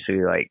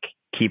simultaneously, like,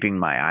 keeping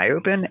my eye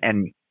open.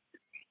 And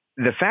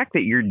the fact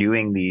that you're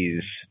doing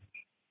these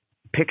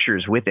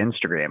pictures with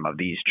Instagram of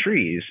these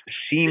trees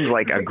seems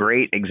like a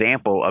great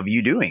example of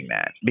you doing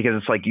that, because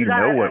it's like,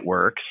 know what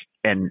works,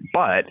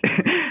 but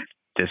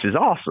this is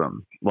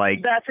awesome.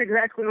 Like that's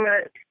exactly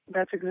what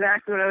I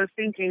was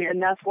thinking,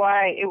 and that's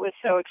why it was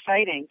so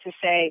exciting to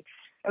say,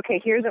 okay,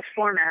 here's a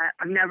format.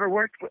 I've never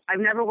worked with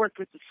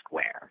the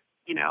square,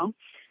 and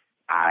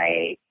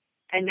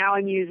now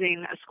I'm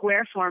using a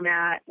square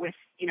format with,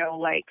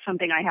 like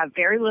something I have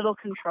very little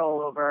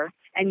control over,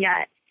 and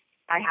yet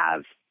I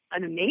have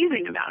an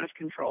amazing amount of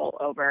control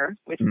over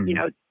with,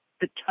 the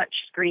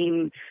touch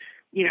screen,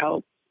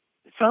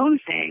 phone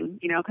thing,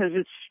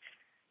 because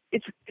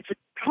it's a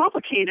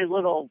complicated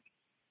little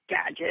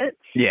gadget.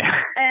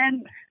 Yeah.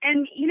 And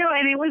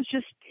it was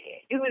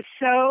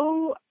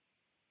so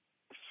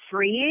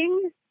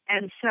freeing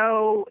and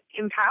so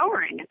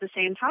empowering at the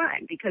same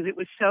time, because it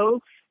was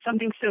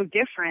something so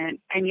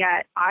different. And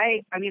yet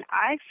I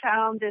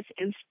found this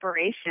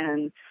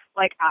inspiration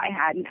like I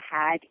hadn't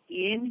had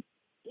in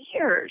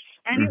years.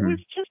 And it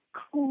was just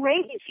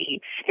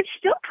crazy. It's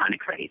still kind of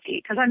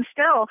crazy because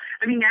now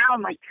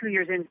I'm like 2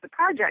 years into the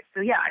project. So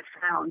yeah, I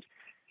found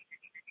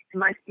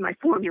my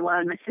formula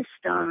and my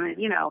system,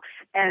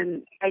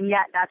 and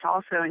yet that's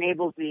also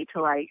enabled me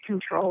to like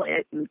control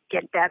it and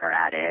get better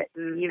at it.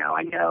 And,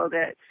 I know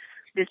that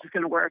this is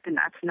going to work and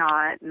that's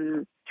not,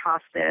 and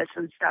toss this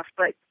and stuff.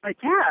 But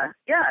yeah,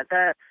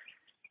 the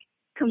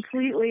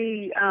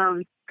completely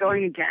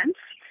going against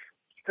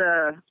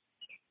the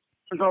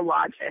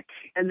logic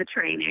and the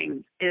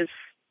training is.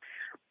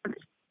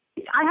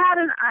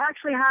 I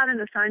actually had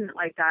an assignment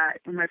like that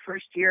in my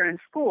first year in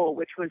school,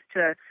 which was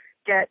to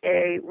get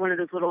one of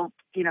those little,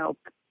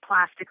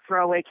 plastic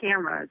throwaway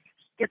cameras,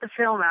 get the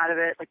film out of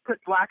it, like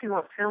put black and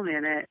white film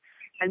in it,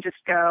 and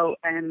just go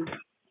and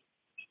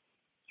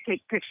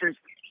take pictures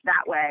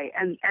that way.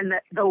 And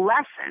the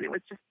lesson, it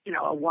was just,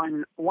 a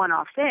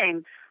one-off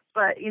thing.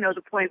 But,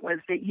 the point was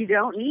that you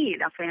don't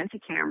need a fancy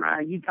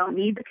camera. You don't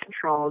need the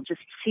control.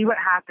 Just see what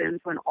happens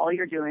when all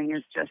you're doing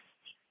is just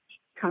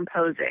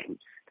composing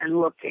and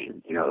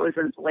looking. It was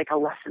like a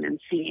lesson in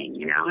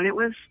seeing, and it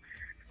was,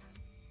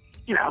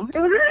 it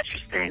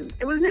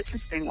was an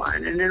interesting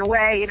one. And in a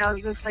way,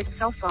 just like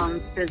cell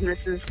phone business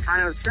is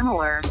kind of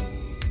similar.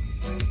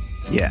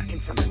 Yeah.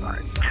 In some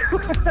regards.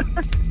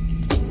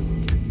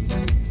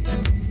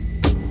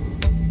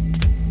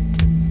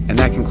 And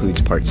that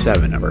concludes part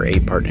 7 of our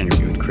 8-part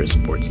interview with Chris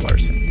Sports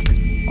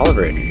Larson. All of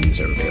our interviews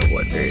are available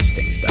at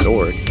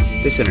variousthings.org.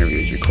 This interview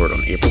is recorded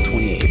on April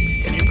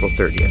 28th and April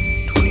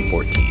 30th,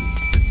 2014.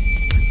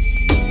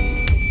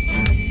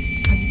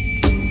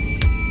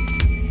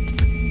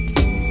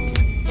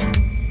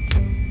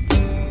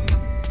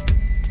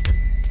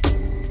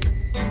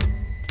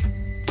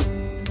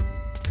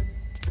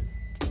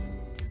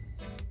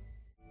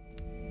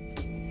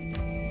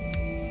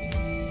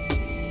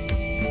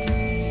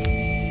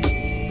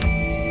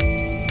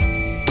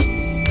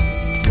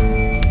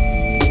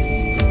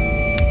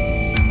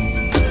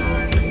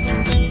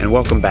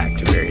 Welcome back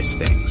to Various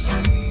Things.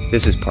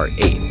 This is part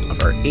 8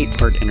 of our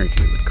 8-part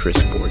interview with Chris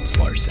Sports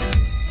Larson.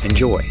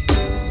 Enjoy.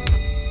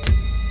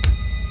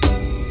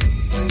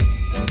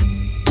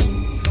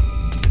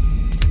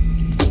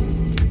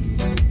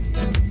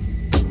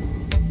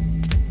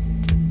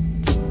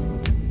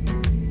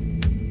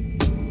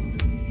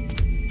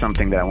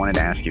 Something that I wanted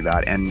to ask you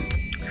about, and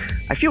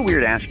I feel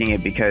weird asking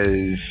it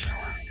because,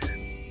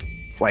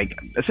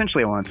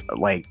 essentially I want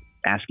to,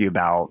 ask you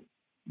about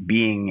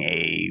being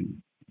a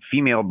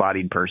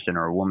female-bodied person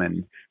or a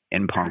woman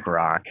in punk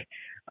rock.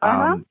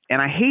 And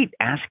I hate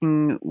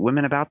asking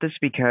women about this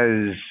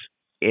because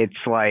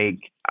it's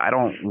like I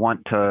don't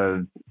want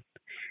to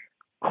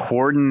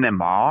cordon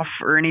them off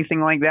or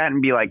anything like that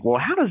and be like, well,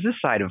 how does this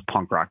side of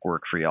punk rock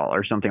work for y'all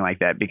or something like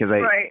that? Because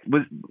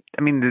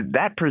did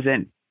that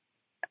present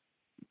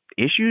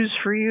issues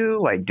for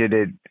you?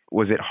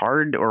 Was it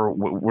hard, or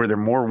were there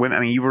more women?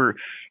 I mean,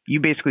 you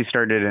basically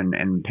started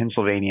in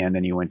Pennsylvania and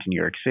then you went to New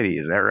York City.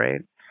 Is that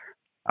right?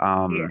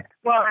 Yeah.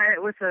 Well,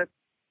 it was a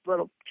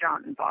little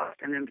jaunt in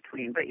Boston in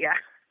between, but yeah.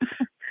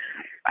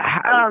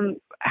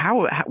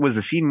 How was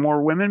the scene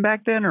more women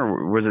back then,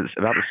 or was it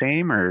about the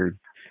same? Or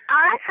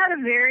I had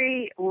a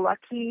very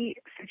lucky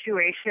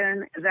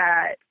situation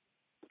that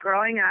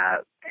growing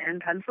up in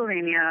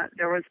Pennsylvania,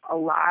 there was a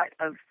lot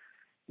of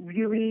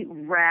really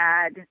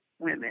rad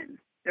women.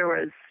 There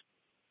was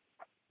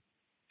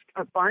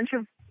a bunch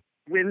of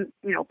women,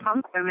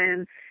 punk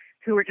women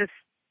who were just,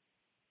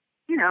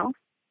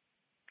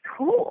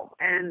 cool.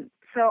 And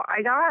so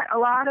I got a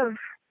lot of,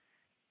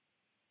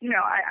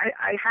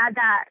 I had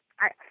that,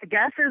 I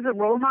guess, as a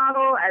role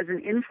model, as an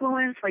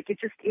influence.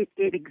 It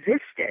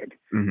existed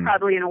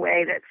probably in a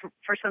way that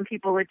for some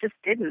people it just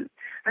didn't.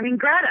 I mean,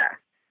 Greta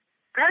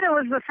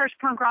was the first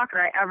punk rocker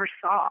I ever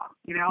saw,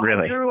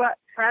 Really?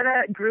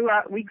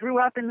 We grew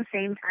up in the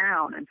same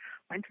town and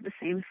went to the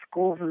same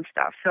schools and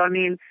stuff. So, I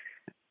mean,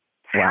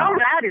 wow. How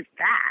rad is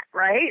that,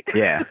 right?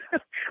 Yeah.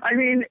 I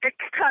mean, it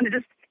kind of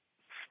just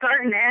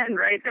start and end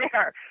right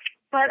there.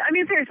 But I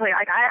mean, seriously,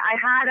 I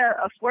had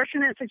a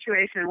fortunate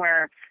situation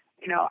where,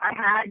 I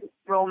had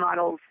role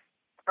models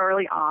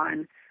early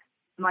on.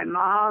 My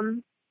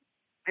mom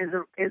is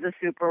a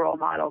super role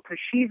model because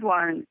she's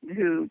one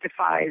who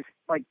defies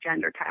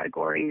gender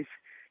categories.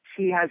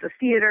 She has a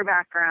theater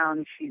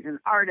background. She's an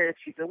artist.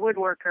 She's a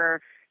woodworker.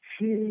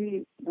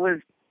 She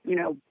was,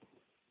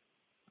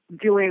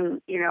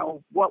 doing,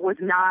 what was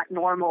not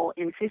normal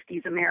in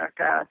 50s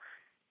America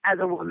as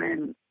a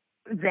woman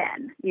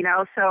then,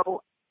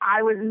 So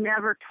I was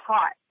never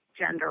taught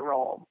gender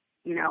role,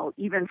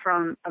 even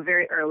from a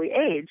very early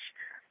age.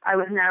 I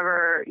was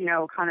never,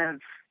 kind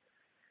of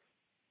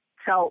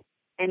felt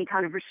any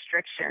kind of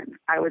restriction.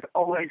 I was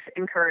always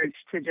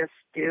encouraged to just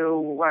do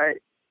what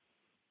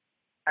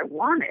I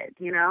wanted,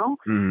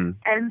 Mm.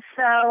 And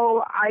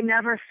so I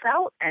never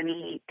felt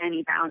any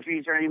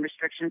boundaries or any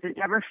restrictions. It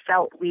never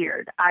felt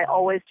weird. I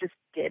always just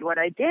did what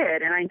I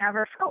did, and I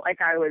never felt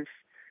like I was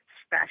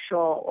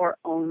special or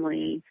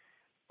only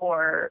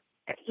or,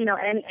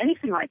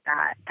 anything like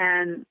that.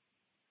 And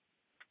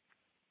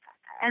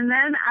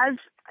then as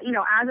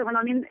it went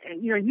on,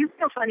 you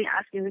feel funny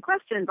asking the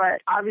question,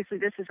 but obviously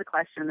this is a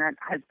question that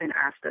has been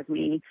asked of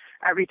me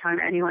every time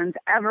anyone's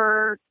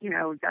ever,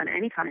 done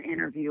any kind of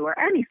interview or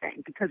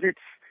anything, because it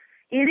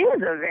is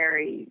a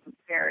very,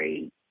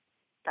 very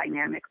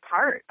dynamic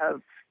part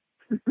of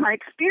my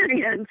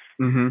experience.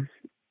 Mm-hmm.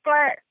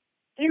 But,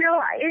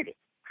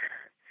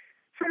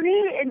 for me,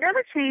 it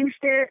never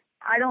changed it.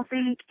 I don't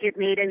think it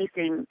made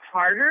anything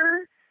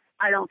harder.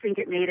 I don't think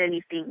it made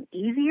anything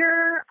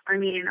easier. I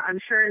mean, I'm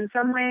sure in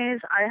some ways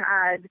I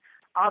had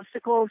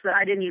obstacles that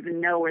I didn't even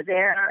know were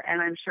there,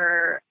 and I'm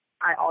sure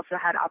I also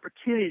had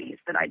opportunities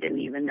that I didn't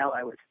even know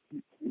I was,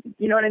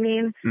 you know what I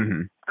mean?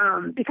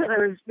 Mm-hmm. Because I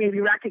was maybe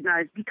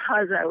recognized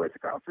because I was a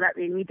girl, so that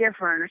made me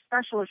different or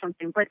special or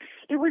something. But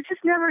it was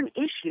just never an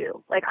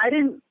issue. Like I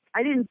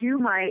didn't do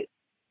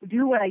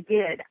what I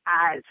did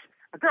as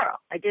a girl.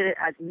 I did it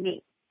as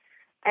me.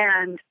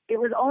 And it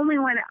was only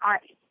when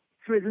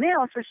through the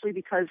mail, especially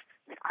because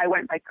I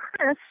went by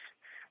Chris,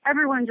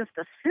 everyone just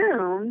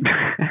assumed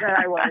that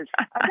I was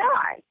a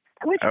guy,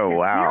 which Oh, pissed me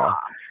wow.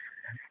 off.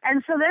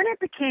 And so then it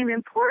became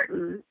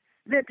important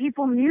that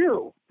people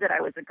knew that I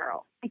was a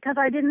girl, because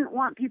I didn't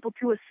want people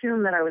to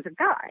assume that I was a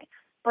guy.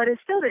 But it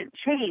still didn't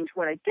change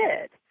what I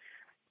did.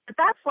 But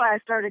that's why I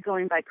started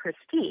going by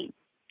Christine,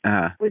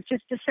 was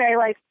just to say,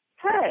 like,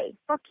 hey,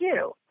 fuck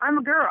you, I'm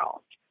a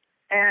girl.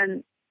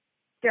 And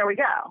there we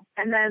go.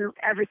 And then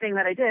everything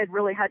that I did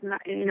really had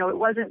not, it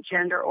wasn't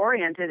gender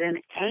oriented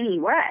in any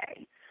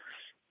way.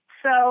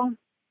 So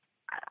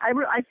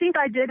I think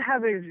I did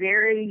have a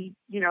very,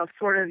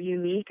 sort of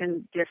unique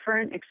and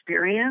different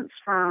experience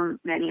from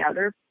many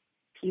other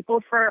people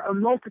for a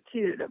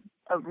multitude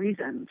of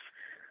reasons.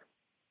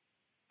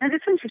 And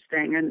it's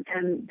interesting.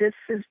 And this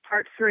is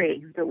part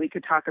 3 that we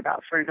could talk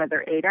about for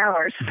another 8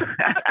 hours.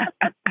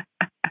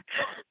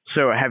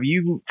 So have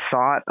you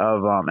thought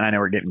of, and I know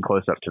we're getting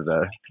close up to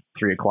the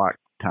 3 o'clock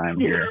time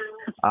here.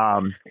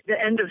 The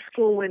end of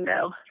school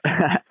window.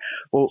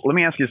 Well, let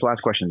me ask you this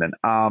last question then.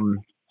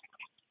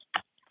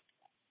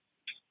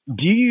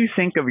 Do you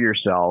think of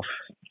yourself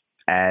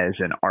as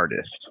an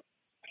artist?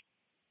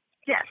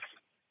 Yes.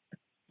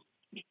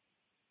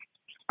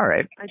 All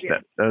right. I do.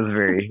 That was a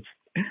very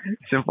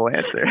simple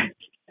answer.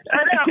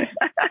 I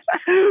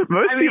know.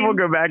 Most people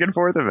go back and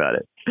forth about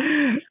it.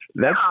 Yeah,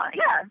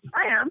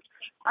 I am.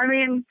 I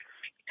mean,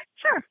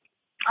 sure.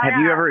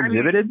 Have you ever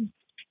exhibited?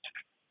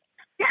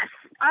 Yes,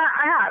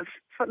 I have.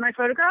 My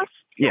photographs?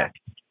 Yeah.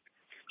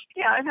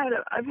 Yeah,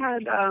 I've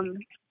had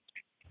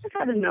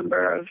a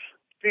number of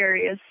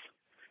various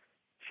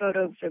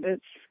photo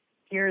exhibits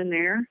here and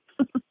there.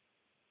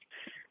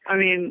 I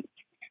mean,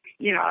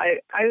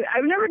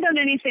 I've never done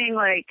anything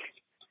like,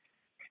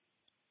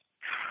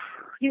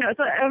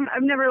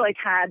 I've never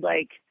had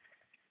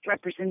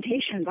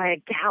representation by a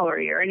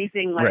gallery or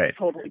anything right.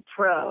 Totally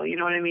pro, you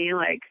know what I mean?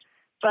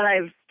 But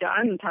I've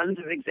done tons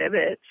of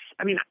exhibits.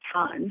 I mean, not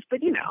tons,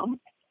 but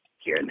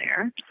here and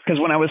there. Because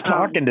when I was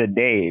talking to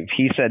Dave,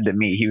 he said to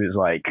me, he was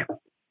like,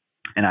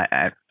 and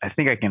I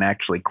think I can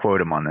actually quote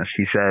him on this.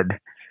 He said,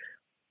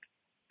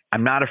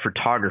 "I'm not a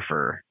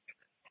photographer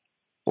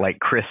like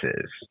Chris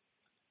is."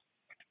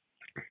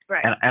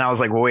 Right. And I was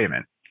like, well, wait a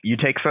minute. You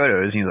take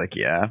photos? And he's like,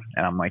 yeah.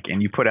 And I'm like,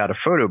 and you put out a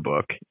photo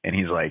book? And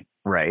he's like,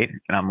 right.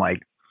 And I'm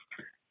like,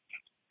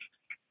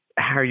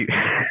 how are you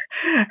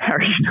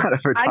not a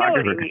photographer? I know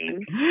what you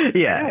mean.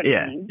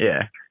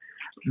 Yeah.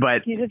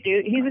 But he's a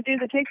dude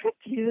that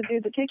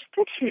takes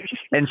pictures.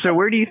 And so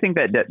where do you think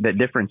that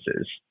difference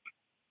is?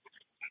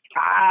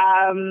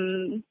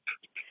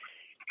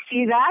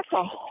 See, that's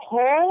a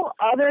whole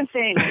other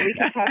thing we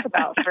can talk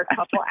about for a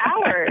couple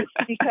hours,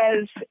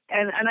 because,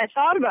 and I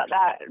thought about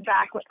that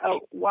back a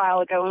while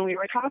ago when we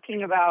were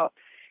talking about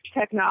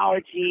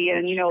technology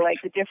and,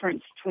 the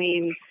difference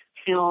between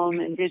film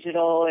and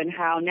digital, and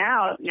how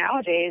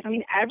nowadays, I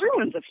mean,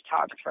 everyone's a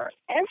photographer.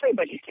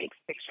 Everybody takes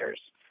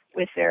pictures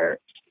with their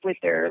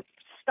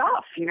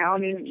stuff, I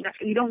mean,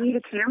 you don't need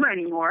a camera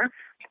anymore.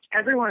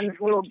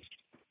 Everyone's little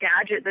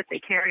gadget that they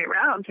carry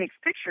around takes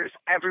pictures.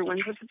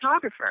 Everyone's a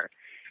photographer.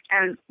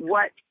 And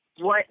what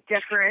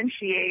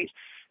differentiates,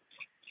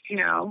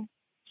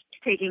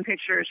 taking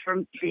pictures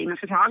from being a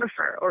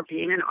photographer or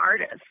being an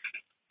artist?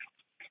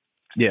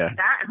 Yeah.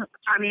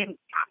 I mean,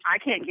 I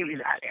can't give you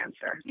that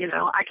answer.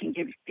 I can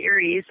give you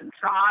theories and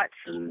thoughts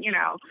and,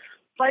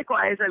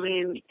 likewise, I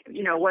mean,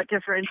 what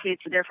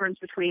differentiates the difference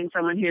between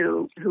someone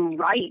who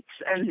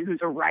writes and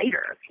who's a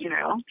writer,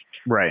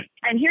 Right.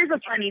 And here's a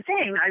funny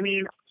thing. I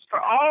mean, for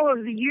all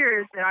of the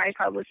years that I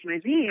published my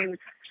zine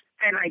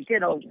and I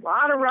did a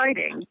lot of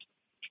writing,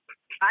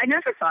 I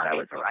never thought I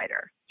was a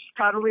writer.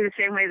 Probably the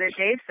same way that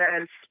Dave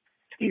says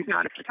he's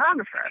not a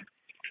photographer.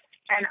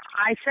 And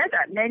I said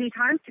that many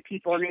times to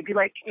people, and they'd be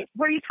like,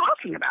 what are you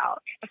talking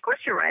about? Of course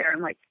you're a writer.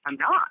 I'm like, I'm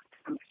not.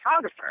 I'm a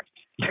photographer.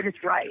 I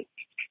just write.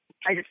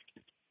 I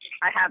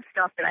have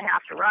stuff that I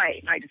have to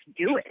write, and I just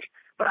do it.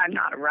 But I'm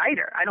not a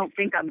writer. I don't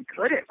think I'm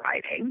good at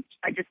writing.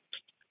 I just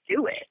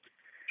do it.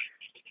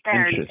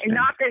 And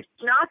not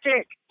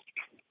that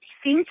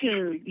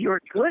thinking you're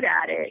good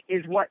at it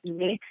is what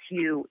makes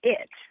you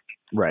it.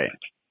 Right.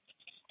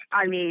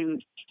 I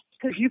mean,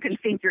 because you can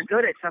think you're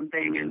good at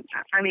something, and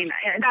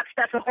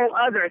that's a whole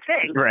other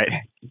thing. Right.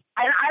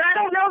 I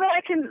don't know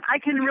that I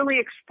can really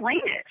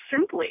explain it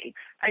simply.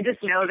 I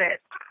just know that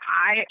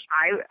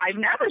I've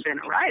never been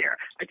a writer.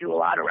 I do a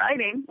lot of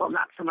writing. Well,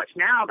 not so much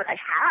now, but I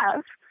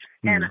have,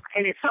 and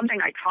it's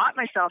something I taught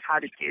myself how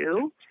to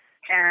do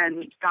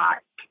and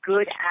got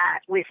good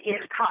at within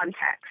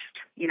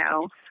context,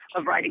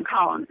 of writing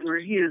columns and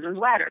reviews and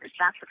letters.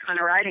 That's the kind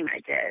of writing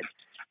I did.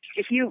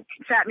 If you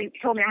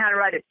told me I had to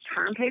write a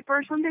term paper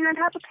or something, I'd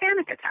have a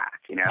panic attack.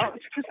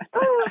 It's just,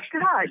 oh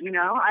God,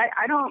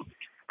 I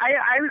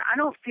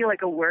don't feel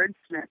like a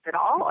wordsmith at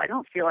all. I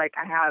don't feel like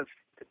I have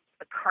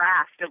a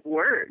craft of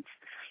words,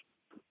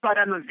 but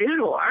I'm a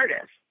visual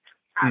artist.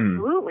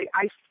 Absolutely.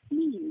 I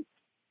see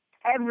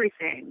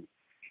everything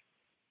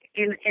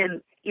in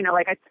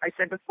like I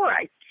said before,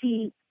 I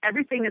see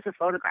everything as a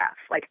photograph.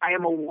 Like I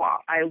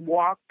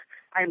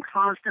am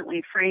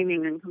constantly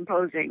framing and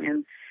composing,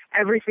 and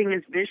everything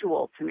is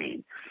visual to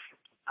me.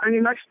 I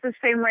mean, much the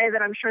same way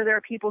that I'm sure there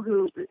are people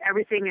who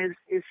everything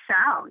is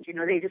sound.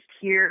 They just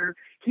hear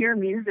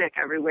music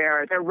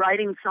everywhere. They're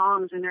writing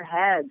songs in their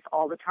heads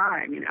all the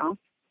time.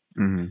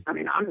 Mm-hmm. I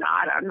mean, I'm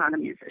not a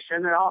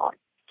musician at all.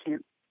 I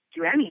can't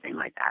do anything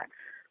like that.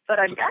 But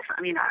I'm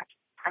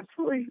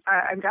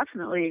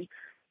definitely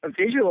a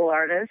visual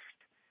artist.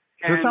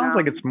 So it sounds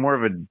like it's more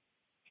of a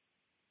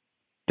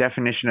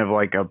definition of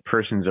like a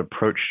person's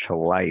approach to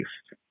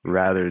life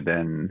rather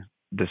than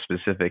the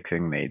specific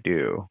thing they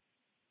do,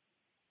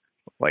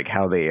 like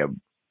how they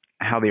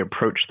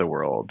approach the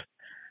world.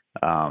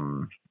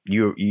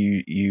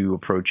 You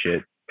approach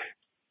it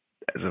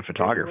as a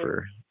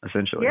photographer,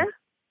 essentially.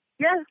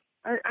 Yeah,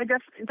 I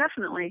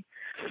definitely.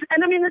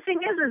 And I mean, the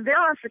thing is there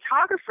are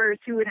photographers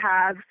who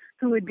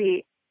would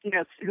be,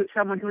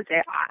 someone who would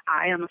say,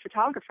 I am a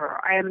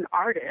photographer, I am an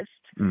artist,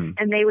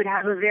 and they would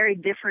have a very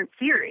different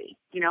theory.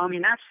 I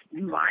mean, that's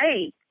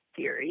my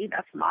theory,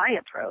 that's my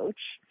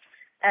approach.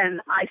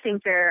 And I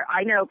think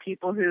I know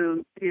people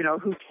who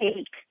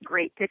take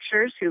great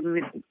pictures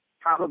who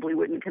probably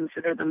wouldn't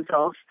consider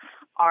themselves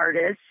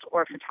artists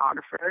or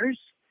photographers.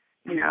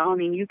 I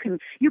mean, you can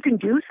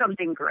do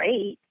something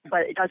great,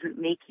 but it doesn't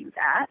make you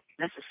that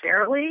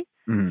necessarily.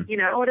 Mm-hmm. You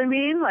know what I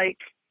mean?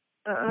 Like,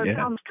 it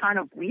sounds kind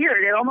of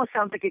weird. It almost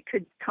sounds like it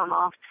could come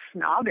off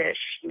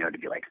snobbish, to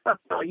be like, oh,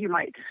 well, you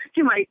might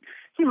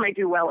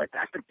do well at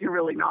that, but you're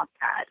really not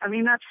that. I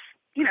mean, that's,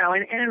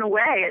 and in a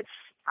way, it's,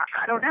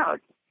 I don't know.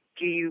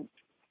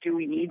 Do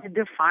we need to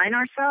define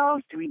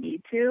ourselves? Do we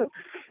need to?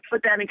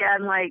 But then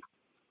again, like,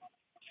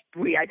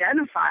 we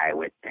identify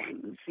with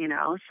things,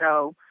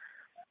 so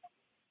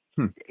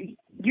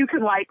you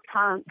can like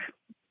punk,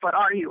 but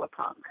are you a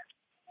punk?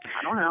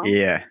 I don't know.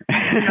 Yeah.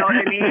 You know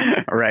what I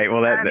mean? Right.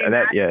 Well,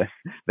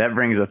 that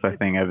brings up a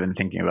thing I've been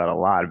thinking about a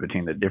lot,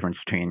 between the difference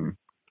between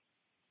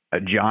a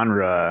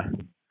genre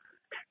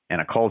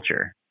and a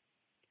culture.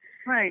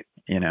 Right.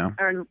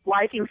 Or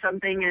liking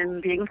something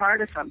and being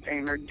part of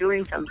something, or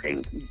doing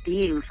something,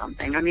 being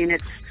something. I mean,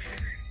 that's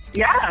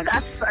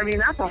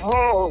a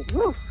whole,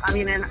 I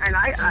mean, and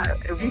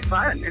it would be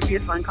fun. It'd be a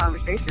fun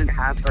conversation to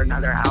have for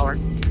another hour.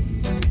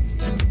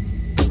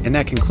 And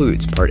that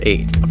concludes part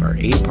 8 of our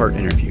 8-part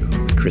interview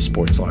with Chris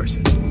Sports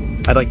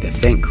Larson. I'd like to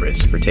thank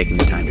Chris for taking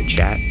the time to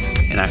chat,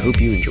 and I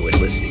hope you enjoyed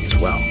listening as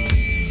well.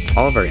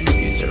 All of our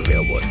interviews are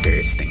available at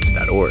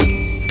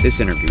variousthings.org. This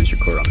interview was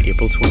recorded on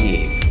April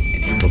 28th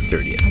and April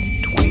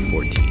 30th,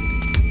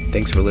 2014.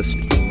 Thanks for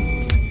listening.